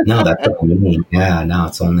 no, that's what I mean. Yeah, no,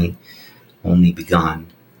 it's only begun.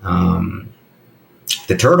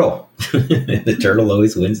 The turtle. The turtle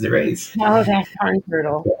always wins the race. Oh, that darn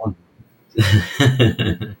turtle.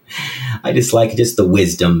 I just like the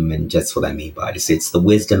wisdom, and just what I mean by it's the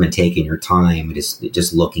wisdom and taking your time, and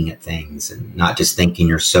just looking at things, and not just thinking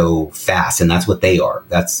you're so fast. And that's what they are.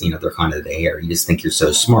 That's they're kind of the air. You just think you're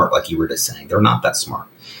so smart, like you were just saying. They're not that smart.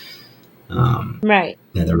 Right.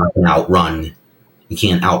 They're not going to outrun. You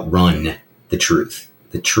can't outrun the truth.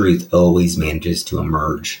 The truth always manages to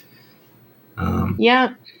emerge.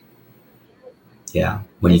 Yeah. Yeah.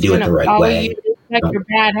 When you do it the right way. You just like your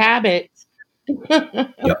bad habits.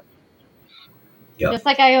 Yep. Just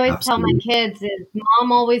like I always tell my kids, is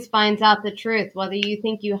mom always finds out the truth, whether you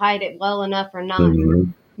think you hide it well enough or not.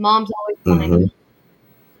 Mm-hmm. Mom's always finding it.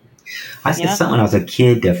 I said something when I was a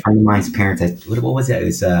kid. A friend of mine's parents. What was it? It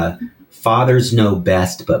was fathers know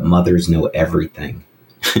best, but mothers know everything.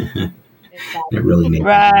 Exactly. It really made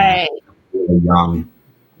me really young.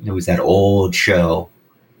 It was that old show,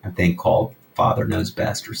 I think, called Father Knows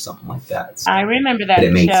Best or something like that. So, I remember that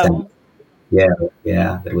it made show. Sense.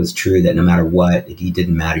 Yeah, that it was true that no matter what, it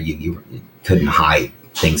didn't matter. You couldn't hide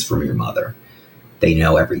things from your mother. They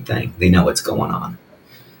know everything. They know what's going on.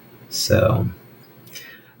 So,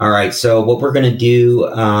 all right. So what we're going to do,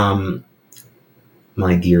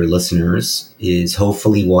 my dear listeners, is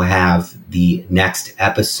hopefully we'll have the next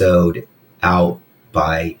episode out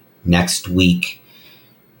by next week.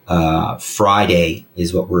 Friday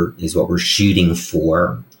is what we're shooting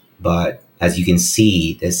for, but as you can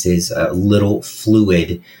see, this is a little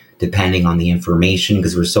fluid depending on the information,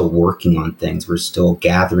 because we're still working on things. We're still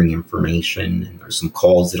gathering information, and there's some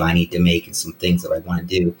calls that I need to make and some things that I want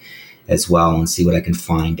to do as well, and see what I can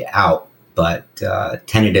find out. But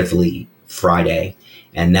tentatively Friday,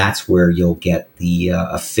 and that's where you'll get the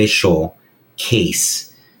official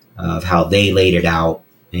case of how they laid it out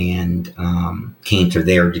and came to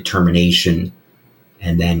their determination,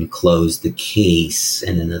 and then close the case.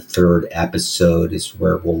 And then the third episode is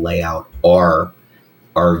where we'll lay out our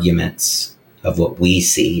arguments of what we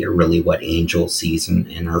see, or really what Angel sees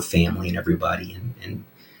in her family and everybody, and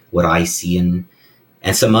what I see, and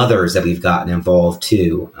some others that we've gotten involved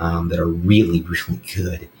too, that are really, really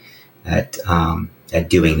good at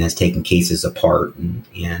doing this, taking cases apart and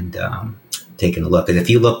taking a look. And if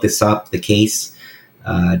you look this up, the case,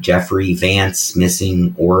 Jeffery Vance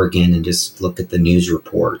missing Oregon, and just look at the news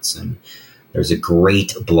reports, and there's a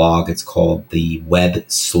great blog. It's called the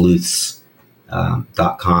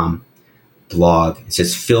websleuths.com blog. It's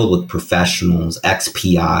just filled with professionals,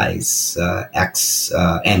 ex-PIs,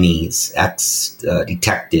 ex-MEs,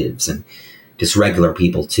 ex-detectives, and just regular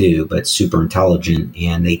people too, but super intelligent,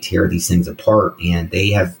 and they tear these things apart, and they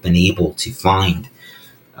have been able to find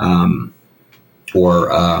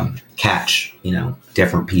or catch,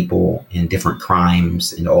 different people in different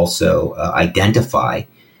crimes, and also identify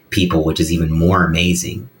people, which is even more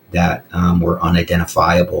amazing, that were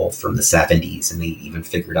unidentifiable from the 70s, and they even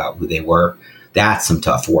figured out who they were. That's some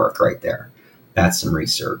tough work right there. That's some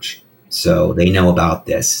research. So they know about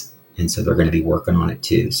this, and so they're going to be working on it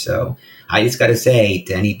too. So I just got to say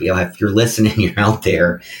to anybody, if you're listening, you're out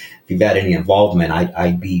there, if you've had any involvement,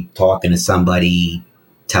 I'd be talking to somebody,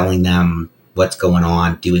 telling them what's going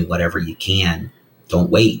on, doing whatever you can. Don't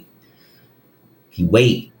wait. If you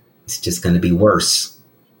wait, it's just going to be worse.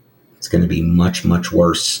 It's going to be much, much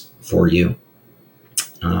worse for you.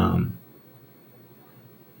 And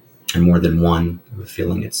more than one. I have a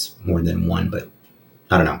feeling it's more than one, but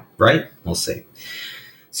I don't know, right? We'll see.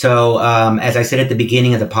 So, as I said at the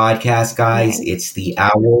beginning of the podcast, guys, Right. it's the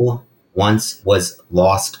Owl Once Was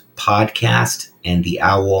Lost podcast and the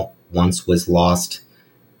Owl Once Was Lost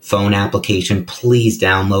phone application. Please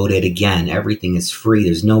download it. Again, everything is free.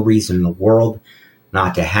 There's no reason in the world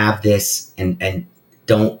not to have this, and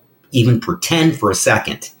don't even pretend for a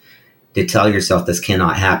second to tell yourself this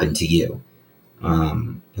cannot happen to you.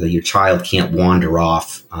 That your child can't wander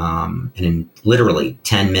off and in literally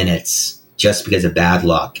 10 minutes just because of bad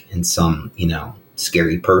luck and some,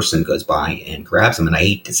 scary person goes by and grabs them. And I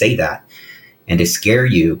hate to say that and to scare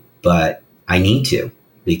you, but I need to,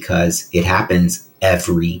 because it happens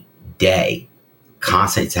every day.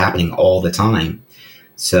 Constantly, it's happening all the time.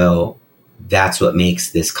 So that's what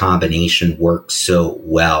makes this combination work so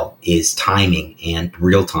well, is timing and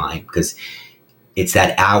real time, because it's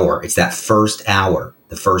that hour. It's that first hour,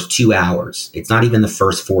 the first 2 hours. It's not even the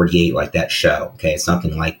first 48 like that show. Okay. It's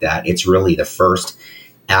nothing like that. It's really the first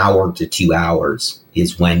hour to 2 hours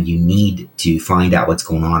is when you need to find out what's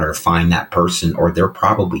going on, or find that person, or they're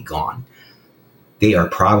probably gone. They are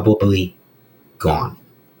probably gone.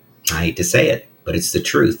 I hate to say it, but it's the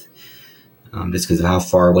truth. Just because of how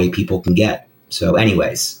far away people can get. So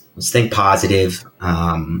anyways, let's think positive.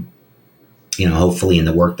 Hopefully in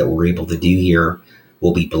the work that we're able to do here,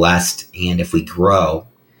 we'll be blessed. And if we grow,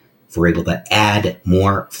 if we're able to add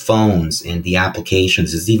more phones, and the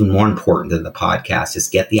applications is even more important than the podcast,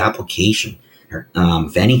 just get the application, or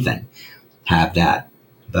if anything, have that.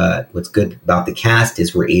 But what's good about the cast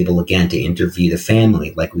is we're able, again, to interview the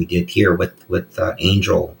family like we did here with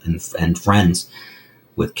Angel and friends,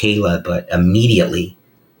 with Kayla, but immediately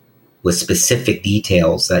with specific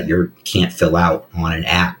details that you can't fill out on an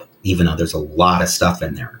app, even though there's a lot of stuff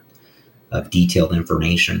in there of detailed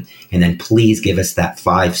information. And then please give us that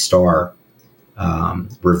 5-star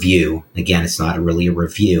review. Again, it's not really a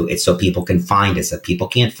review. It's so people can find us. If people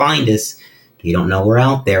can't find us, they don't know we're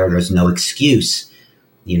out there. There's no excuse,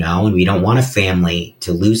 and we don't want a family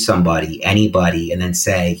to lose somebody, anybody, and then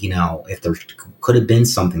say, if there could have been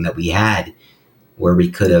something that we had where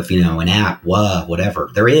we could have, an app,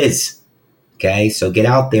 whatever. There is. Okay. So get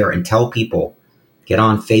out there and tell people, get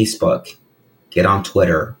on Facebook, get on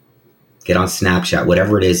Twitter, get on Snapchat,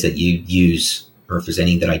 whatever it is that you use, or if there's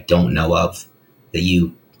any that I don't know of that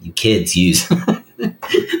you kids use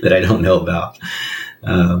that I don't know about.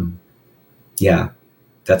 Yeah,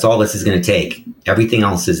 that's all this is going to take. Everything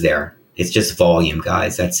else is there. It's just volume,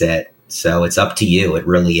 guys. That's it. So it's up to you. It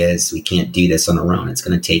really is. We can't do this on our own. It's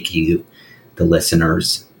going to take you, the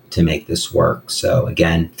listeners, to make this work. So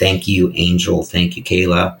again, thank you, Angel. Thank you,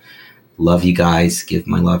 Kayla. Love you guys. Give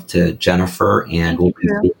my love to Jennifer, and we'll be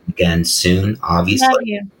speaking again soon, obviously. Love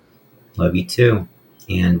you. Love you too.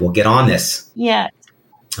 And we'll get on this. Yeah.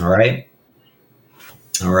 All right.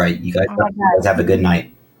 All right. You guys have a good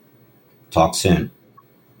night. Talk soon.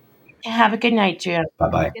 Have a good night, Drew.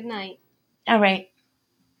 Bye-bye. Good night. All right.